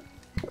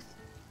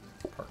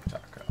 Pork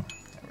taco.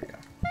 There we go.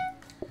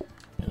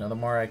 You know, the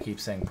more I keep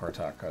saying pork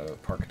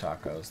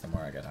tacos, the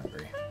more I get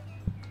hungry.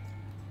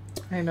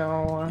 I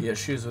know. The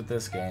issues with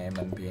this game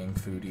and being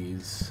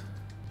foodies.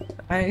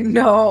 I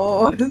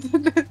know.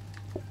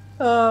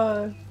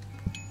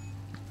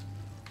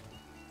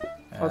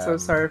 Also,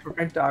 sorry for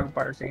my dog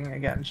barking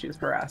again. She's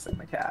harassing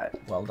the cat.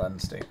 Well done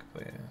steak,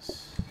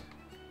 please.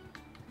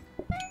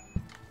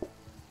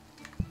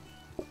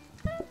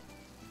 There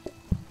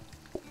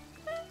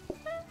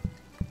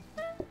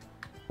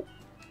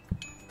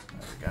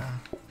we go.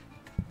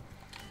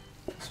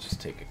 Let's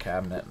just take a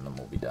cabinet and then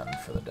we'll be done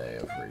for the day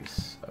of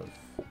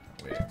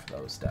waiting for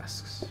those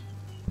desks.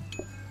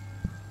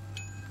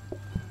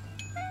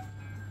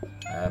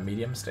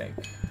 Medium steak.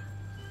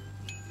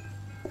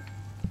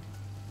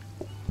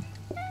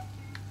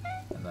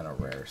 And then a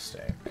rare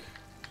steak.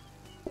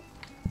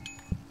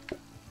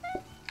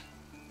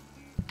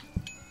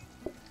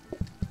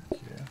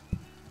 Thank you.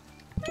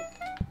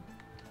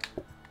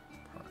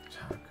 Pork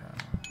taco.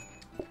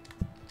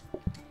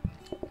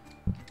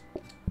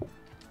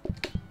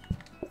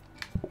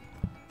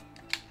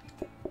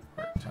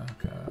 Pork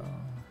taco.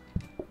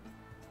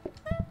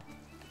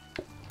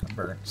 A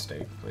burnt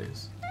steak,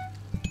 please.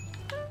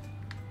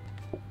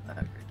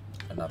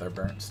 another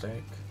burnt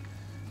steak,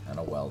 and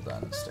a well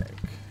done steak.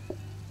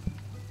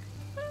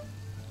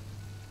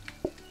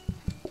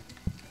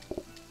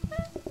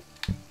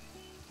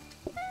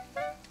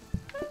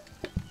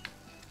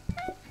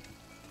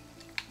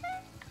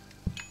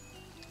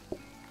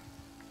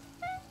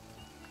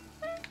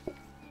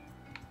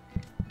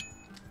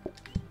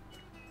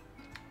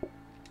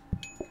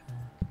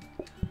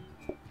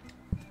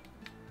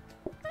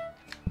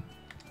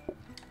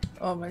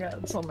 Oh my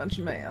god, so much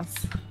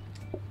mass.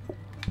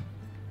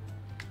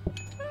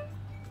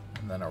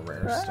 And then a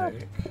rare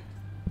steak.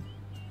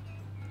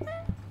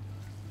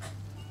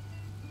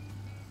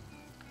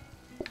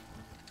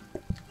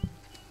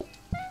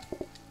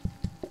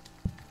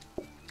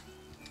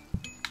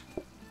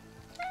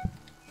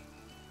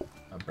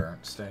 A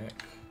burnt steak.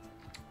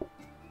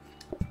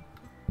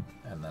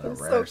 And then a rare steak.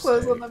 So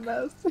close on the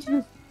mess.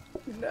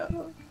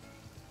 No.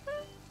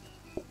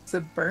 Is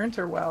it burnt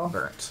or well?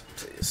 Burnt,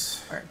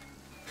 please. Burnt.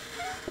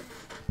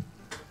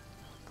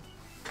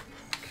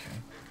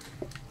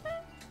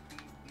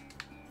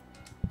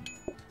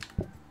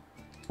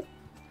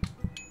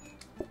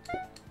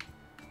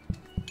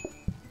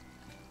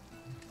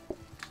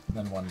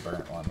 Then one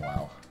burnt, one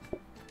well.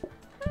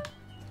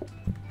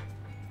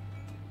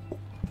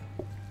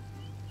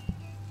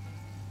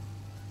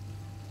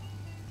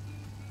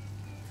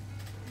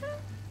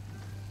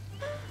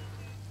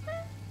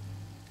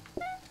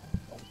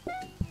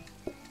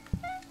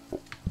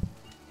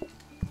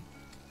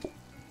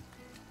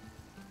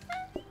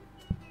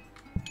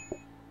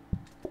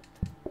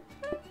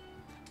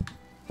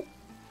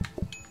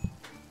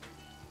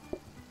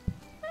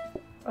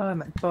 Oh,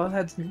 and they both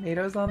had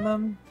tomatoes on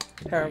them.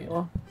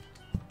 Terrible.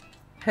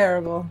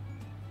 Terrible.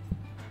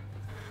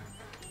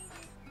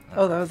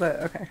 Oh, that was it.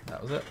 Okay.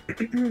 That was it.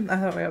 I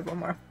thought we had one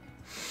more.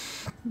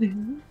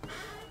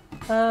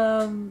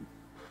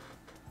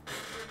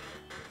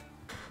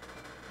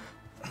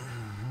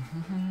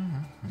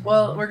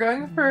 Well, we're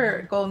going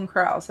for Golden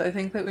Corral, so I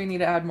think that we need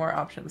to add more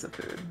options of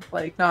food.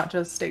 Like, not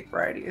just steak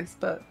varieties,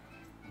 but...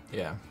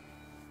 Yeah.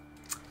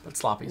 But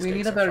sloppy steaks we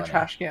need a better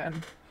trash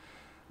can.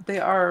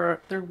 They're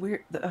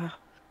weird.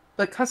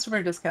 But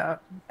customer discount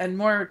and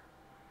more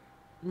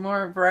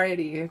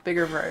variety,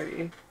 bigger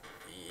variety.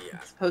 Yeah.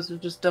 As opposed to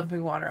just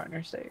dumping water on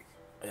your steak.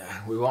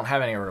 Yeah, we won't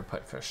have anywhere to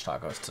put fish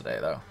tacos today,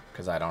 though,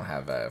 because I don't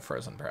have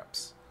frozen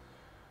preps.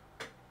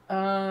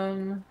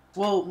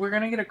 Well, we're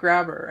gonna get a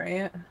grabber,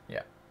 right?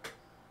 Yeah.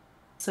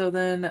 So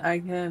then I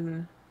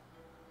can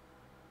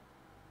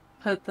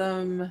put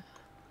them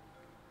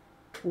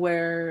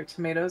where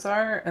tomatoes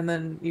are, and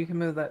then you can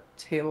move that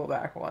table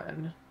back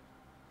one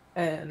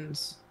and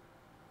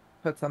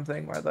put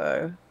something where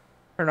the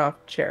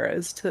turn-off chair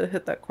is to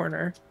hit that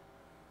corner.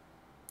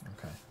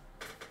 Okay.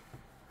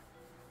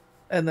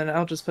 And then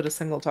I'll just put a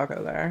single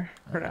taco there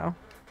for now.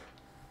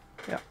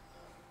 Yeah.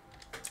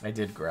 I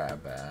did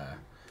grab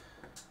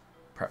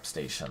prep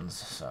stations,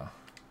 so.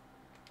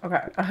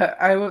 Okay.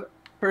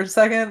 For a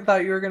second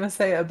thought you were gonna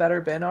say a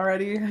better bin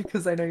already,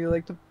 because I know you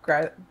like to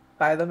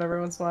buy them every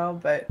once in a while,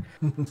 but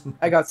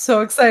I got so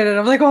excited.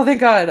 I'm like, oh,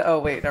 thank God. Oh,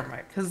 wait, never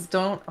mind. Because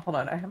hold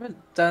on. I haven't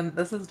done,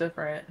 this is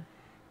different.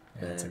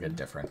 Yeah, it's like a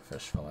different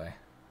fish fillet.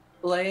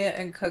 Fillet it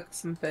and cook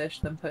some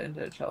fish, then put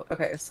into a chill.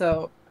 Okay,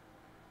 so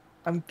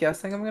I'm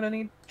guessing I'm gonna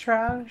need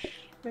trash,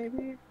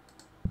 maybe?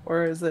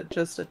 Or is it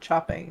just a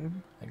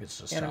chopping I think it's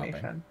just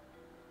animation?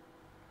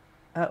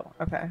 chopping. Oh,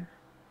 okay.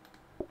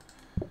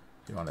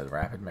 You want a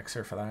rapid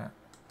mixer for that?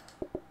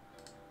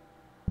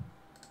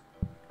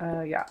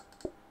 Yeah.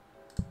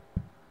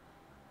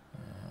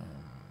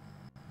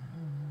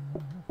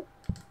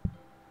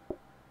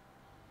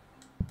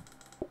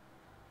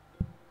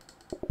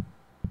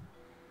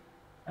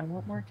 I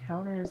want more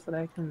counters that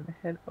I can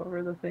hit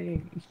over the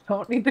thing. You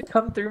don't need to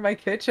come through my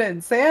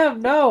kitchen.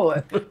 Sam,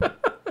 no!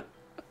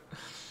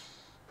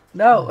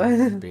 No!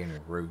 Being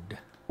rude.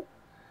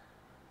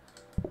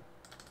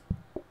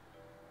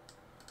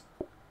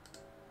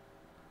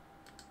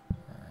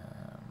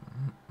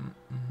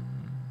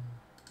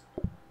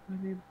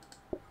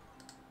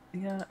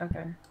 Yeah,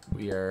 okay.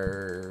 We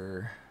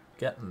are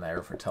getting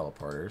there for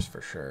teleporters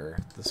for sure.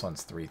 This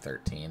one's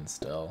 313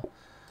 still.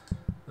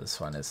 This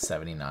one is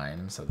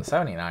 79, so the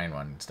 79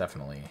 one is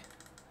definitely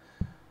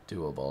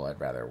doable.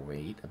 I'd rather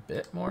wait a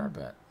bit more,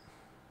 but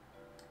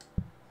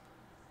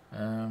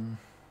let's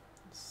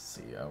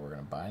see. Oh, we're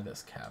gonna buy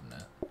this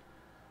cabinet.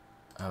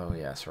 Oh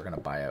yes, we're gonna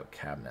buy out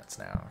cabinets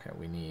now. Okay,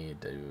 we need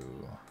to.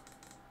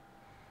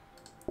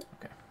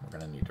 Okay, we're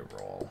gonna need to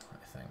roll,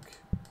 I think.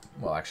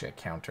 Well, actually, a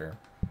counter.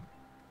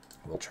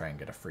 We'll try and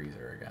get a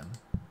freezer again.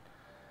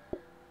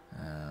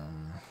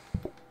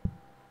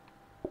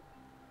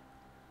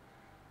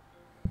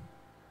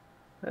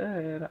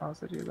 Could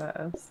also do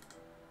this.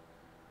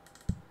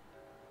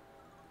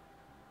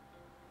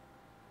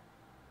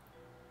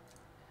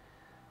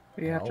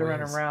 You have to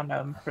run around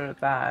them for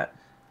that.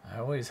 I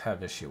always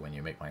have issue when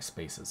you make my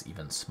spaces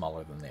even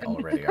smaller than they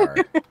already are.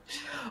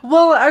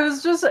 Well, I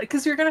was just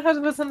because you're gonna have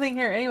to put something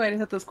here anyway to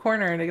hit this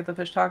corner to get the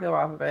fish taco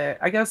off of it.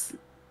 I guess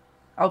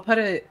I'll put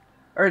it,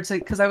 or it's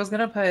because I was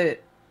gonna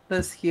put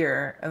this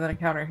here and then a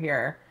counter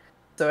here.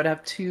 So I'd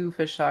have 2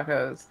 fish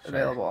tacos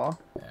available.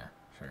 Yeah,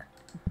 sure.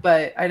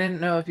 But I didn't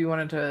know if you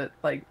wanted to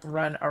like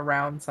run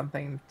around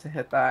something to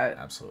hit that.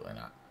 Absolutely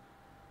not.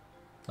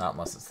 Not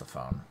unless it's the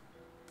phone.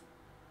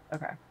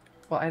 Okay.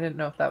 Well, I didn't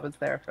know if that was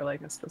there for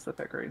like a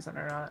specific reason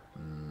or not.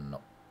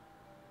 No.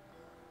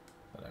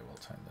 But I will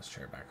turn this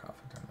chair back off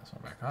and turn this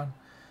one back on.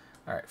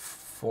 All right,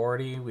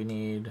 40. We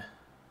need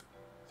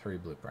 3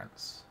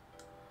 blueprints.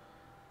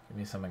 Give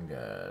me something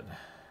good.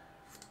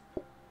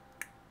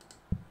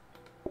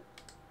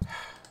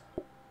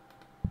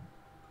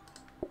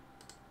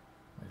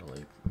 It'll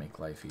make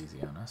life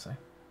easy on us, eh?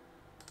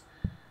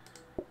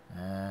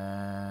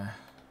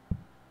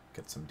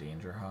 Get some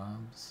danger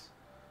hobs.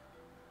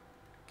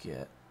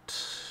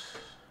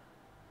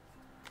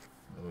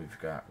 We've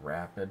got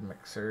rapid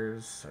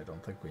mixers. I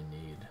don't think we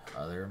need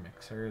other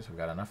mixers. We've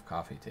got enough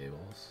coffee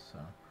tables, so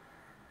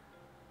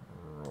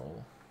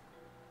roll.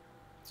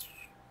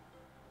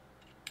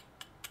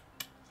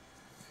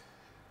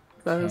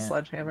 Is that a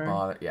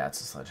sledgehammer? Yeah,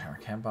 it's a sledgehammer.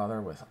 Can't bother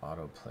with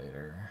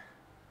autoplater.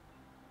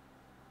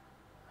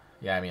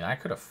 Yeah, I mean, I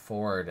could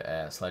afford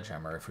a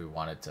sledgehammer if we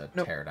wanted to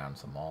tear down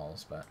some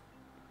walls, but...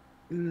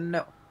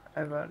 No.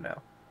 I vote no.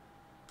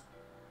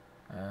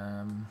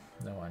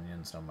 No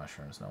onions, no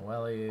mushrooms, no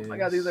wellies. Oh my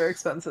god, these are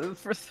expensive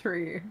for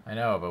 3. I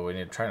know, but we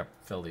need to try to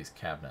fill these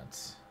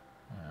cabinets.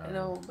 I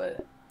know,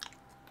 but...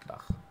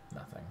 Ugh,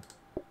 nothing.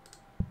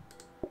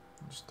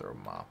 Just throw a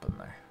mop in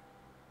there.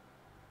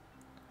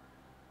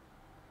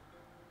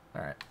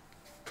 Alright.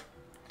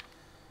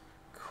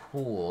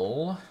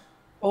 Cool.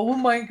 Oh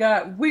my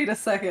god, wait a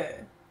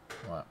second.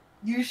 What?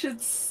 You should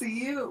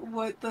see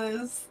what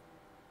this...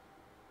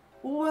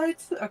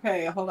 What?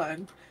 Okay, hold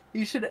on.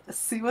 You should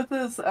see what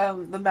this,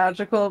 the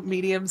magical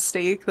medium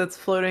steak that's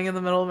floating in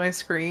the middle of my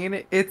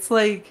screen. It's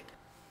like...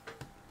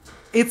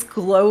 It's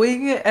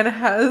glowing and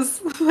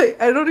has,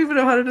 like, I don't even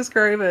know how to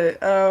describe it.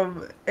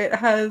 It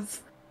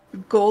has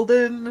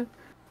golden,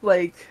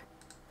 like,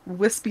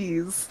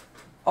 wispies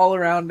all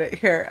around it.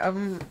 Here,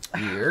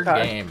 Your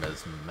game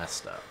is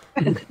messed up.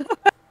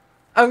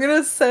 I'm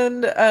gonna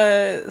send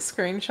a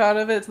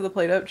screenshot of it to the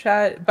Played Up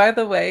chat. By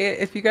the way,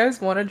 if you guys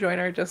want to join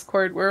our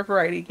Discord, we're a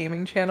variety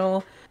gaming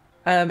channel.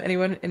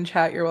 Anyone in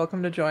chat, you're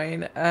welcome to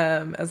join,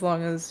 as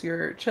long as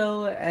you're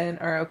chill and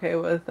are okay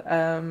with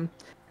and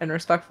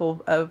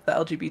respectful of the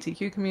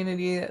LGBTQ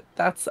community.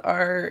 That's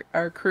our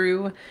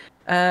crew.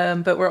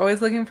 But we're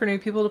always looking for new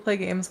people to play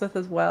games with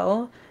as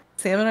well.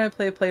 Sam and I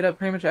play Played Up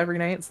pretty much every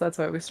night, so that's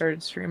why we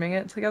started streaming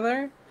it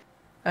together.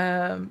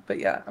 But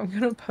yeah, I'm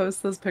gonna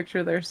post this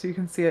picture there so you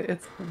can see it.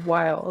 It's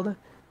wild.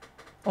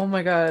 Oh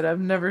my god, I've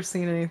never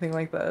seen anything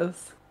like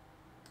this.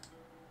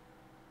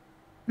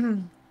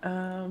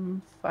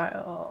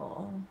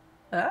 File.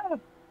 Ah.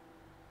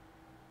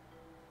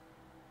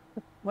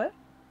 What?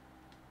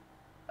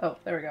 Oh,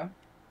 there we go.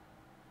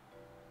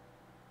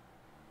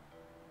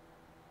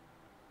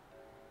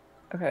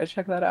 Okay,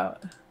 check that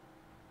out.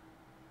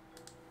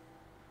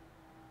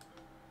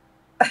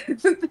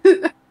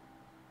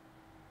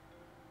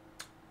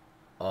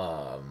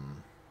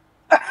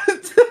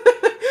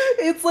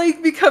 It's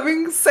like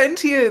becoming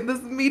sentient,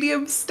 this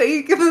medium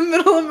steak in the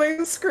middle of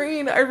my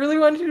screen. I really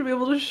want you to be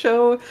able to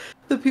show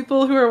the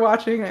people who are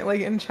watching it,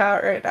 like, in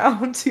chat right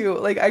now too.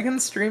 Like, I can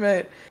stream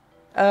it.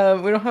 We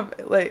don't have,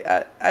 like,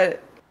 I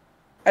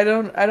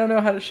don't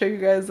know how to show you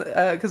guys,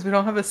 because we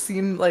don't have a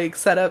scene, like,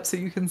 set up so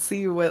you can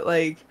see what,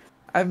 like,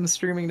 I'm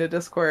streaming to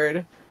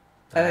Discord.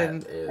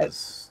 That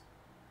is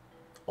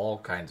all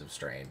kinds of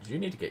strange. You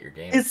need to get your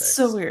game fixed. It's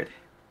so weird.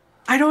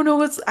 I don't know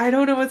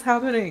what's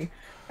happening.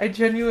 I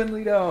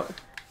genuinely don't.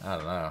 I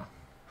don't know.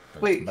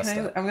 Wait,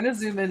 I'm gonna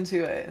zoom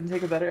into it and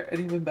take an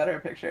even better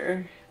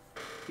picture.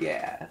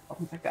 Yeah. Oh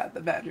my god,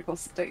 the magical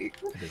steak.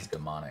 It is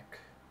demonic.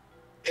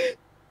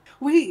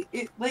 Wait,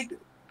 it, like,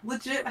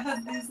 legit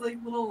has these, like,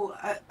 little,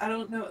 I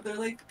don't know, they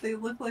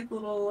look like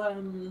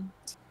little,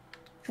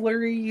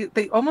 flurry,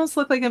 they almost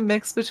look like a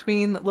mix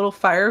between little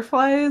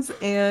fireflies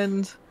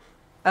and,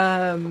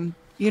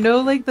 you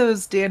know, like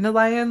those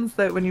dandelions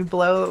that when you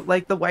blow,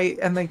 like, the white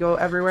and they go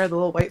everywhere, the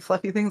little white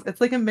fluffy things?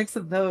 It's like a mix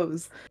of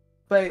those,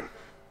 but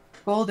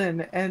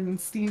golden and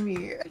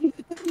steamy.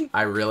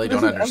 I really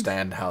don't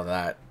understand how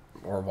that,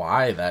 or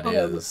why that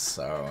is,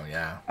 so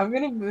yeah. I'm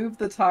gonna move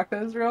the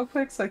tacos real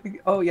quick so I can...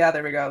 Oh yeah,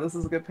 there we go. This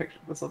is a good picture.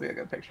 This will be a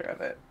good picture of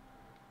it.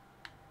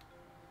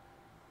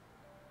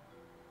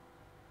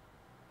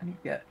 I need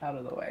to get out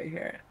of the way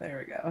here.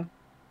 There we go.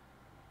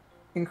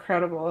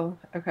 Incredible.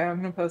 Okay, I'm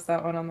gonna post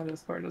that one on the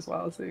Discord as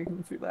well so you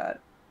can see that.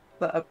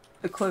 The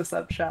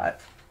close-up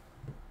shot.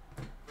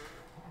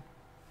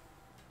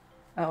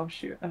 Oh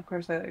shoot, of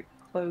course I, like,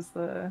 closed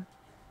the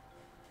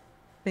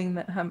thing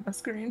that had my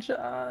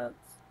screenshots.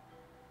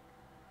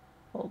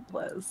 Hold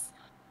Liz.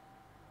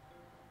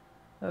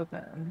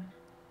 Open.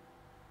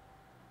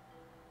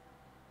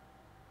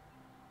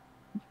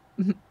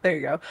 There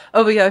you go.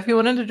 Oh, but yeah, if you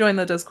wanted to join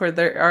the Discord,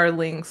 there are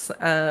links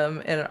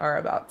in our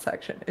About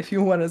section if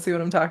you want to see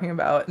what I'm talking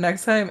about.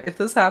 Next time, if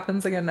this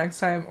happens again next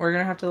time, we're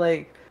gonna have to,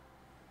 like,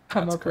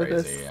 come up with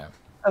this. Yeah.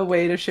 a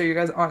way to show you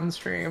guys on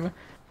stream.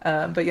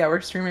 But yeah,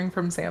 we're streaming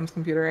from Sam's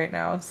computer right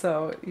now,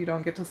 so you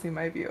don't get to see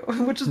my view,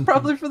 which is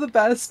probably for the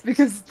best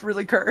because it's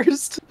really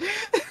cursed.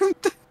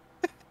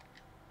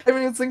 I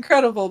mean, it's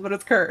incredible, but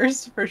it's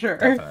cursed for sure.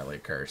 Definitely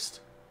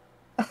cursed.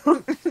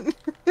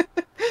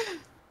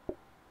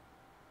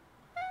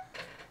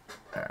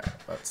 Alright,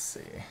 let's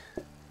see.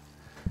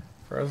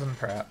 Frozen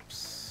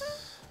preps.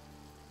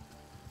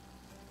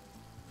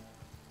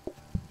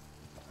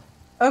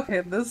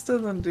 Okay, this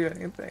doesn't do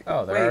anything.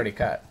 Oh, they're already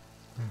cut.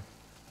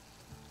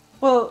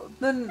 Well,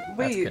 then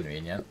wait. That's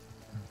convenient.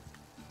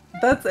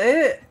 That's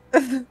it?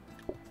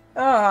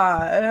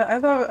 I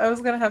thought I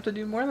was gonna have to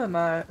do more than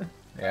that.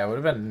 Yeah, it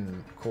would have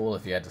been cool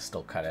if you had to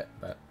still cut it,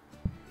 but...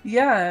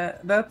 Yeah,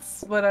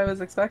 that's what I was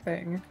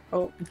expecting.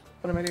 Oh,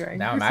 what am I doing?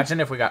 Now imagine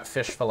if we got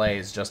fish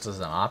fillets just as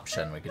an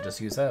option. We could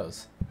just use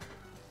those.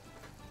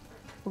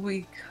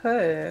 We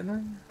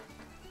could.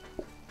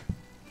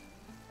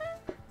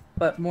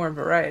 But more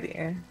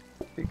variety.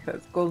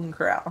 Because Golden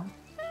Corral.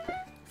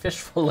 Fish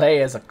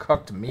fillet as a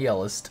cooked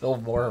meal is still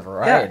more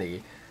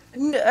variety.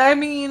 Yeah. I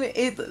mean,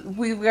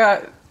 we've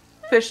got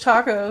fish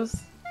tacos.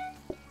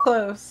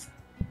 Close.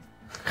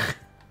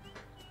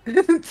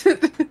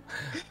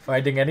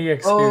 Finding any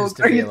excuse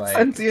to be like...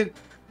 sentient.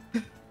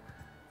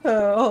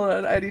 Hold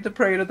on, I need to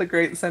pray to the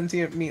great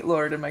sentient meat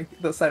lord in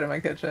the side of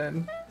my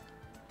kitchen.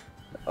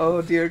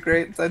 Oh dear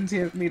great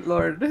sentient meat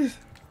lord.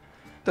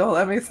 Don't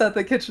let me set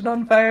the kitchen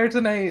on fire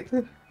tonight.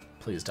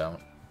 Please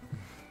don't.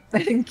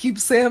 And keep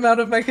Sam out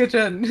of my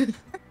kitchen.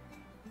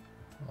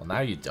 Well, now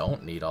you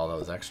don't need all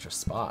those extra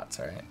spots,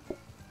 right?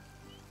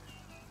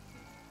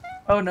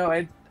 Oh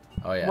no,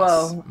 Oh yes.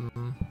 Well...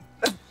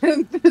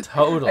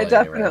 Totally. I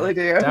definitely right?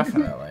 do.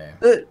 Definitely.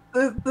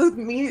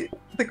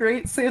 The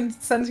great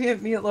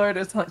sentient meat lord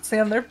is like,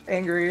 Sam, they're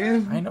angry.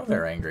 I know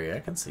they're angry.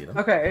 I can see them.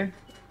 Okay.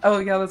 Oh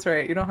yeah, that's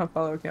right. You don't have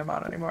follow cam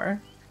on anymore.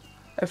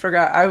 I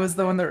forgot. I was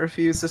the one that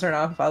refused to turn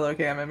off follow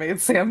cam and made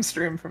Sam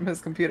stream from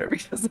his computer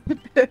because of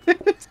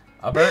it.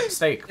 A burnt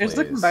steak, please. There's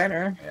the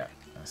combiner. Yeah,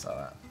 I saw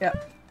that. Yeah.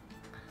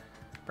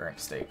 Burnt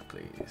steak,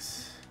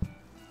 please.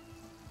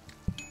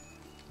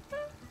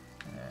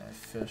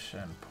 Fish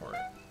and pork.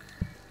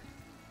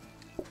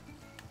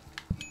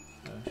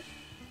 Fish.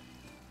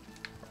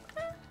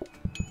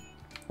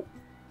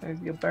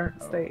 There's your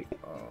burnt steak.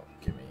 Oh,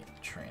 give me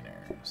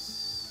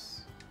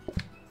trainers.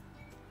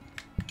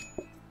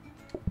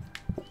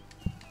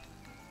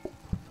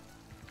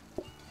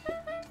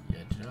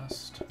 You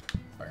just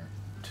burnt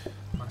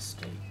my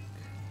steak.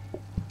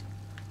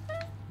 What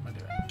am I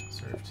doing?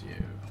 Serve to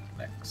you.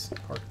 Next,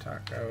 pork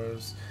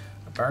tacos.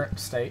 A burnt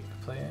steak,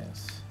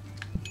 please.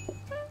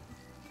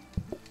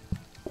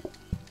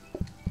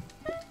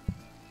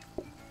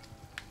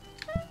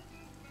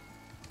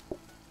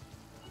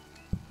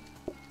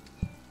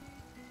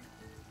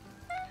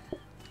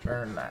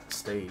 Burn that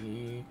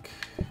steak.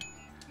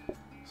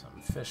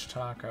 Some fish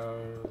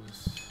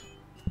tacos.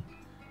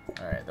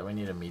 Alright, then we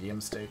need a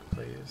medium steak,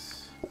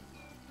 please.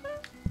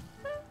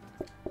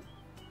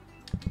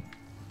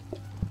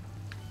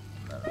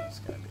 And then it's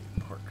gonna be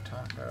pork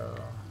taco.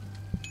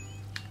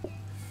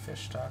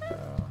 Fish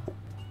taco.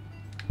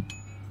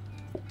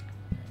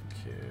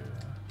 Thank you.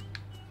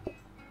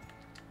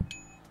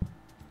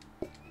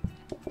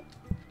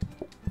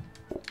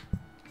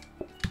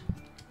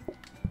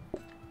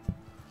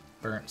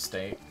 Burnt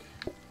steak.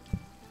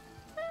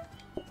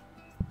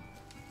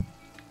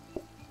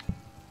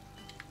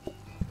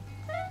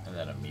 And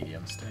then a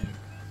medium steak.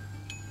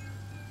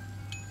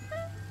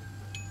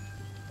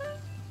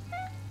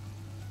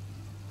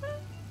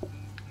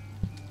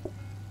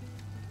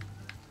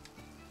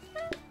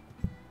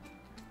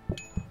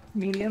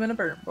 Medium and a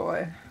burnt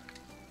boy.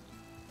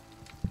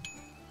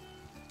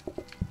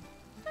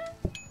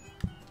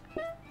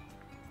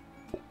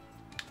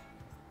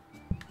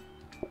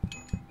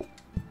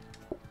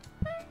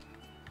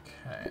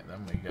 Okay,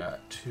 then we got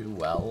 2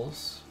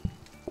 wells.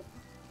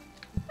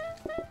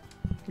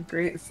 The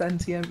great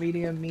sentient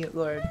medium meat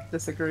lord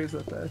disagrees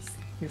with this.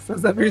 He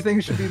says everything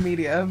should be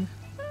medium.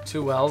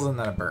 2 wells and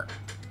then a burnt.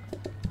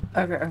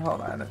 Okay,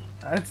 hold on.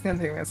 It's gonna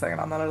take me a second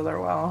on that other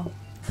well.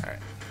 Alright.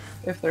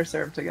 If they're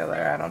served together,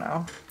 I don't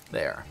know.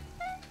 There.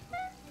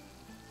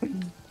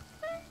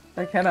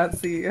 I cannot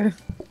see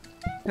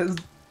because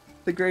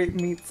the great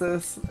meat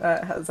sis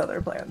has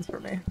other plans for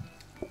me.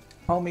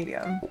 All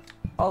medium.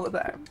 All the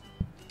time.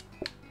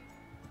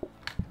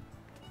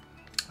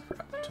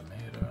 Forgot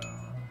tomato.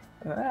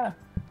 Ah.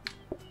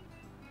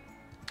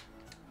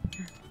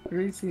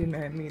 Greasy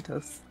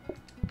meatus.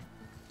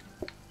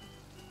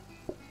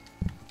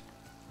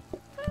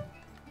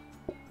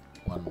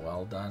 One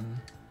well done.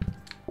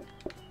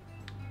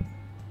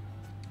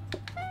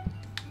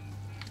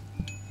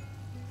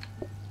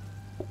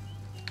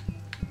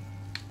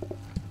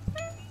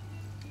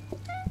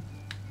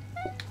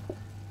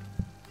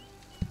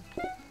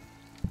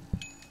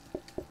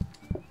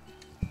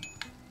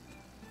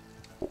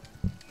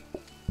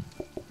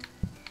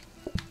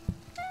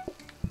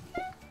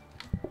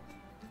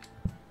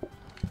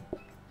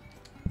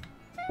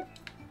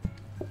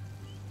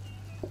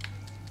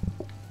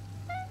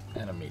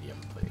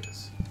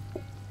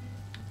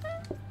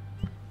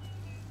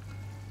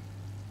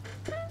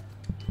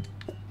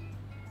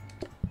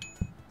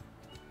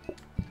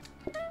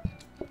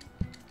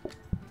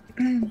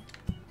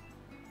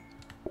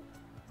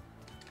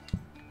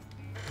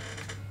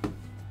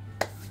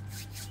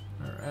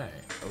 Alright,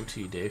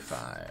 OT day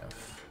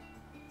 5.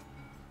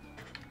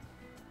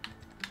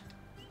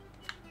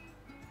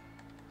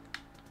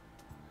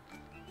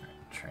 Right,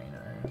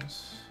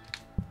 trainers.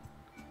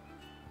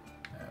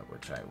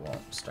 Which I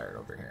won't start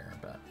over here,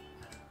 but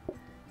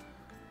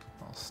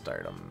I'll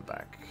start them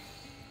back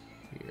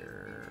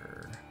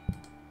here.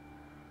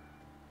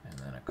 And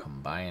then a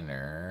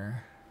combiner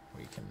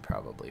we can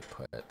probably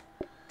put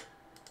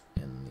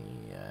in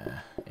the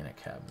in a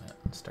cabinet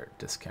and start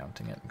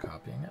discounting it and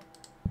copying it.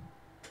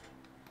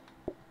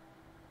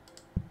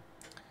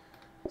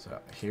 So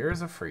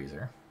here's a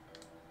freezer.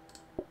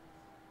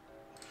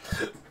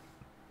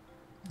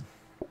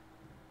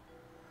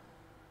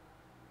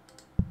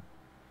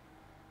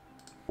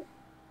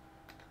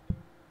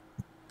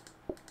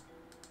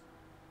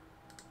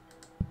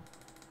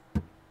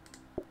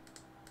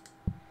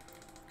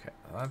 Okay,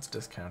 well, that's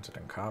discounted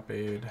and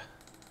copied.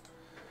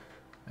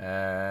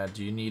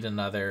 Do you need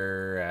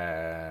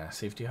another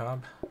safety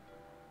hob?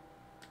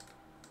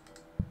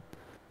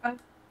 I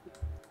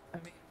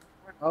mean,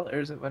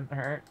 $4 it wouldn't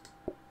hurt.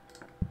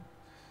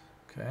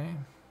 Okay.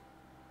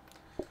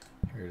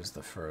 Here's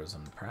the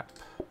frozen prep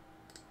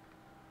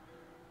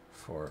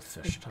for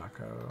fish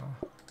taco.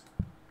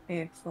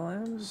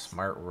 Excellent.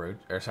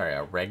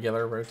 A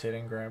regular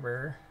rotating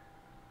grabber.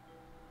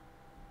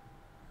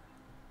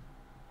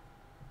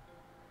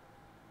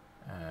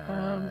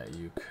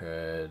 You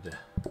could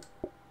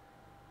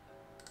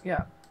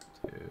yeah.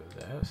 do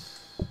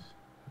this.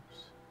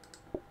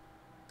 Oops.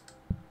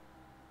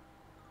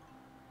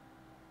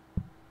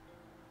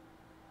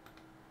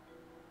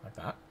 Like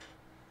that.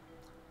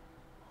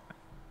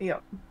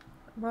 Yep.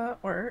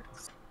 That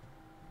works.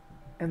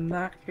 In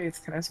that case,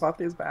 can I swap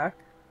these back?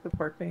 The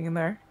pork being in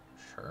there?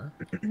 Sure.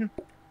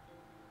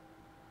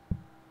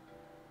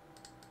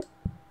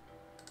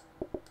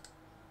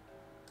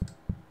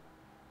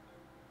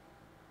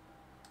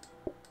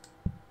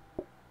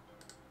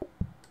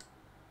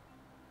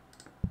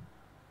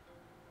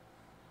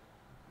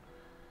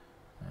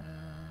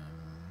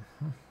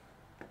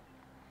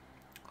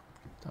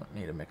 Don't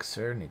need a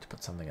mixer. Need to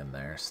put something in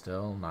there.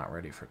 Still not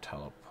ready for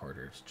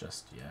teleporters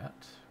just yet.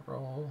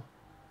 Roll.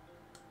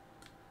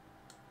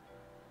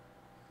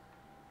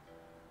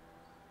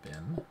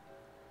 Bin.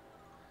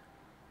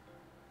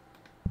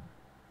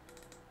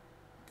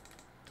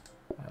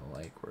 I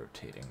like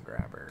rotating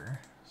grabber,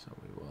 so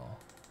we will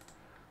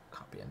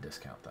copy and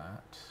discount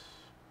that.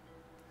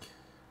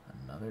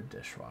 Another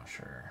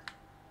dishwasher.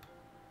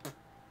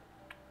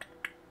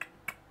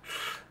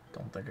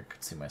 Don't think I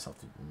could see myself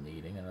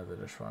needing another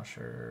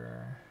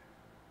dishwasher.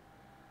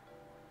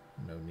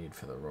 No need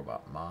for the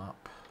robot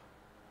mop.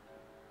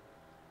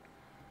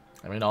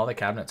 I mean, all the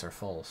cabinets are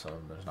full, so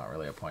there's not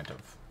really a point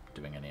of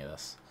doing any of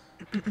this.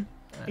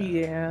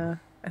 Yeah,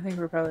 I think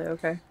we're probably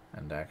okay.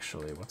 And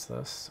actually, what's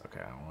this?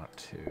 Okay, I want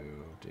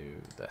to do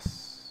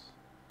this.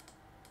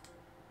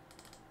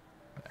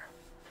 There.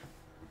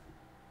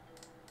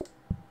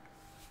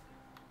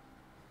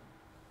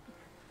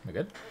 We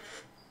good?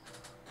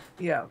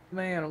 Yeah,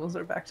 my animals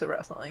are back to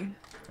wrestling.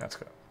 That's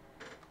good.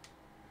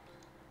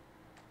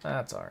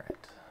 That's alright.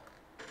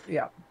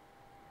 Yeah.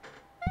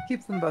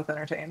 Keeps them both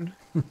entertained.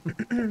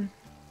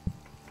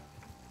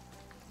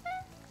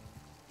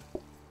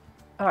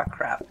 Oh,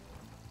 crap.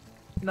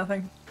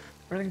 Nothing.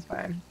 Everything's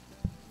fine.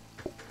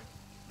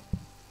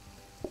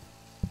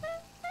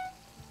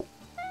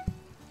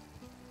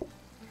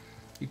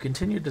 You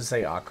continued to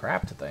say "aw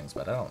crap" to things,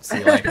 but I don't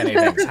see like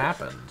anything's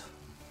happened.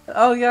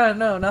 Oh yeah,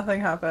 no,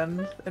 nothing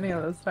happened any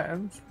of those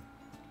times.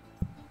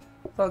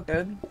 It's all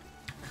good.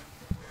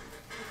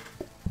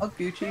 All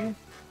Gucci.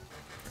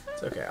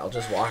 It's okay, I'll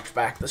just watch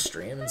back the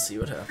stream and see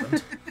what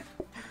happened.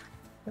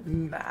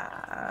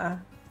 Nah.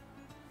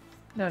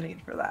 No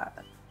need for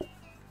that.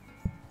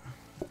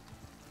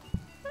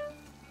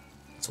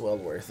 It's well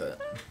worth it.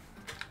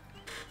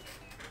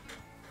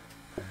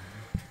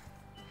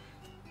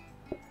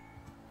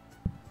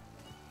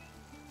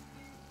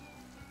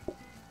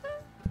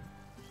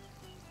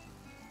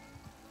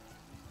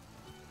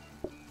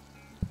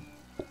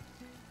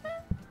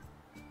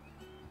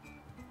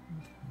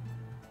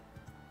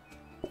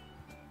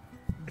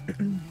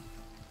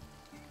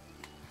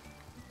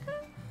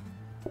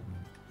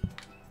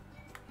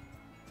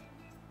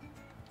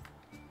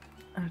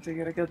 I have to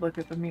get a good look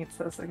at the meat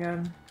sauce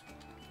again.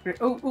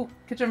 Oh,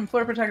 kitchen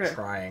floor protector.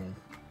 Trying.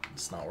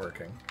 It's not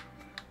working.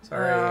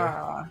 Sorry.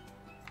 Ah,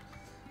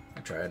 I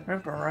tried.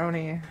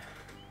 pepperoni.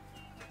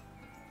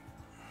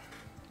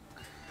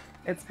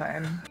 It's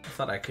fine. I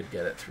thought I could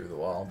get it through the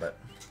wall, but...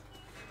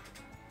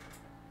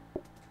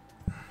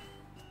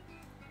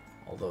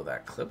 Although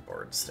that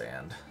clipboard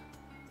stand...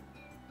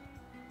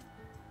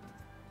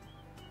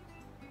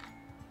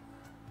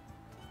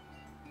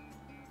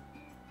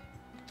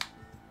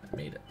 I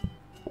made it.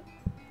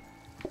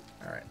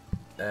 Alright.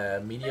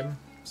 Medium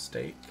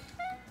steak.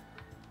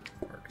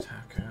 Pork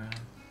taco.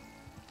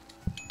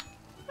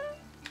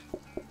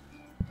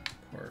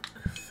 Pork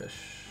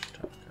fish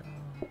taco.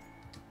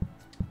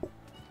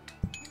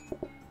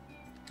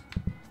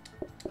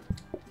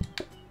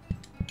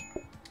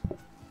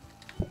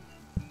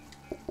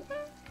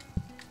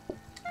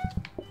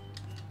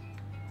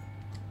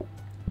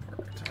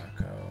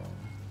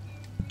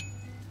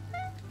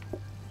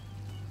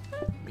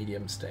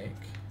 medium steak.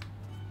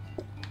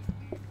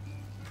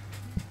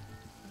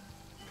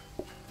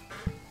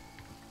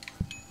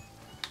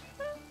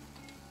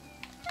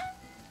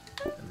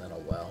 And then a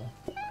well.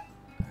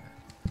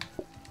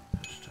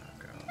 Fish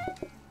taco.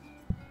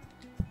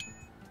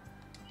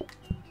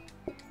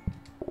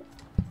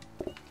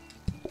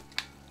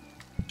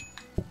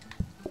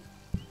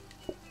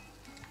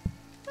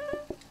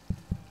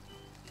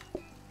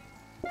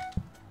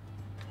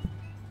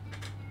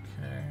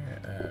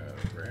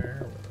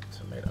 Rare with a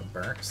tomato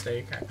burnt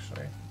steak,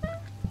 actually. I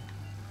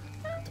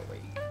have to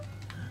wait.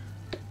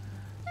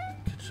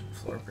 Kitchen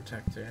floor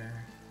protector.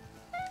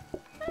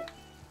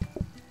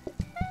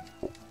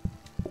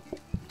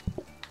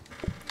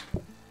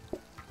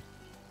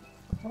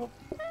 Oh.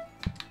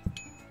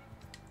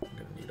 I'm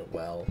gonna need a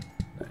well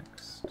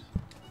next.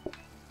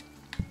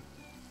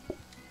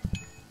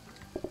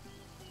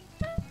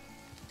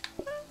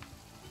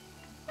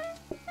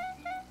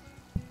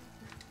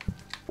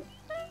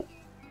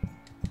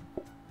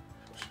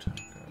 Fish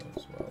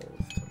tacos, well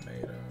with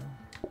tomato.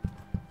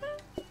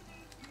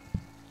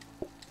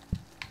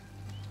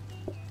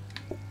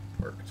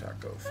 Pork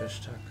taco, fish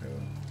taco.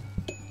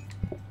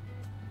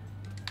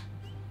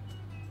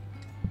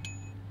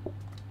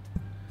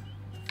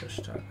 Fish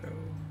taco.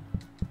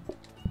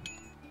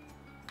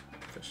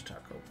 Fish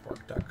taco,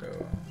 pork taco.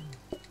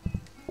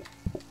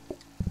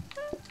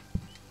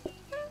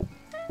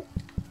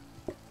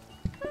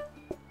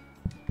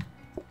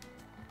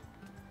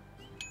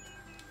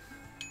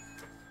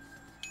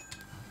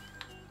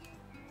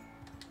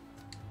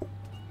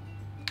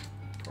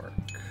 Pork.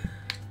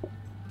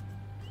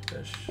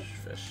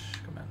 Fish,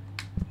 come on.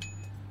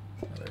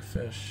 Another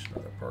fish,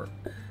 another pork.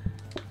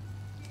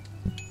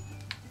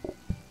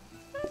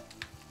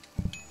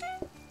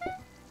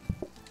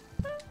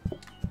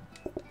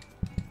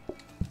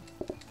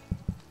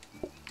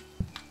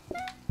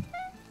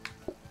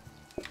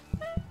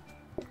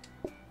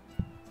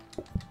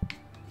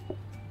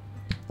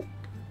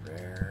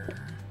 Rare.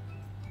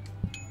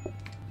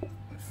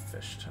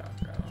 Fish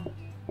taco.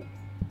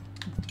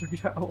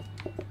 Burrito.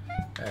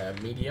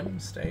 Medium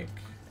steak,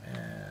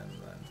 and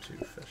then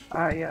 2 fish.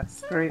 Ah,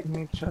 yes. Great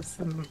meat just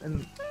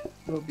and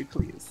we'll be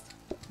pleased.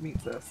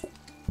 Meet this.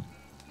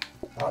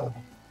 Oh.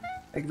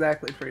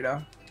 Exactly,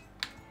 Frito.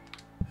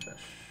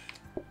 Fish.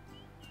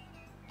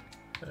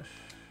 Fish.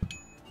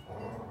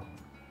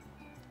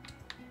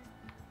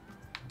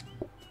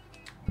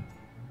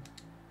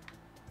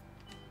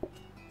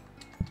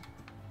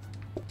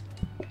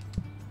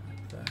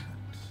 Like that.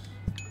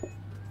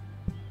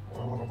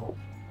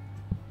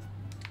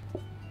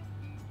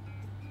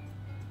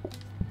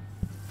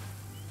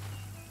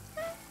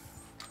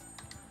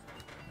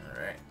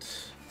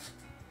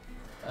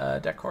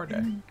 Alright. Decor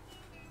day.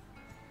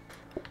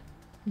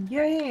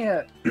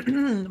 Yeah.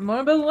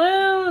 More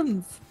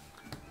balloons.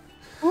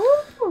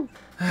 Woo!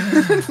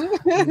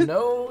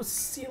 No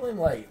ceiling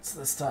lights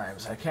this time,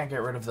 so I can't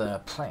get rid of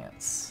the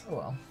plants. Oh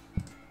well.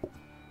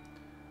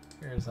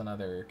 Here's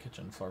another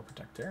kitchen floor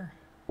protector.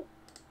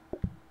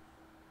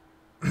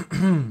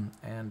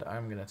 And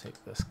I'm gonna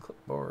take this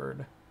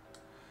clipboard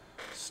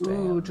stand.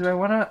 Ooh, do I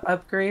want to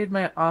upgrade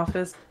my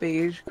office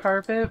beige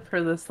carpet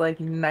for this like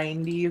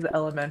 90s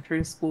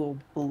elementary school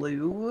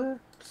blue?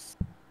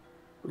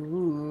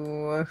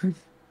 Ooh.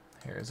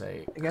 Here's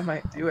a I think I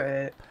might do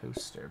it.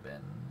 poster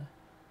bin.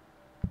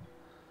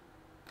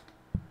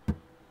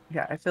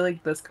 Yeah, I feel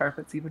like this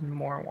carpet's even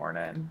more worn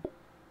in.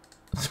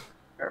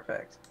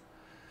 Perfect.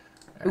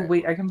 Ooh, Right.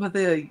 wait, I can put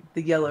the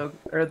yellow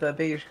or the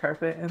beige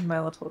carpet in my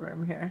little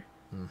room here.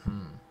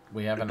 Mm-hmm.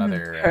 We have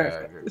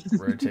another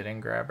rotating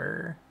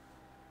grabber.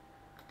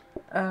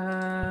 We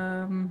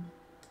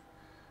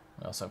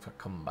also have a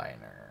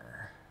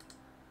combiner.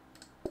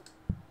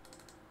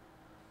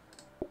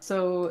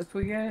 So if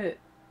we get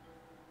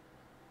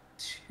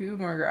 2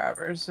 more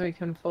grabbers, we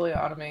can fully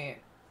automate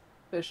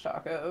fish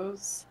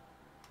tacos.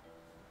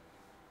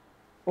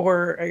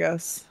 Or, I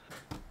guess,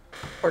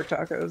 pork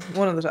tacos.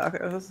 One of the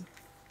tacos.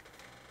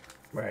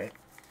 Right.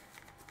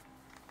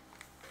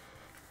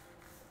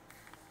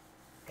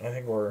 I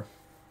think we're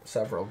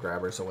several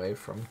grabbers away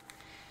from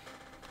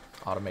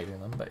automating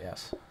them, but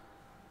yes.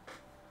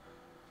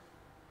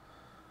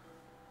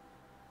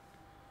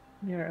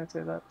 Yeah, I'd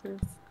say that, please.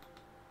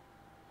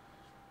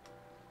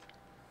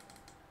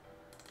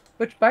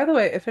 Which, by the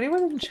way, if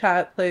anyone in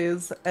chat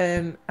plays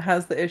and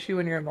has the issue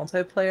when you're a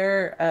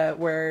multiplayer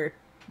where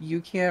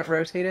you can't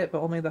rotate it,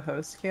 but only the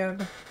host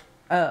can,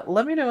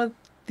 let me know what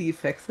the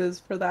fix is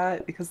for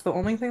that, because the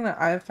only thing that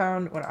I've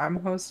found when I'm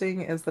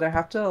hosting is that I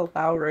have to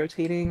allow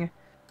rotating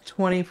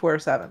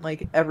 24/7,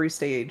 like every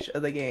stage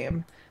of the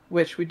game,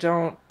 which we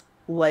don't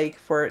like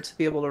for it to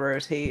be able to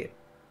rotate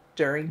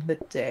during the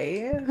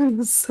day.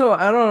 So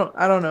I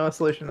don't know a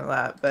solution to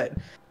that, but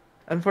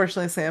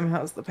unfortunately Sam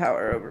has the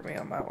power over me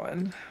on that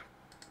one.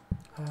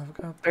 I've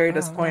got Very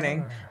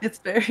disappointing. It's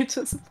very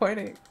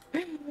disappointing.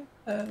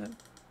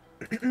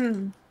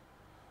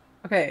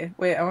 Okay,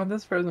 wait, I want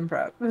this frozen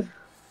prep.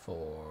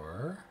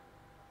 4.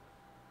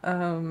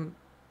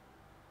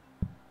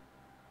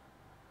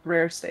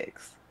 Rare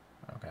steaks.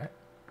 Okay.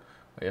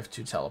 We have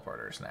 2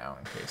 teleporters now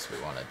in case we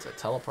wanted to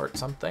teleport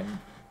something.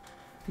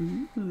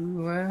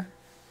 Ooh.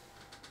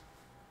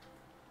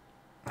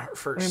 Our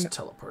first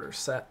teleporter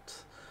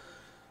set.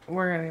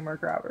 We're gonna need more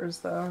grabbers,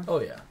 though.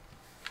 Oh, yeah.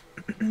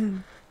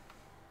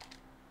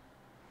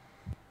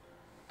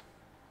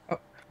 Oh.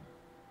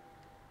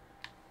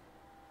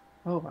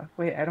 Oh,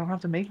 wait, I don't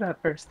have to make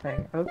that first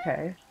thing.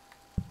 Okay.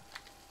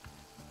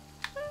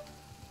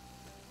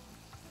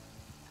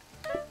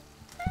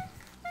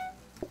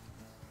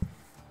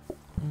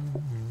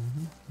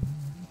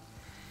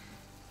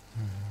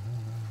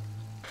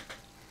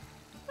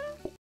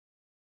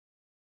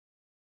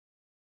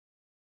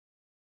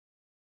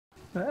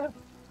 Ah,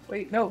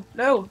 wait, no,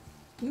 no,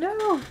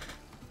 no!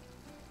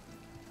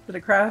 Did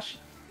it crash?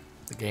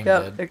 The game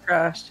Yep, did. it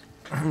crashed.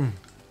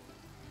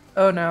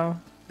 Oh no.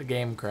 The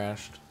game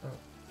crashed.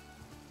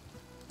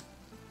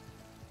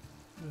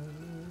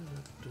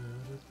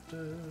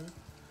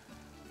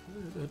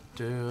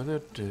 The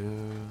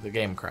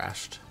game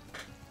crashed.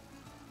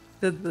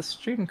 Did the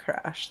stream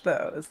crash,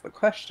 though, is the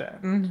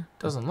question.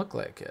 Doesn't look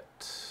like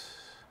it.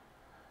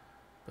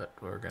 But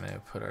we're gonna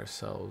put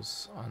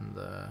ourselves on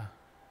the...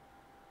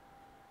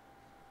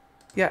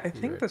 Yeah, I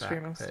think the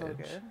stream is still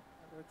good, it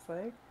looks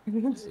like.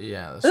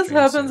 Yeah, this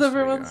happens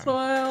every once in a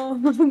while.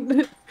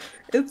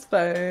 It's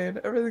fine.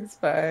 Everything's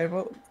fine.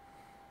 Well,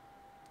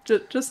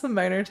 just some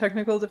minor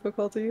technical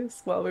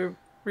difficulties while we're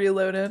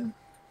reloading.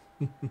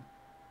 In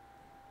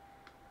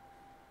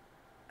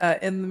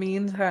the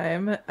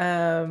meantime,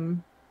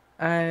 I'm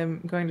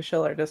going to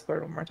show our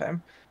Discord one more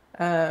time.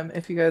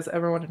 If you guys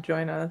ever want to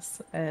join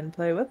us and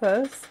play with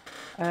us,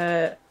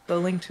 the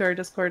link to our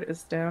Discord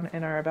is down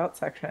in our About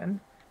section.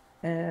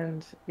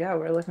 And yeah,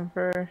 we're looking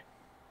for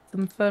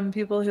some fun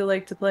people who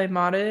like to play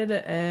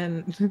modded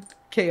and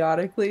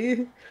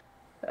chaotically.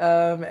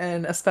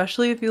 And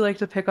especially if you like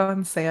to pick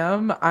on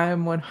Sam,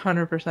 I'm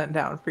 100%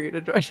 down for you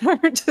to join our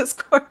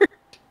Discord.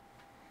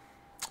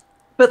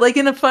 But like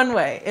in a fun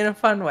way,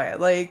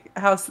 like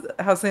how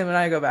Sam and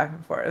I go back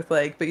and forth,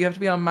 like, but you have to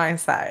be on my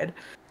side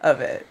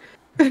of it.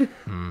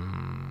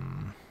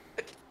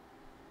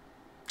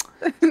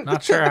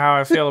 Not sure how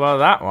I feel about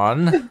that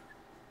one.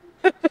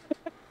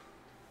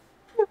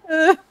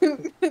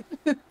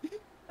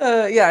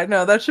 Yeah,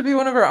 no, that should be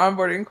one of our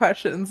onboarding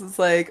questions. It's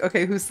like,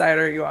 okay, whose side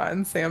are you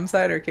on? Sam's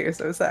side or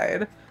Queso's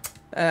side?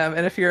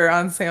 And if you're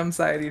on Sam's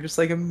side, you just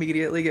like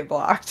immediately get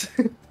blocked.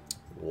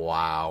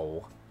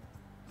 Wow.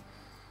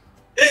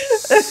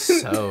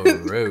 So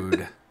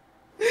rude.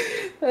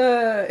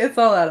 It's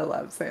all out of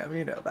love, Sam.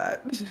 You know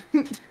that.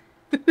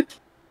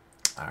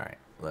 Alright,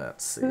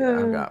 let's see.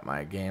 I've got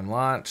my game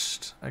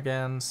launched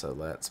again, so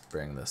let's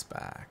bring this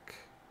back.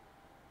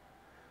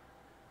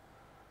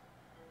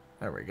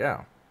 There we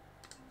go.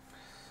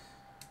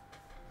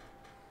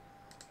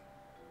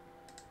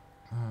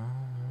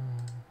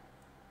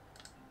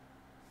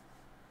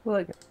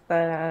 Look at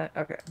that.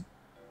 Okay.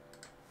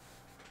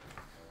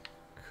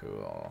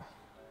 Cool.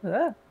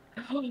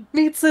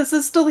 Meatsis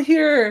is still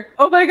here.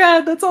 Oh my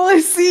god, that's all I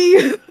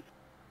see.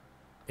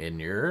 In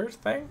your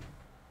thing?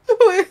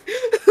 Wait.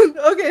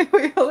 Okay,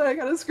 wait, hold on. I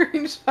got a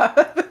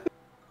screenshot.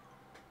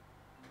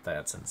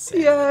 That's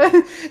insane. Yeah,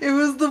 it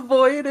was the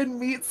Void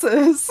and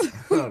Meatsis.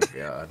 Oh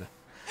god.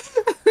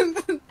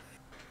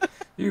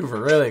 You've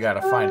really got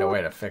to find a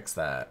way to fix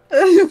that.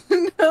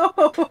 No.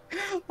 Hold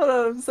on,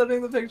 I'm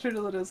sending the picture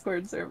to the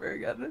Discord server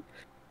again.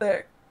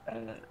 There.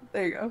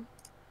 There you go.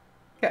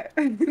 Okay.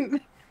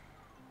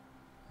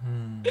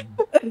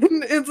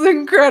 It's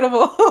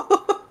incredible.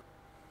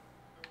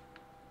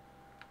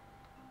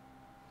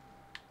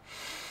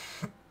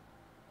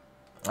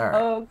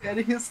 Alright. Oh,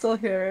 good, he's still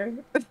here.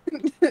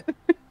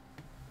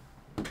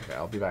 Okay,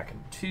 I'll be back in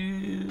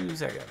 2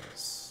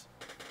 seconds.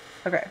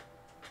 Okay.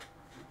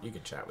 You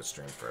can chat with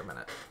stream for a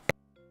minute.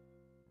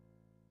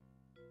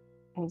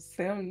 Well,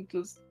 Sam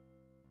just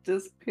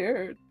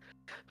disappeared.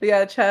 But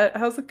yeah, chat,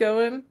 how's it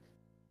going?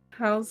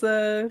 How's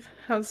your,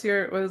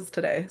 what was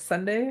today?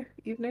 Sunday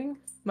evening?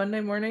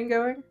 Monday morning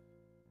going?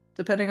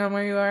 Depending on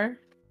where you are.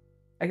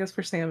 I guess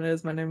for Sam it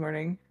is Monday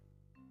morning.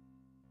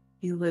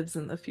 He lives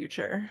in the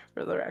future,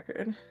 for the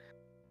record.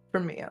 For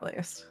me, at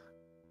least.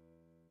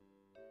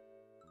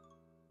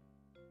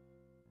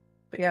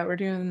 But yeah, we're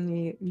doing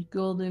the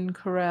Golden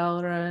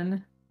Corral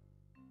run.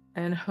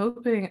 And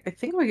hoping, I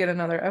think we get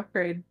another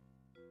upgrade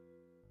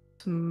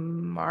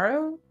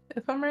tomorrow,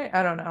 if I'm right.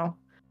 I don't know.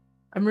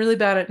 I'm really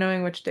bad at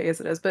knowing which days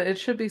it is, but it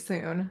should be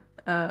soon.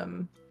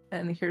 And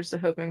here's to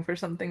hoping for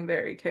something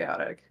very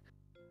chaotic.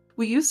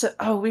 We used to,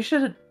 oh, we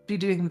should be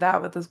doing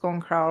that with this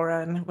Golden Corral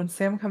run when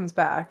Sam comes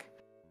back.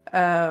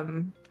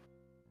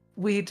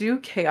 We do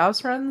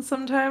chaos runs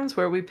sometimes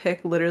where we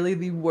pick literally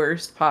the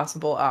worst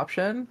possible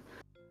option.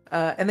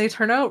 And they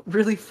turn out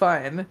really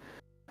fun.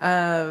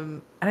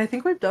 And I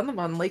think we've done them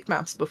on lake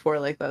maps before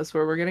like this,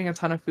 where we're getting a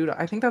ton of food.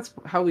 I think that's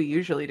how we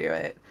usually do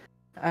it.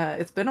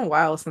 It's been a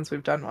while since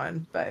we've done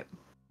one, but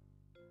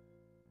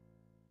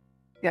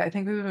yeah, I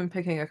think we've been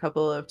picking a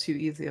couple of too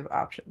easy of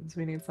options.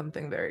 We need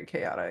something very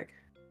chaotic.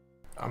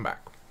 I'm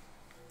back.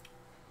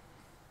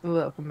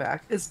 Welcome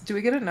back. Do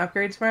we get an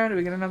upgrade tomorrow? Do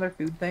we get another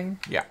food thing?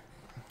 Yeah.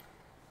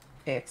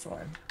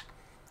 Excellent.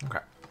 Okay.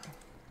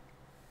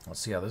 Let's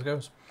see how this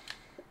goes.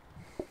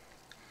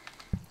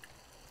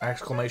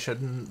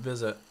 Exclamation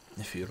visit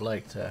if you'd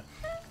like to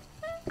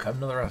come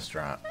to the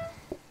restaurant.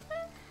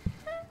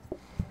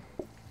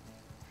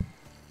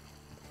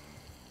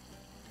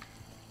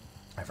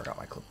 I forgot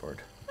my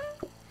clipboard.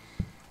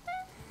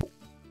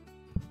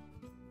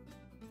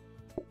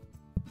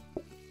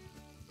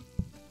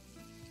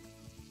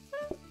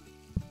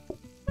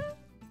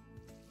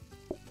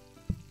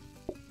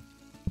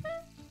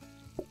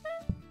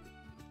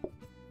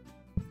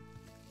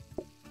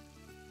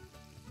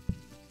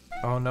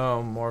 Oh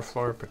no, more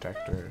floor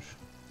protectors.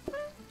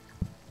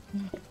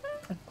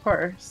 Of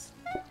course.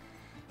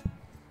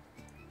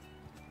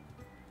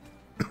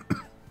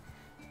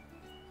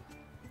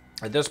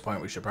 At this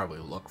point, we should probably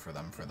look for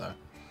them for the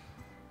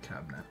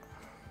cabinet.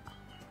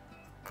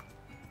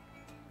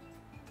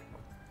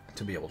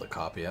 To be able to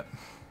copy it.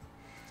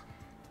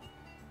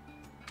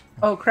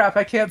 Oh crap,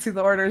 I can't see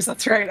the orders.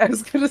 That's right. I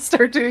was going to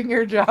start doing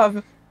your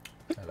job.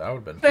 Yeah, that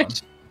would have been fun.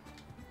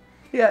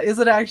 Yeah, is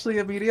it actually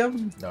a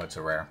medium? No, it's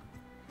a rare.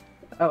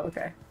 Oh,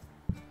 okay.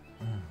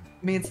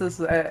 Means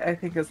this, I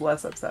think, is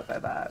less upset by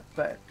that,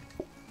 but...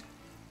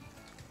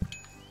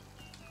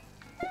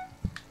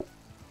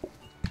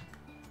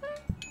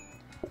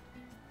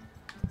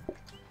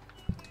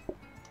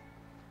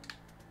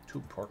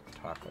 Two pork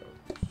tacos.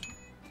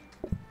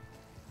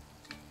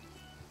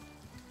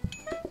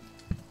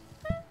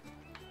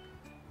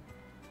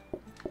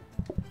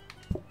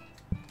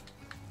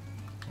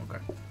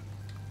 Okay.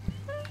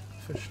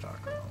 Fish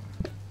taco.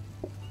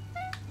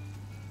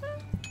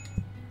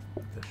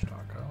 Fish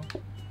taco.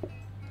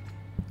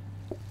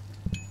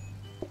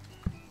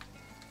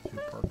 Two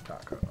pork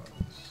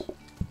tacos.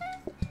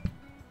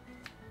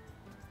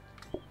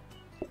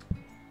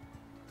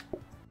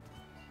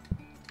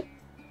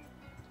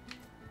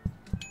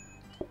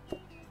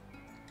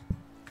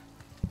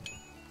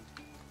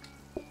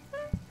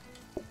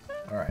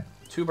 Alright,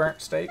 2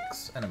 burnt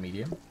steaks and a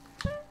medium.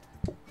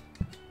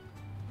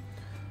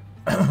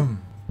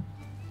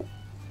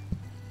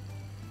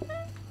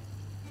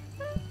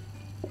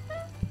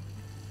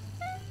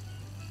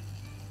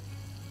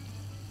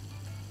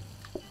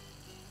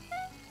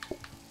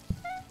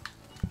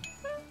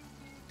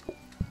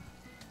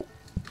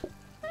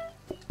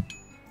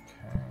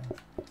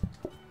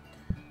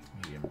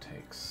 Medium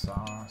takes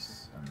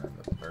sauce, and then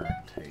the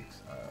burnt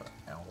takes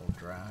apple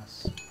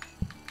dress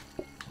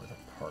with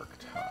a pork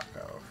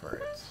taco for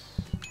its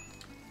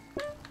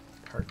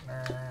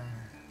partner.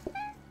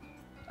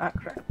 Ah,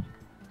 crap.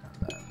 And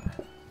then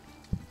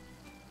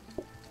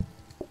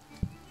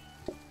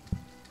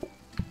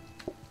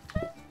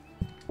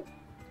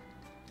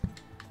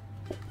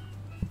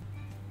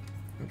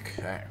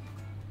okay.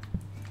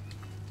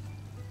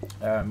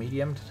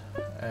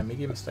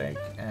 Medium steak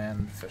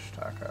and fish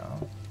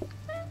taco.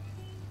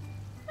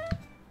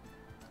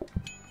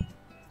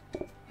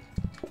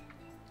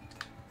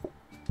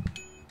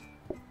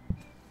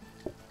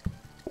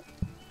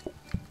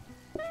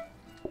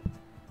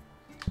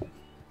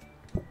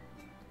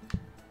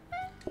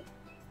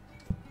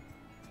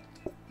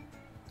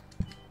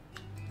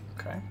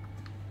 Okay.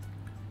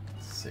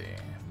 Let's see.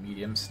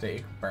 Medium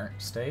steak, burnt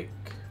steak,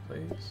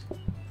 please.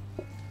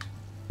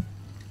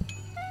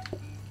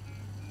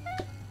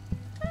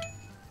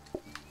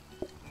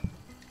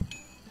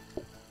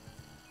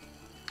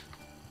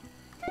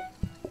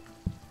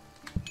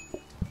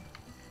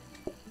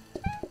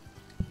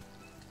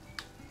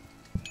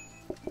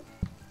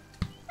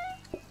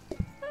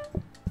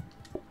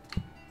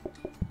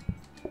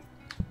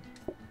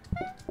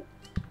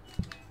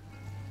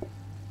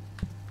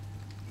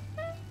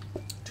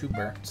 Two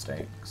burnt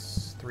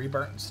steaks, 3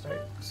 burnt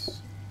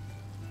steaks.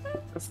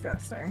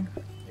 Disgusting.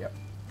 Yep.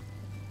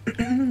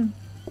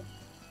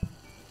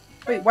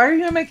 Wait, why are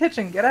you in my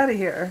kitchen? Get out of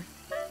here.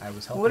 I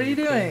was helping What are you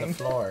clean doing? the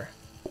floor,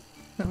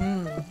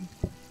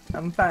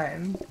 I'm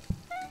fine.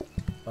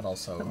 but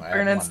also I'm I have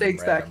burning one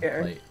steaks back random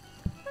here. plate.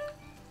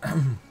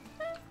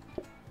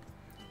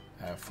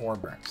 I have 4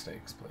 burnt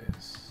steaks,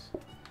 please.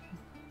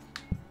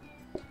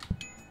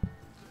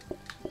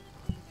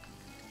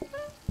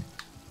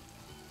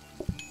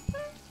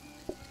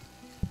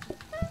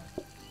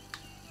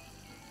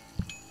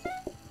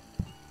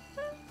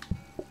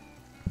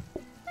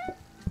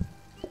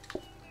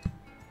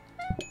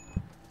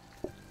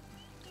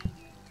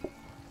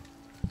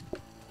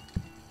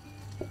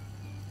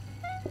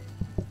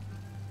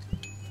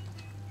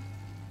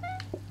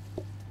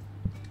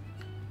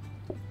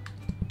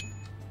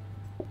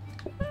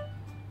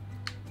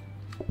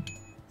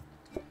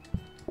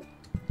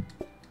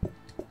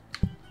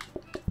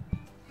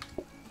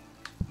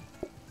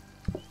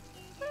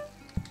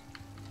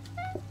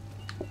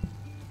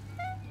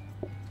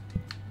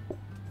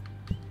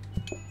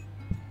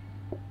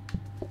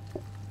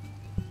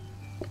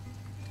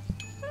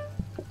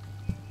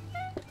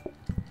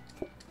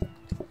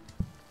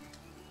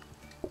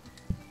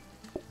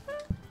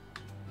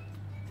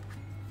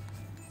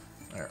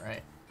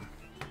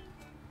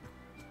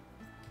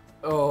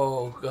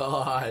 Oh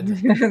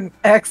God.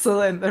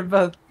 Excellent. They're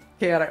both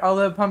chaotic.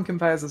 Although pumpkin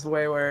pies is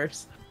way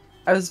worse.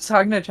 I was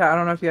talking to chat. I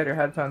don't know if you had your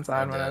headphones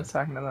I on when I did. was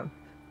talking to them.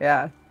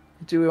 Yeah.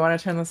 Do we want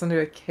to turn this into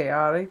a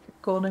chaotic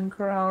Golden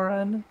Corral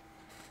run?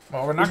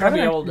 Well, we're We not gonna haven't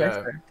be able actually to.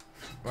 measured.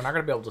 We're not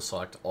gonna be able to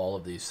select all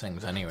of these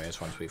things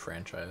anyways once we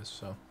franchise.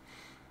 So.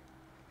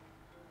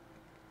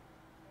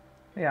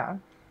 Yeah.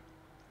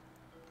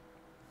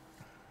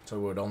 So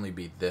it would only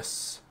be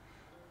this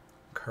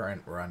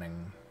current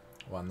running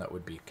one that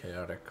would be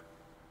chaotic.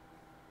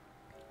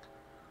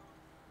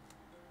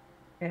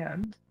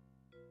 And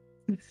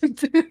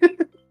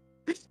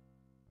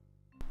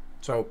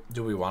So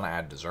do we want to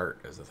add dessert?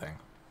 Is the thing.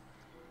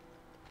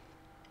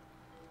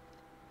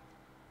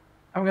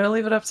 I'm gonna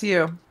leave it up to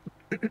you.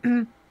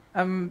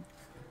 um,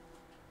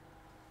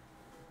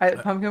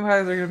 pumpkin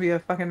pies are gonna be a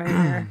fucking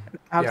nightmare.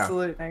 An Yeah.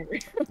 absolute nightmare.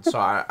 So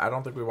I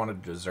don't think we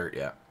wanted dessert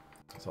yet.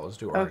 So let's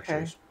do orange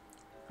Okay. juice.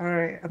 All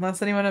right.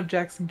 Unless anyone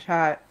objects in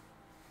chat.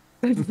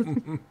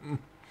 Okay.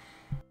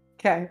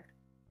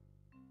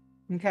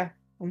 Okay.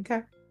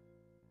 Okay.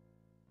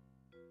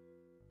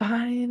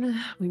 Fine.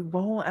 We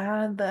won't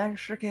add the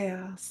extra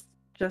chaos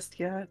just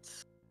yet.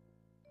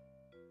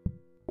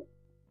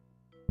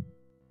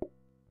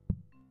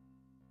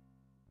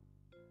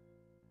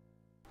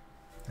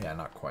 Yeah,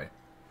 not quite.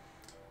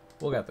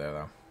 We'll get there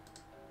though.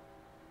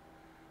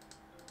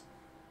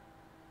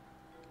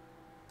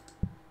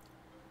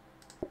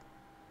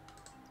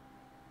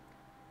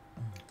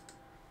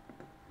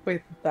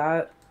 Wait,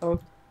 that. Oh.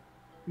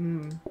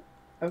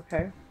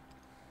 Okay.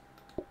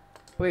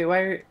 Wait,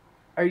 why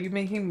are you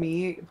making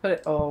me put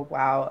it? Oh,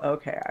 wow.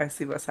 Okay, I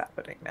see what's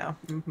happening now.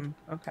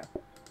 Okay.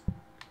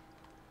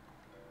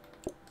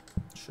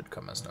 Should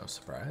come as no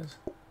surprise.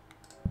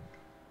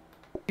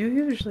 You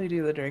usually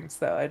do the drinks,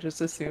 though. I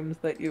just assumed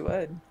that you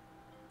would.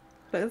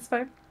 But it's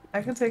fine.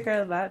 I can take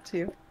care of that,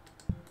 too.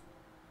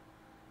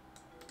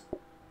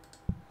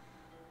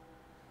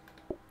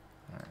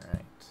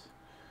 Alright.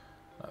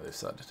 Another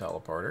set to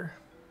teleporter.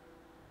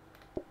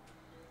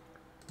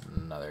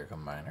 Another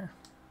combiner.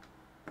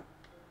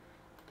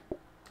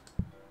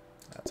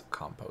 That's a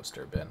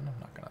composter bin. I'm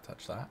not going to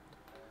touch that.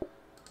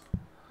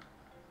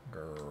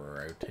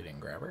 Rotating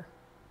grabber.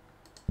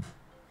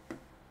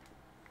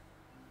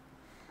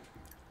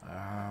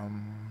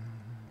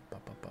 Ba,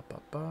 ba, ba, ba,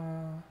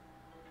 ba.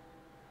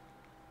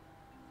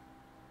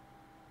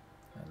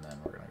 And then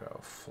we're going to go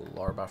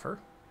floor buffer.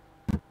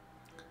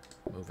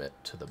 Move it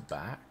to the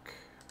back.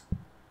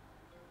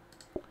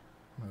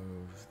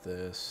 Move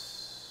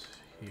this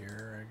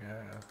here, I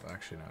guess.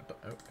 Actually, no,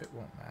 it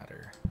won't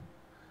matter.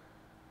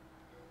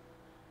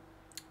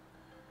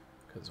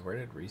 Because where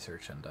did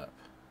research end up?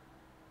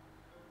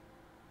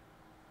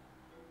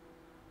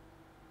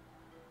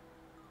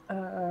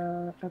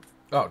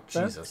 Oh,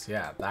 Jesus,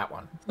 yeah, that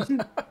one.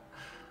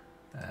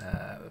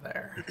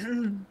 There.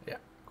 Yeah,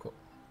 cool.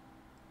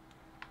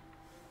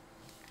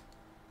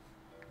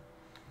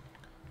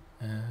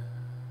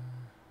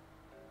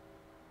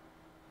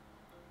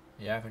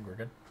 Yeah, I think we're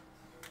good.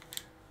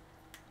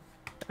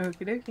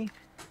 Okie dokie.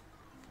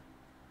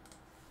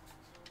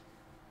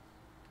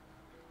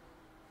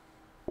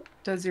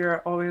 Does your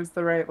always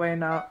the right way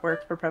not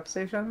work for prep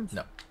stations?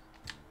 No.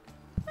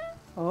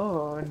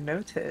 Oh,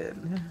 noted.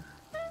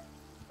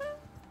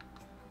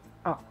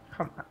 Oh,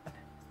 come on.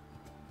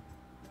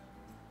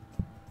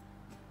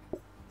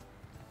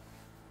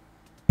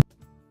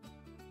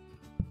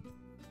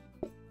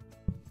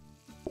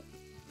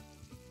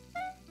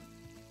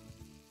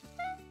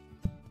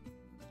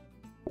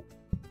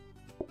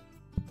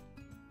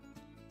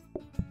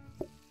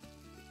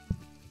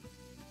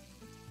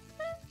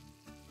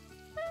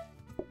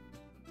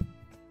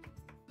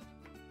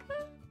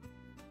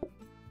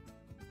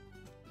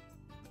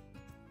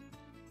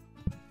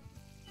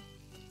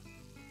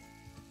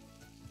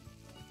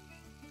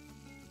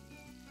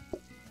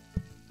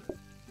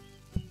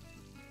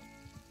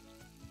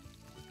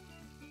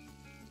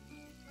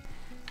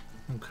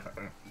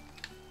 Okay.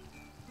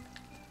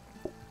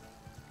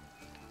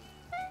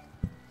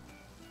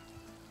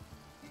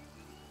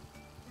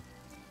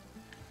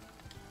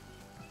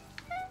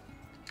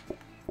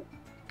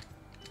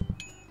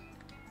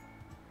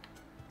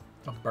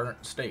 A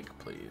burnt steak,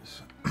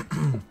 please.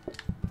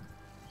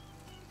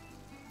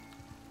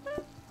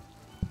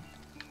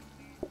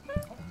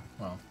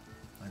 Well,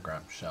 I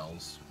grabbed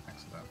shells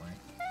accidentally.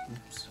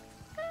 Oops.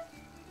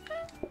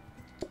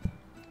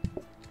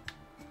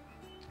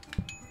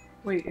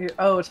 Wait,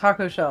 oh,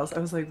 taco shells. I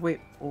was like, wait,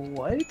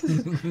 what?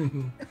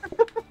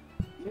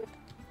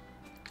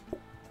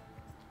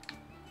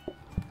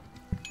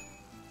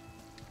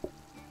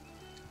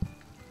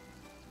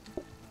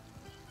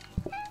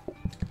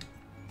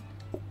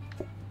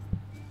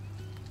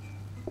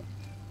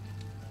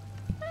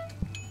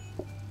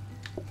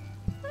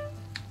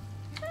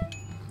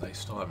 They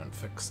still haven't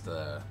fixed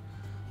the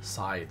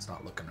sides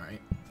not looking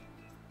right.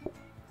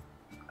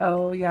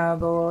 Oh, yeah,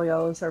 the little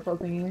yellow circle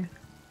thingy.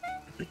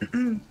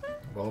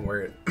 Well,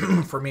 where it,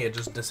 for me, it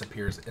just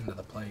disappears into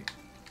the plate.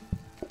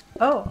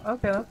 Oh,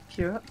 okay, that's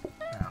cute.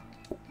 Yeah.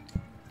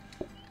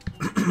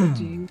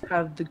 Do you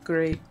have the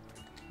great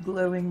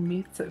glowing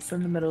meats that's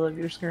in the middle of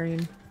your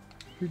screen?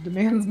 Who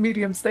demands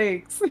medium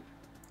steaks?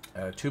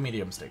 2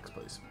 medium steaks,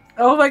 please.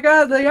 Oh my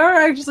god, they are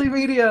actually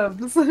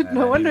mediums. And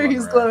No I need wonder 1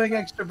 he's rare. glowing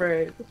extra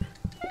bright.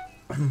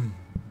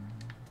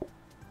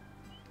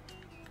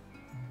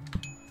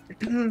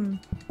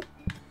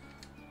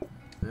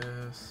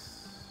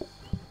 This.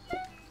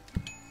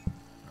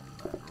 And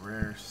then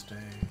rare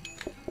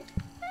steak.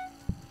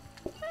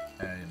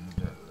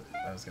 And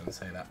I was gonna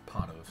say that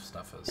pot of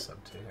stuff is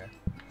sent to here.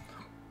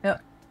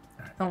 Yep.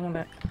 I want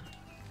it.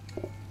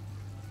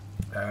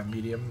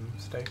 Medium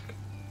steak.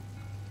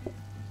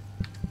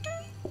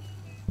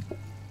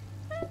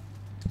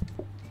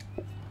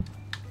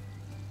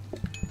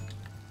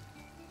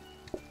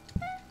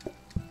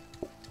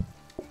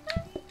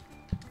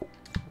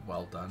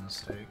 Well done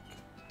steak.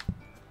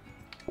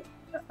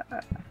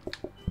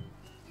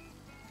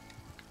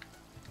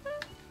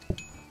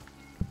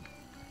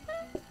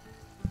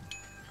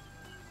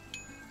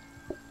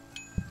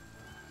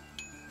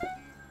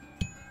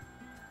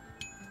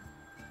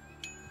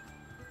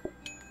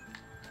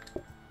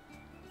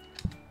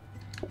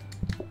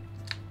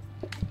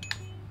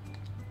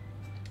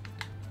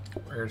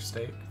 Rare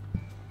steak.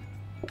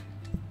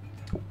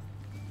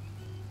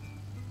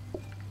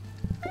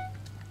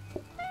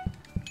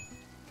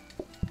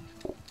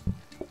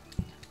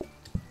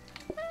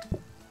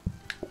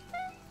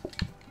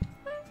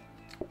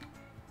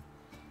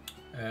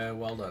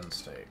 Well done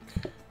steak.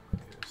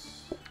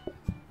 Please.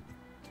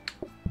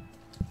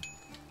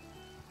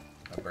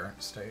 A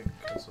burnt steak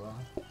as well.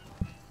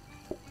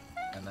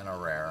 And then a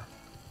rare.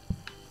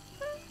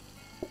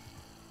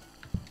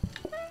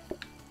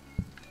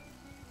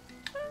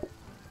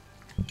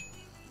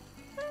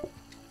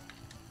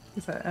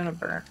 Is that in a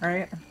burnt,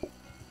 right?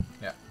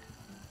 Yeah.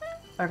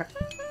 Okay.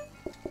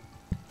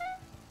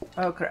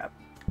 Oh crap.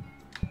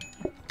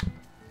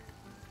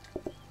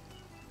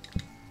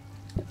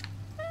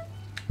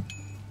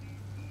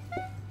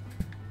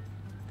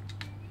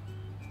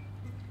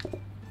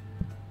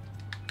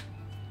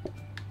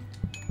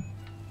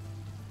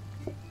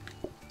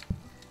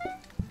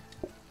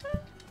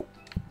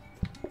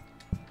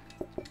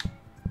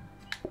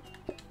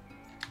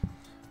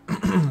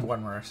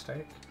 One rare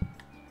steak.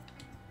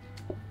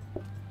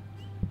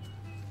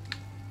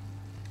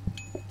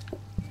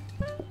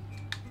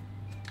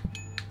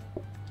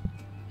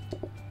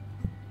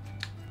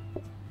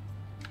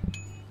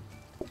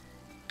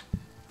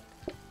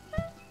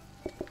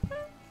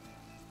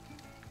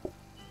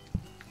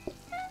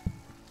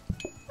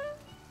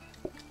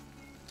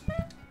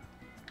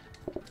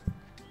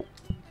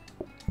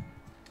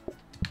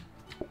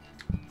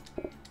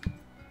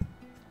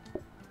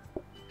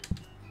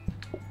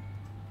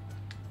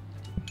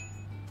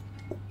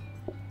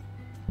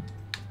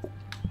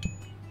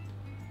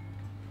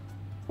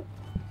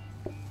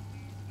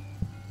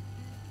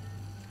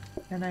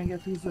 Can I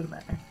get these in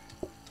there?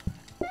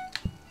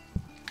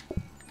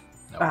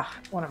 No. Ah,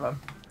 one of them.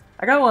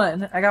 I got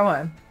one. I got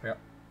one. Yep.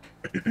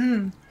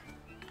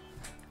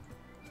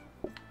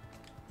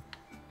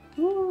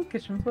 Ooh,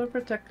 kitchen floor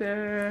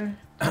protector.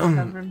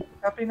 Have room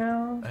for copy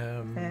now.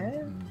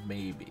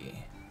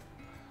 Maybe.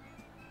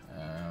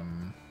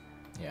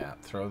 Yeah,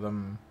 throw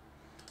them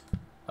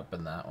up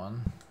in that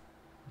one.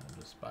 I'll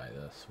just buy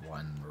this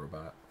one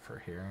robot for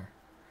here.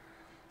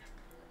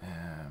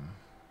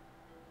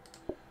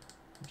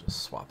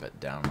 Just swap it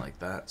down like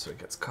that so it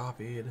gets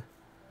copied. Do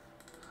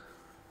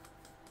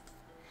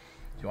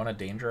you want a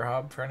danger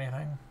hob for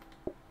anything?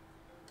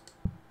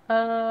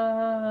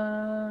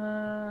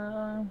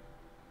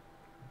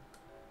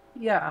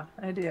 Yeah,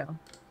 I do.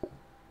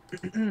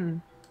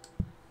 Another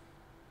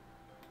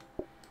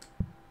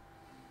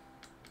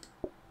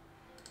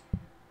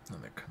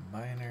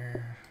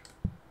combiner.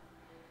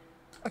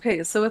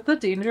 Okay, so with the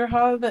danger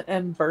hob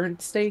and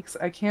burnt steaks,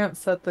 I can't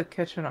set the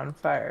kitchen on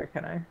fire,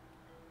 can I?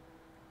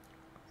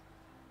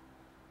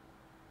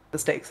 The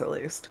steaks, at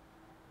least.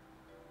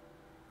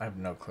 I have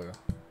no clue.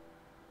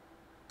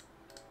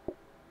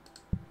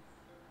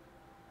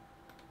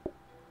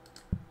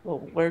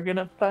 Well, we're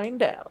gonna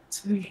find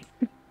out.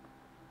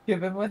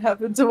 Given what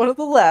happened to one of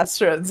the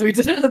last runs we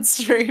did on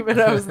stream and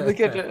I was in the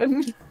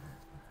kitchen.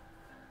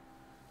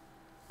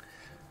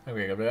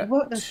 Okay, I've got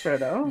What, Miss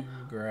Frodo? 2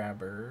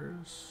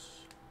 grabbers.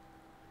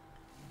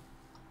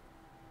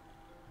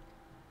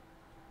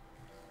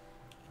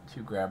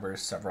 2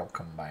 grabbers, several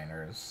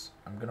combiners.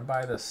 I'm gonna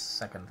buy this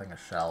second thing of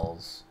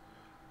shells.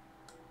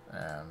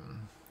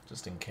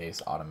 Just in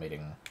case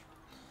automating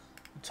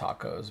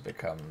tacos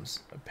becomes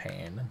a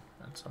pain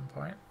at some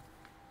point.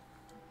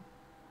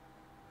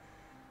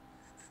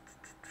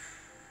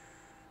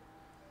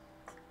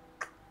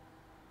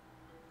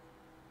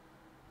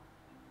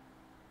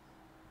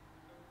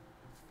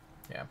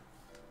 Yeah.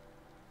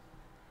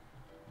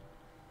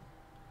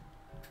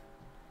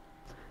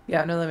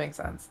 Yeah, no, that makes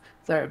sense.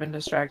 Sorry, I've been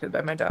distracted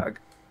by my dog.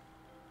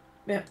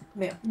 Yeah,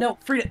 no,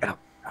 Frida. Oh,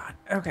 God.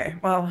 Okay,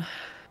 well,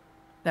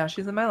 now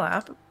she's in my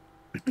lap.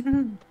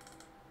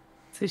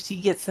 So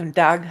she gets some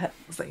dog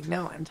hugs. Like,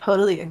 no, I'm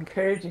totally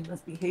encouraging this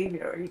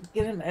behavior. Or you can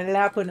get in my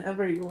lap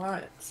whenever you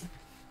want.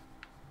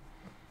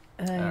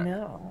 I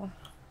know.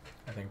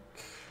 I think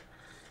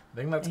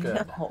that's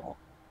good. Know.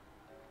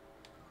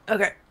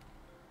 Okay.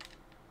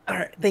 All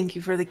right. Thank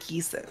you for the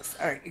kisses.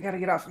 All right. You gotta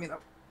get off of me, though.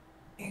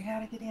 You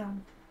gotta get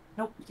down.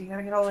 Nope. You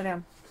gotta get all the way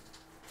down.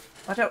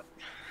 Watch out.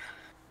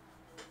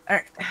 All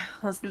right.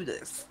 Let's do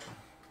this.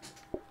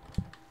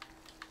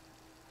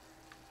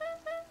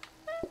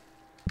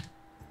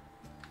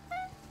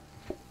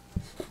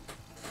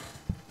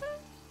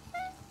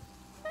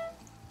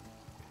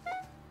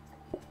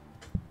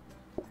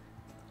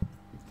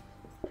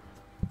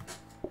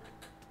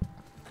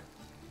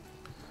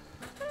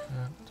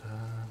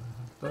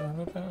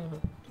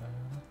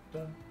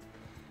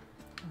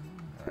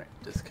 Alright,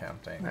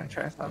 discounting. I'm gonna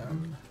try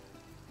something.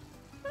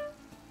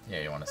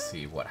 Yeah, you want to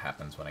see what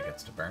happens when it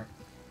gets to burnt?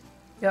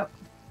 Yep.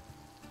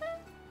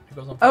 It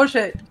goes on Oh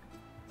shit.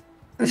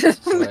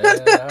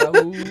 Well,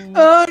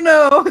 Oh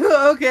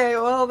no. Okay,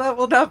 well that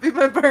will not be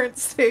my burnt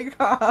steak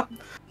off.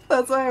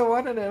 That's why I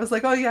wanted it. I was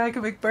like, oh yeah, I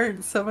can make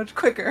burnt so much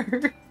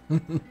quicker.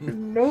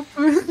 Nope.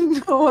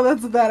 No,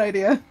 that's a bad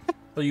idea.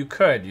 well, you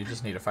could. You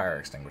just need a fire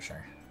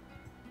extinguisher.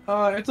 Oh,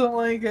 I don't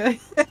like it.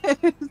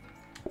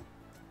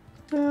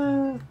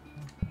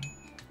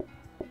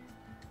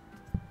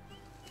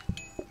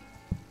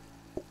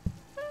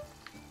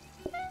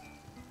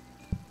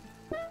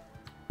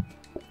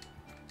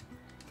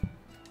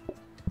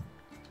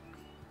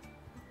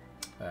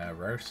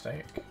 Rare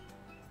steak.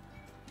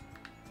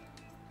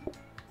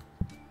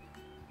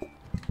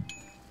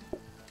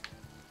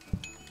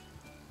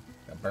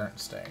 A burnt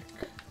steak.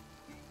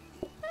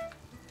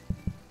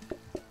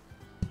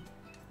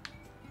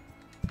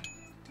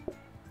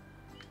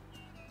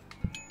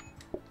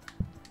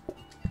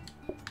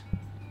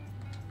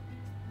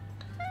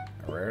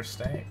 A rare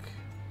steak.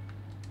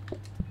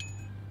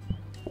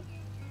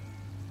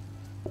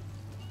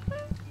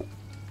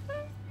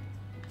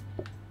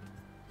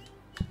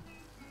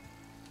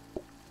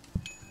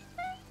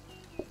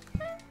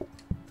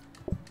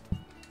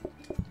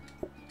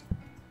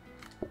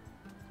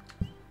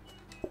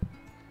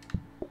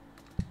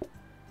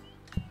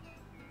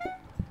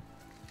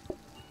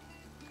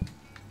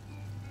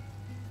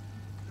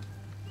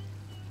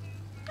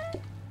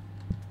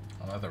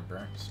 Another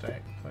burnt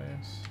steak,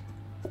 please.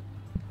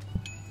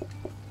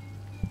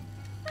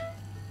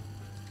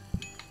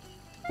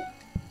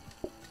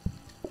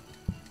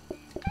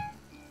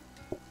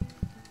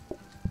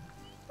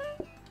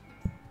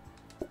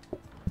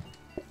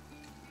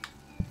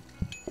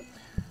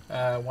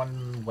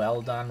 One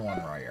well done,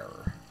 one rare.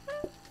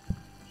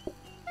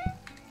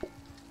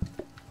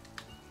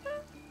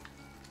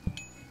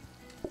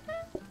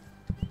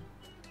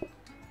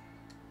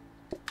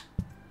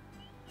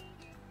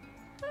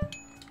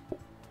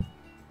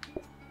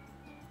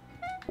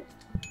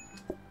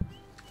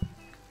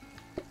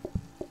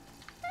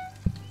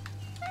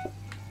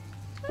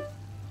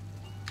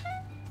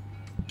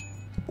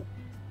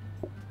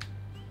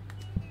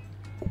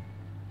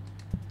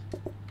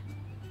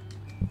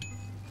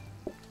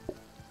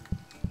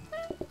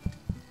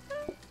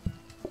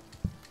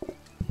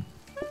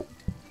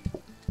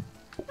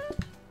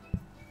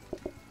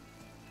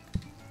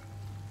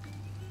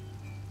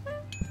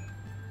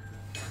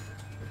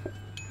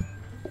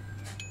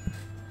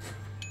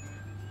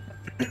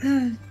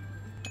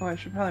 Oh, I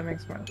should probably make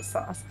some more of the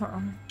sauce, huh?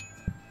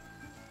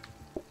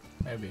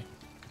 Maybe.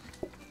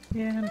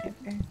 Yeah,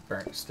 maybe.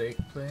 Burnt steak,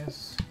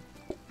 please.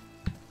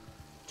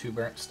 2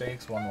 burnt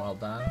steaks, 1 well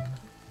done.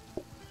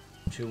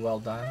 2 well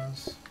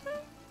dones.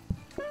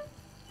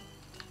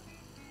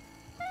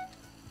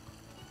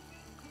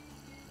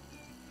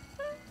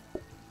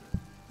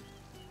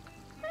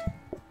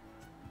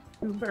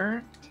 Two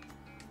burnt.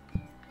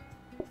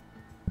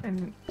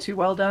 And 2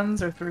 well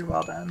dones or 3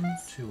 well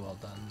dones? 2 well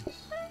dones.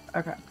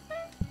 Okay.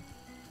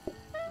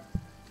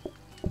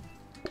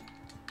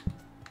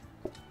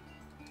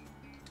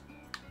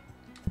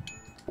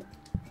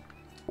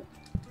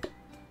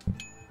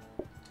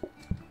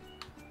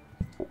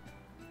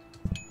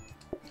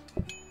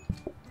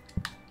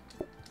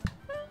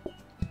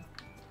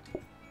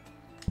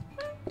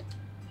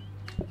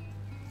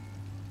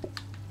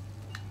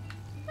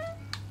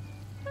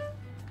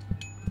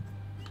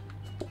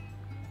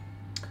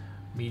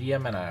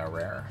 Medium and a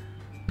rare.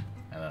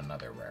 And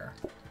another rare.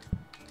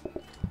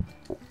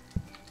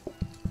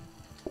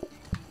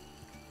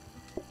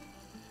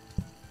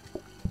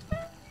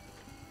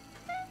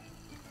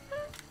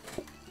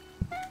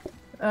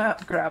 Ah,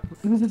 crap.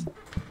 Put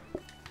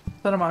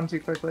them on too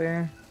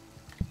quickly.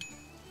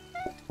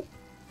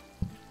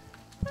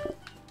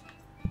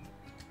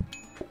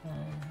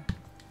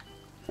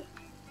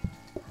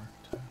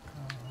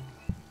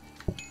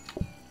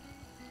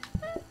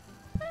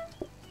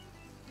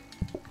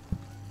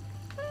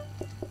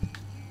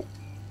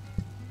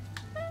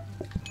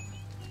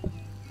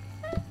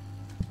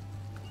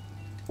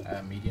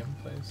 Medium,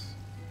 please.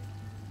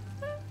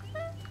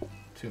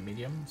 2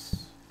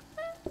 mediums.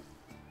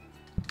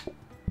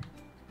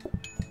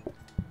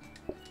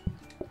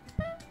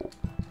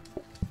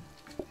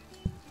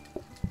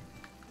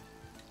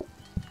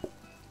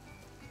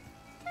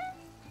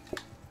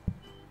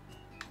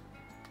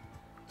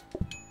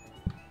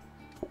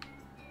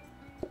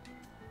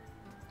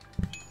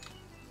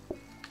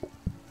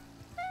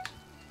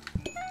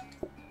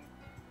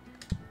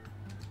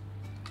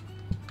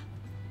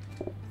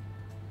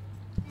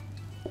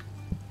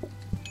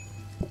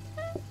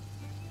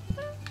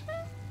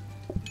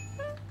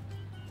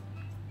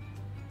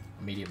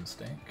 medium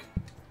steak.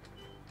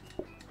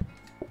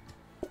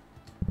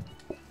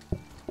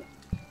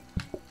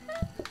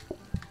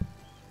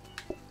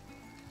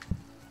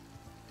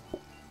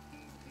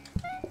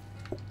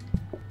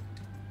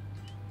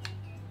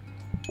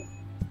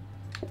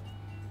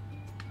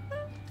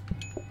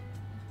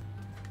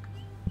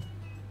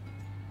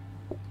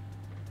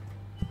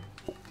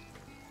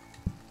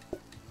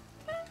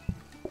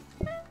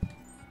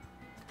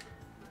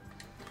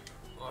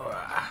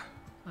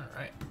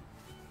 Alright.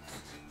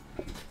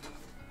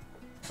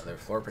 Another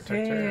floor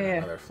protector and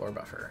another floor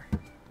buffer.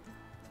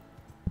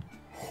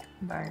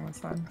 I'm buying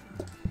this one.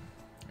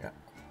 Yeah.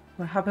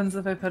 What happens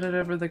if I put it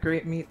over the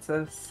great meat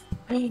sis?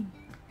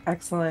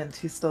 Excellent,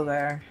 he's still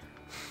there.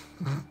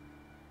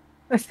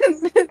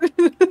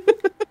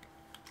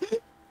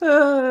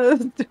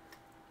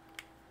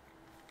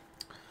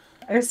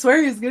 I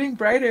swear he's getting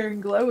brighter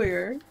and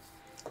glowier.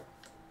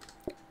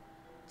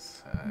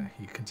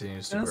 He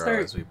continues to grow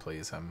as we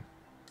please him.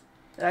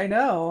 I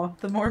know.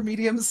 The more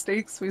medium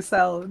steaks we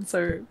sell and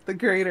serve, the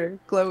greater,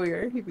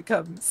 glowier he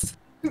becomes.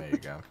 There you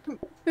go.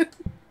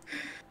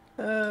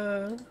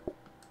 Alright,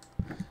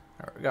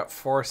 we got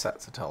 4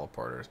 sets of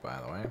teleporters, by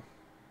the way.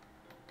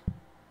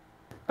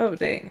 Oh,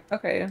 dang.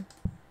 Okay.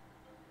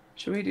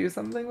 Should we do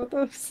something with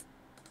this?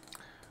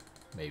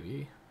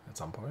 Maybe at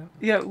some point.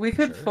 Yeah, we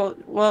could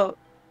Sure.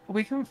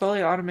 we can fully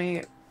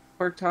automate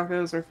pork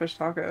tacos or fish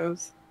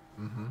tacos.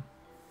 Mm-hmm.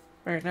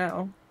 Right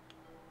now.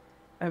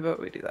 I vote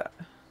we do that.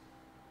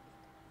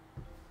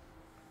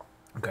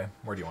 Okay,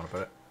 where do you want to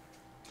put it?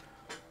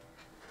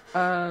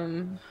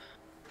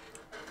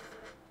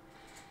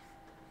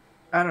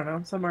 I don't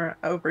know, somewhere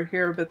over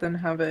here, but then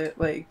have it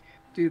like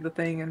do the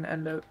thing and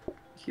end up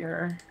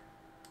here.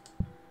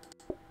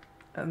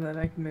 And then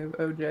I can move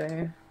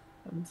OJ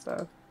and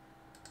stuff.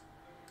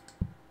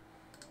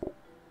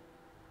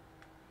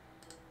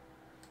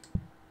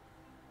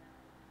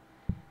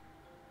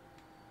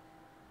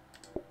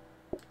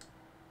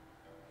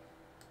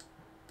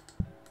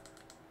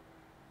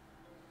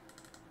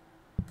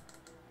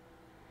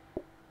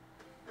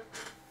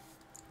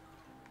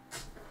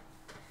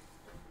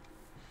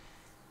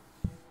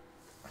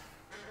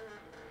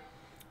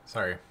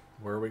 Sorry,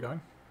 where are we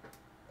going?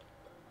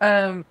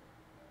 I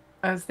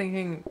was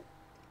thinking,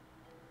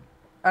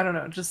 I don't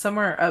know, just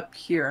somewhere up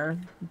here,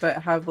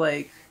 but have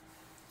like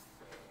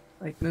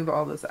move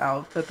all this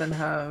out, but then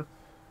have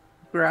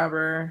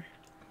grabber,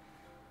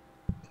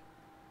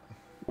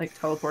 like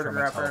teleporter From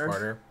grabber. a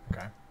teleporter?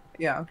 Okay.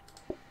 Yeah.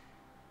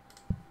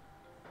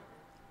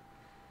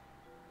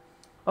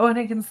 Oh, and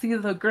I can see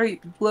the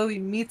great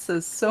glowy meats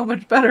is so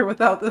much better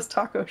without those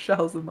taco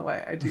shells in the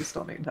way. I do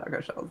still need taco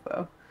shells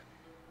though.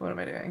 What am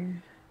I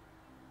doing?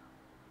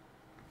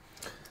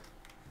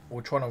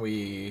 Which one are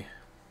we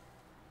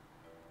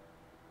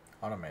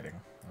automating?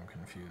 I'm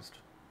confused.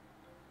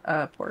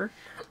 Pork.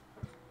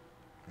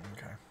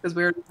 Okay. Because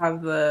we already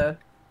have the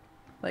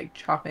like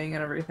chopping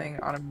and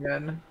everything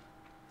automated.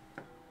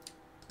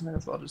 Might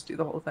as well just do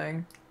the whole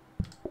thing.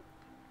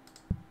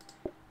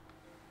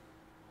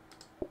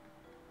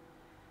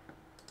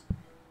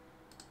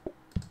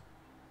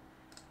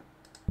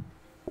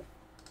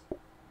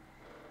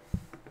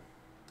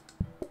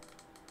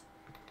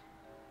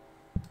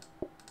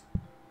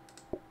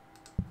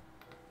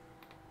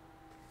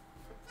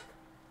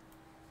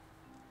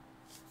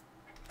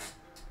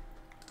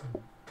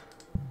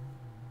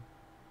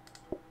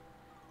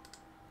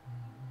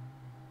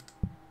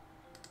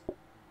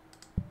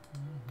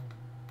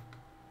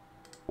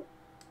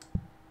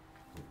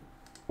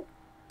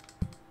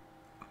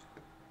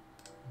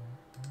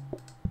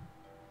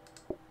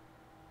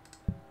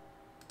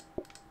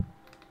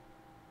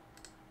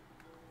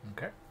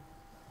 Okay.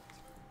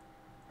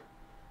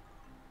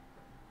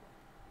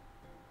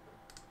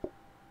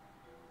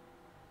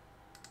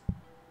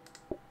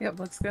 Yep,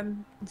 looks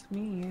good to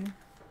me.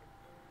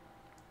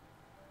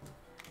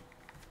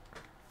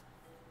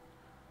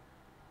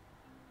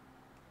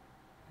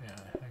 Yeah,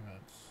 I think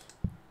that's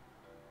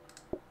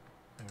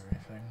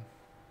everything.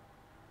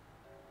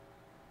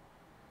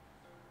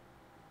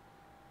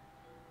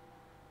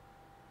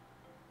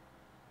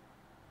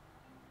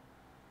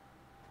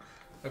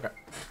 Okay.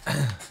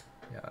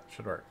 Yeah, that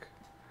should work.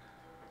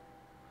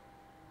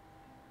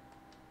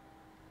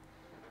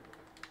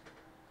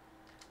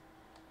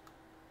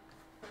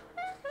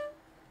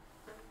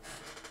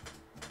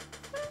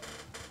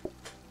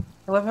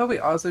 I love how we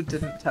also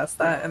didn't test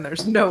that, and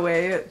there's no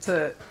way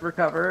to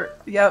recover.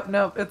 Yep,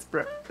 nope, it's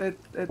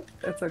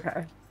it's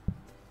okay.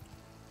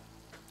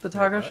 The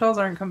taco shells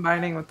aren't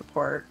combining with the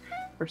pork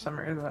for some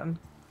reason.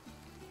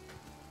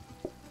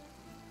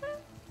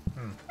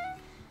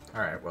 All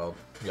right. Well,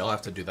 you'll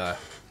have to do the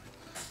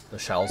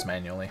shells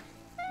manually.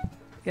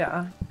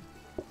 Yeah.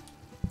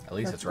 At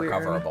least That's it's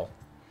recoverable.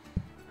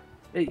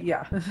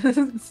 Yeah.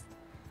 Would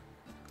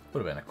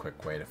have been a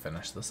quick way to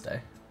finish this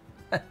day.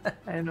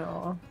 I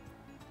know.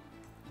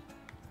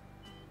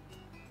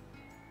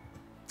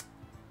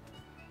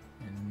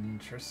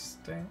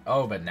 Interesting.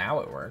 Oh, but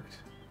now it worked.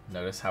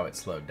 Notice how it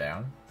slowed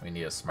down? We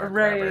need a smart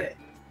Right. grabber.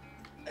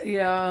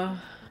 Yeah.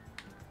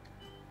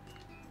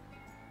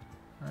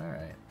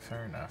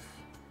 fair enough.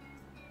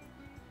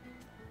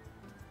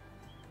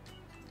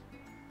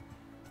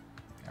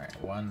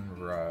 Alright, one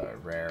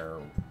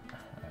rare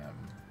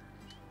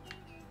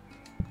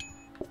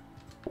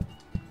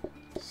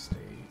steak.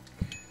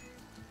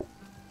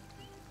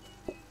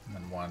 And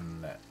then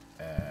one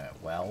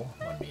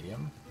one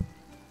medium.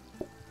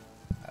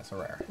 That's a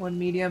rare. One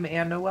medium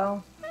and a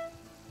well?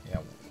 Yeah,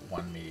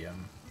 one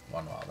medium,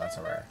 one well. That's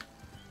a rare.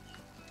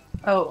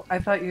 Oh, I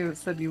thought you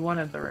said you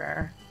wanted the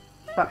rare.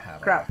 Fuck,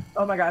 crap.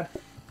 Oh my god.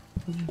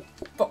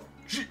 Fuck,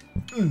 shit.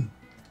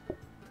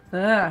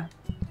 Ah.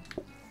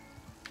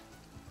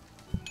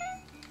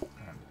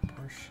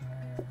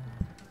 Portioner,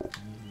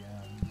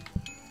 medium.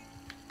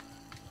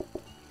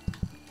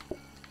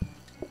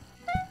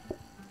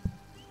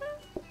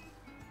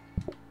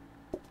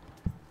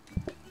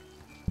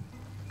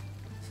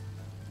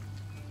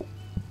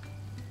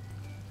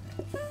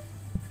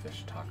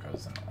 Fish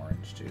tacos and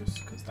orange juice,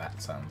 because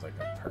that sounds like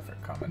a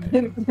perfect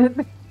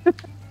combination.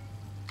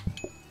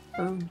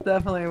 This is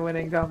definitely a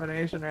winning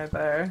combination right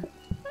there.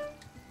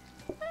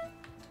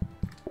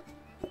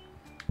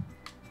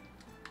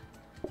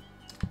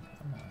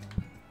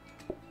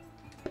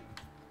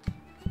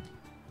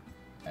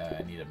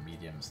 I need a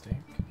medium steak.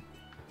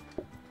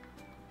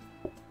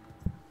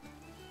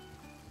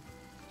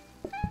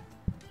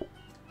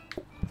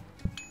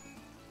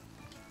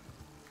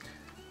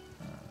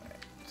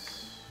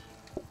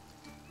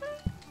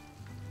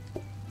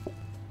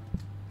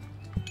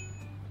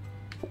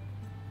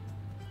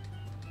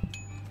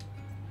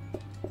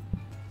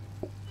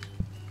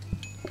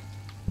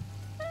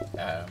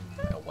 A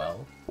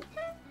well.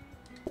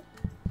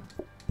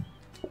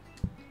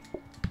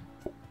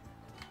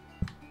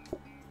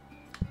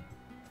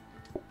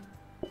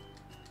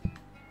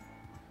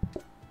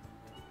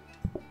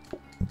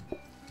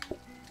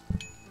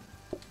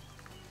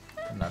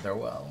 Another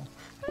well.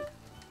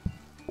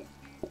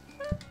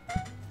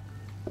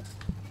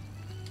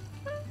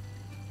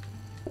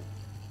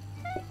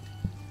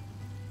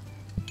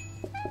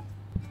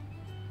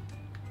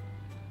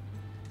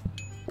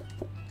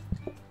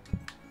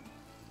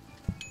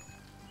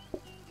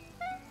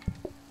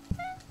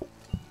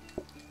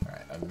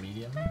 Alright, a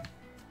medium.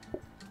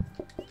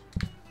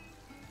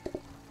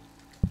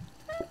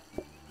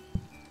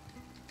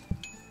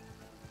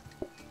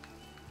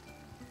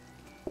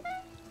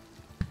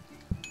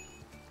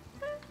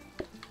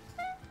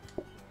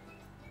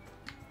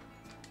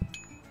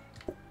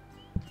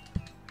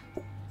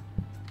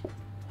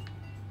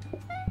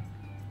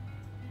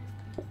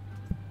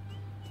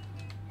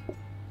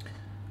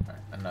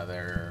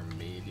 Another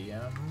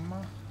medium.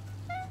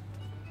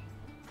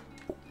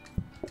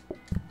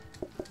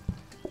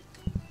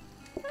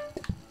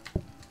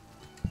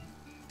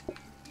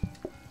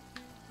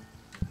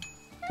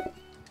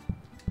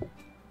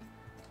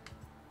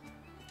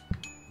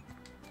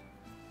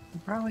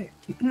 Probably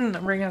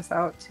bring us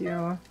out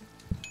to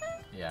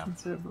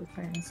considerable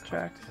things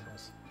checked.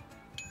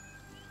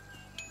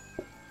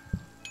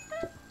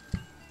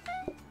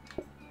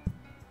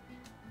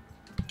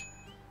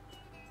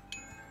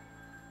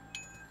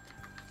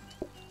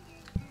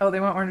 Oh, they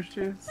want orange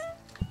juice.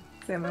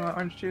 Sam, they want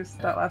orange juice.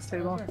 Yeah. That last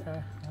table.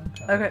 Okay.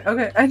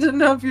 I didn't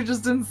know if you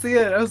just didn't see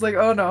it. I was like,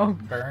 oh no.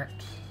 Burnt.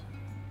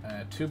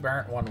 2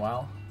 burnt, 1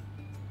 well.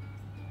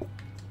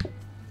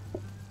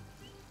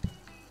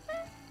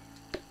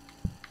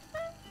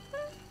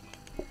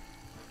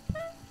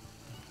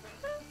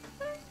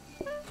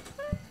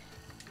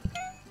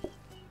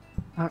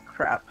 Oh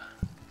crap.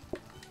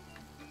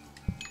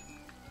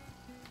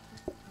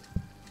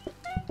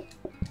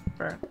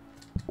 Burnt.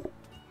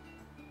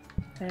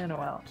 And a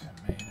well.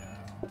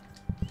 Tomato.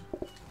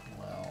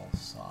 Well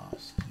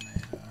sauce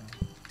tomato.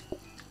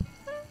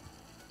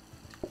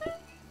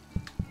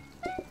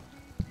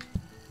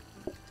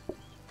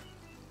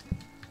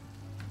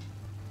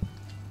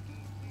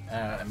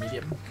 A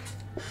medium.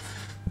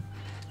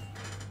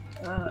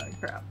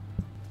 Crap.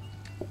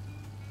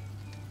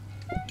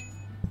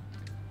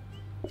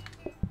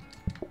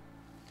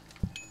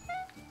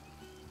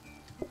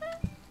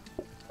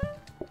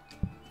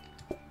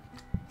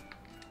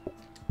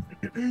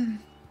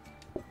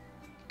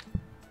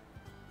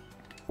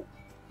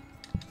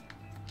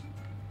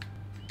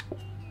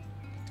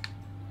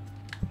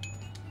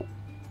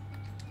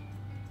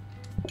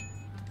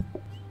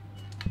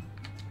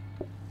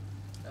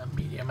 A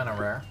medium and a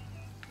rare.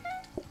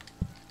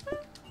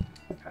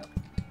 Okay.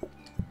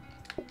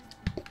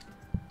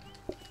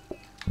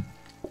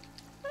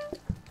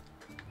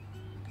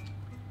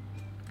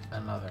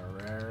 Another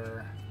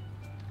rare.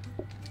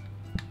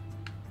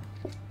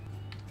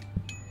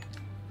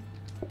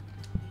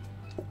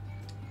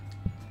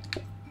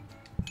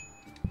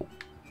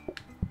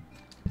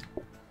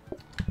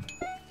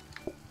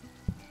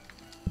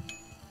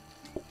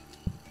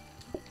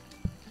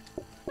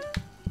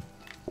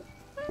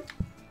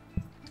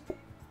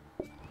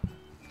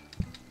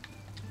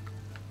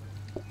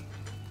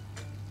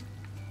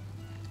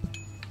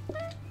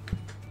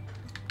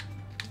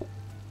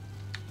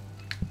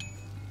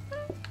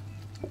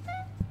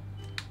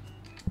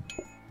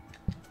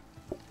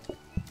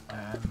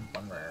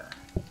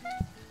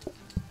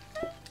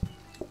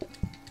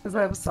 Does it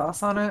have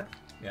sauce on it?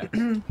 Yeah.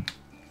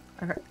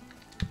 Okay.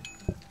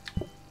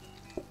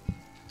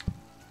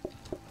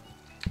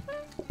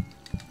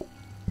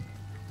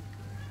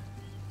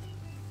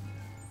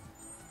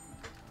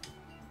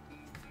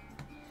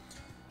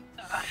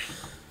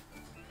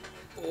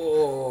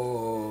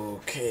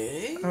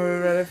 Okay. Are we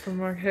ready for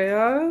more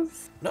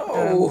chaos?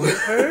 No.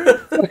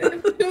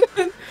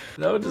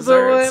 No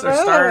So why desserts or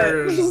not?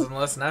 starters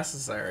unless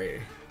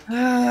necessary.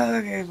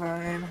 Okay,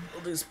 fine.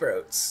 We'll do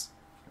sprouts.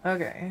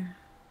 Okay.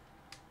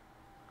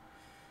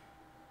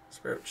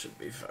 Sprouts should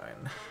be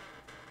fine.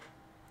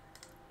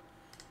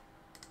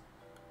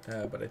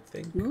 But I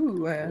think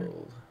Ooh.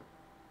 we'll...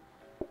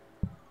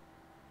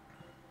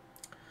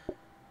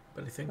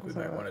 But I think we Also,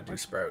 might want to do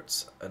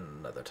sprouts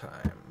another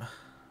time.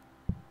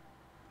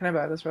 Can I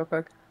buy this real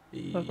quick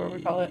before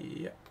we call it?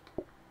 Yeah.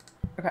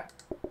 Okay.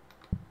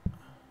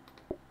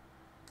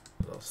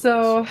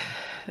 So,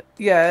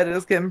 yeah, it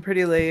is getting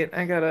pretty late.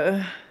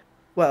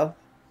 Well,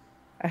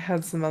 I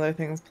had some other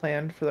things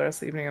planned for the rest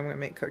of the evening. I'm gonna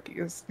make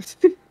cookies.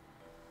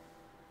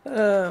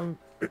 But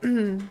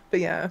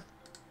yeah,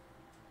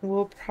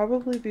 we'll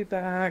probably be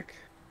back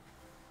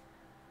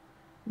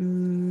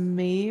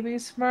maybe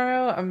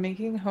tomorrow. I'm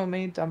making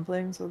homemade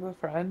dumplings with a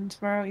friend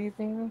tomorrow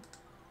evening.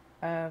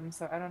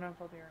 So I don't know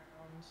if I'll be around.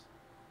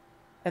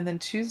 And then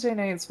Tuesday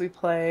nights we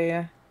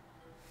play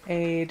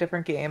a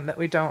different game that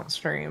we don't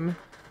stream.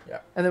 yeah.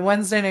 And then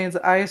Wednesday nights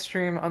I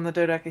stream on the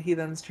Dodeca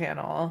Heathens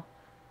channel,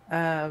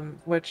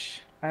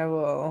 which I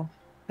will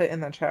put in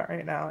the chat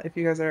right now. If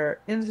you guys are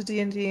into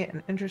D&D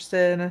and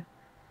interested,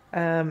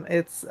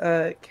 it's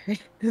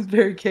it's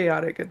very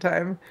chaotic at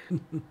time.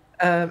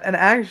 And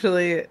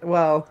actually,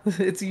 well,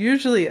 it's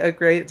usually a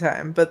great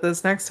time, but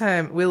this next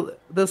time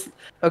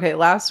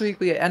last week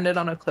we ended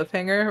on a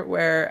cliffhanger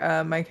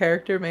where my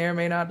character may or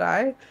may not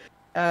die.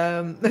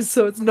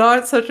 So it's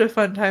not such a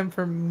fun time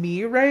for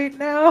me right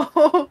now.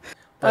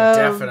 But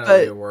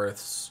definitely But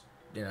worth,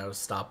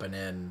 stopping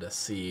in to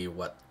see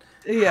what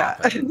yeah.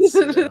 happens,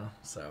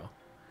 So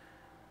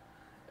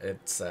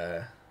it's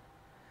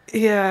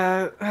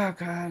Yeah. Oh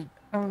God.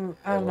 I'm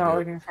it'll not be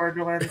looking forward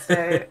to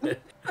Wednesday.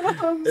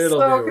 I'm it'll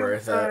so be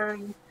worth it.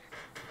 concerned.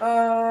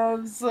 Oh,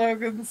 I'm so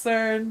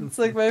concerned. It's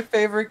like my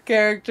favorite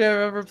character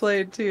I've ever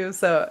played too.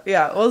 So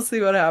yeah, we'll see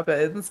what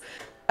happens.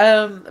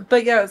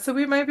 But yeah, so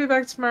we might be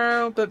back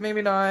tomorrow, but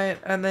maybe not.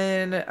 And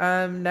then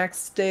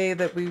next day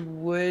that we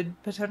would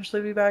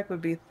potentially be back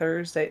would be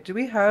Thursday.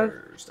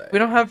 Thursday. We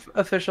don't have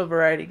official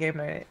variety game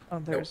night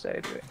on Nope.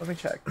 Thursday, do we? Let me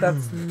check.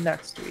 That's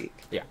next week.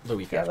 Yeah, the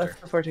week Yeah, after. that's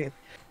the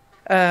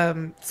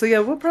 14th. So yeah,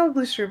 we'll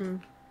probably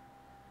stream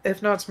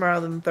if not tomorrow,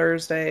 then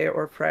Thursday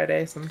or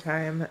Friday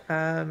sometime.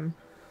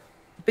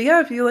 But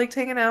yeah, if you liked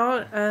hanging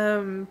out,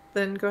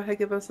 then go ahead,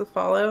 give us a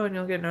follow, and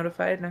you'll get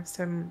notified next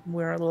time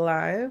we're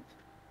live.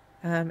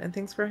 And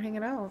thanks for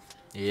hanging out.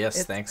 Yes,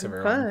 It's thanks been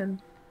everyone.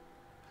 fun.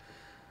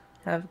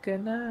 Have a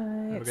good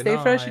night. Have a good Stay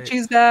fresh, you night.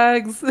 cheese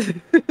bags.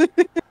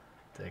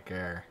 Take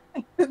care.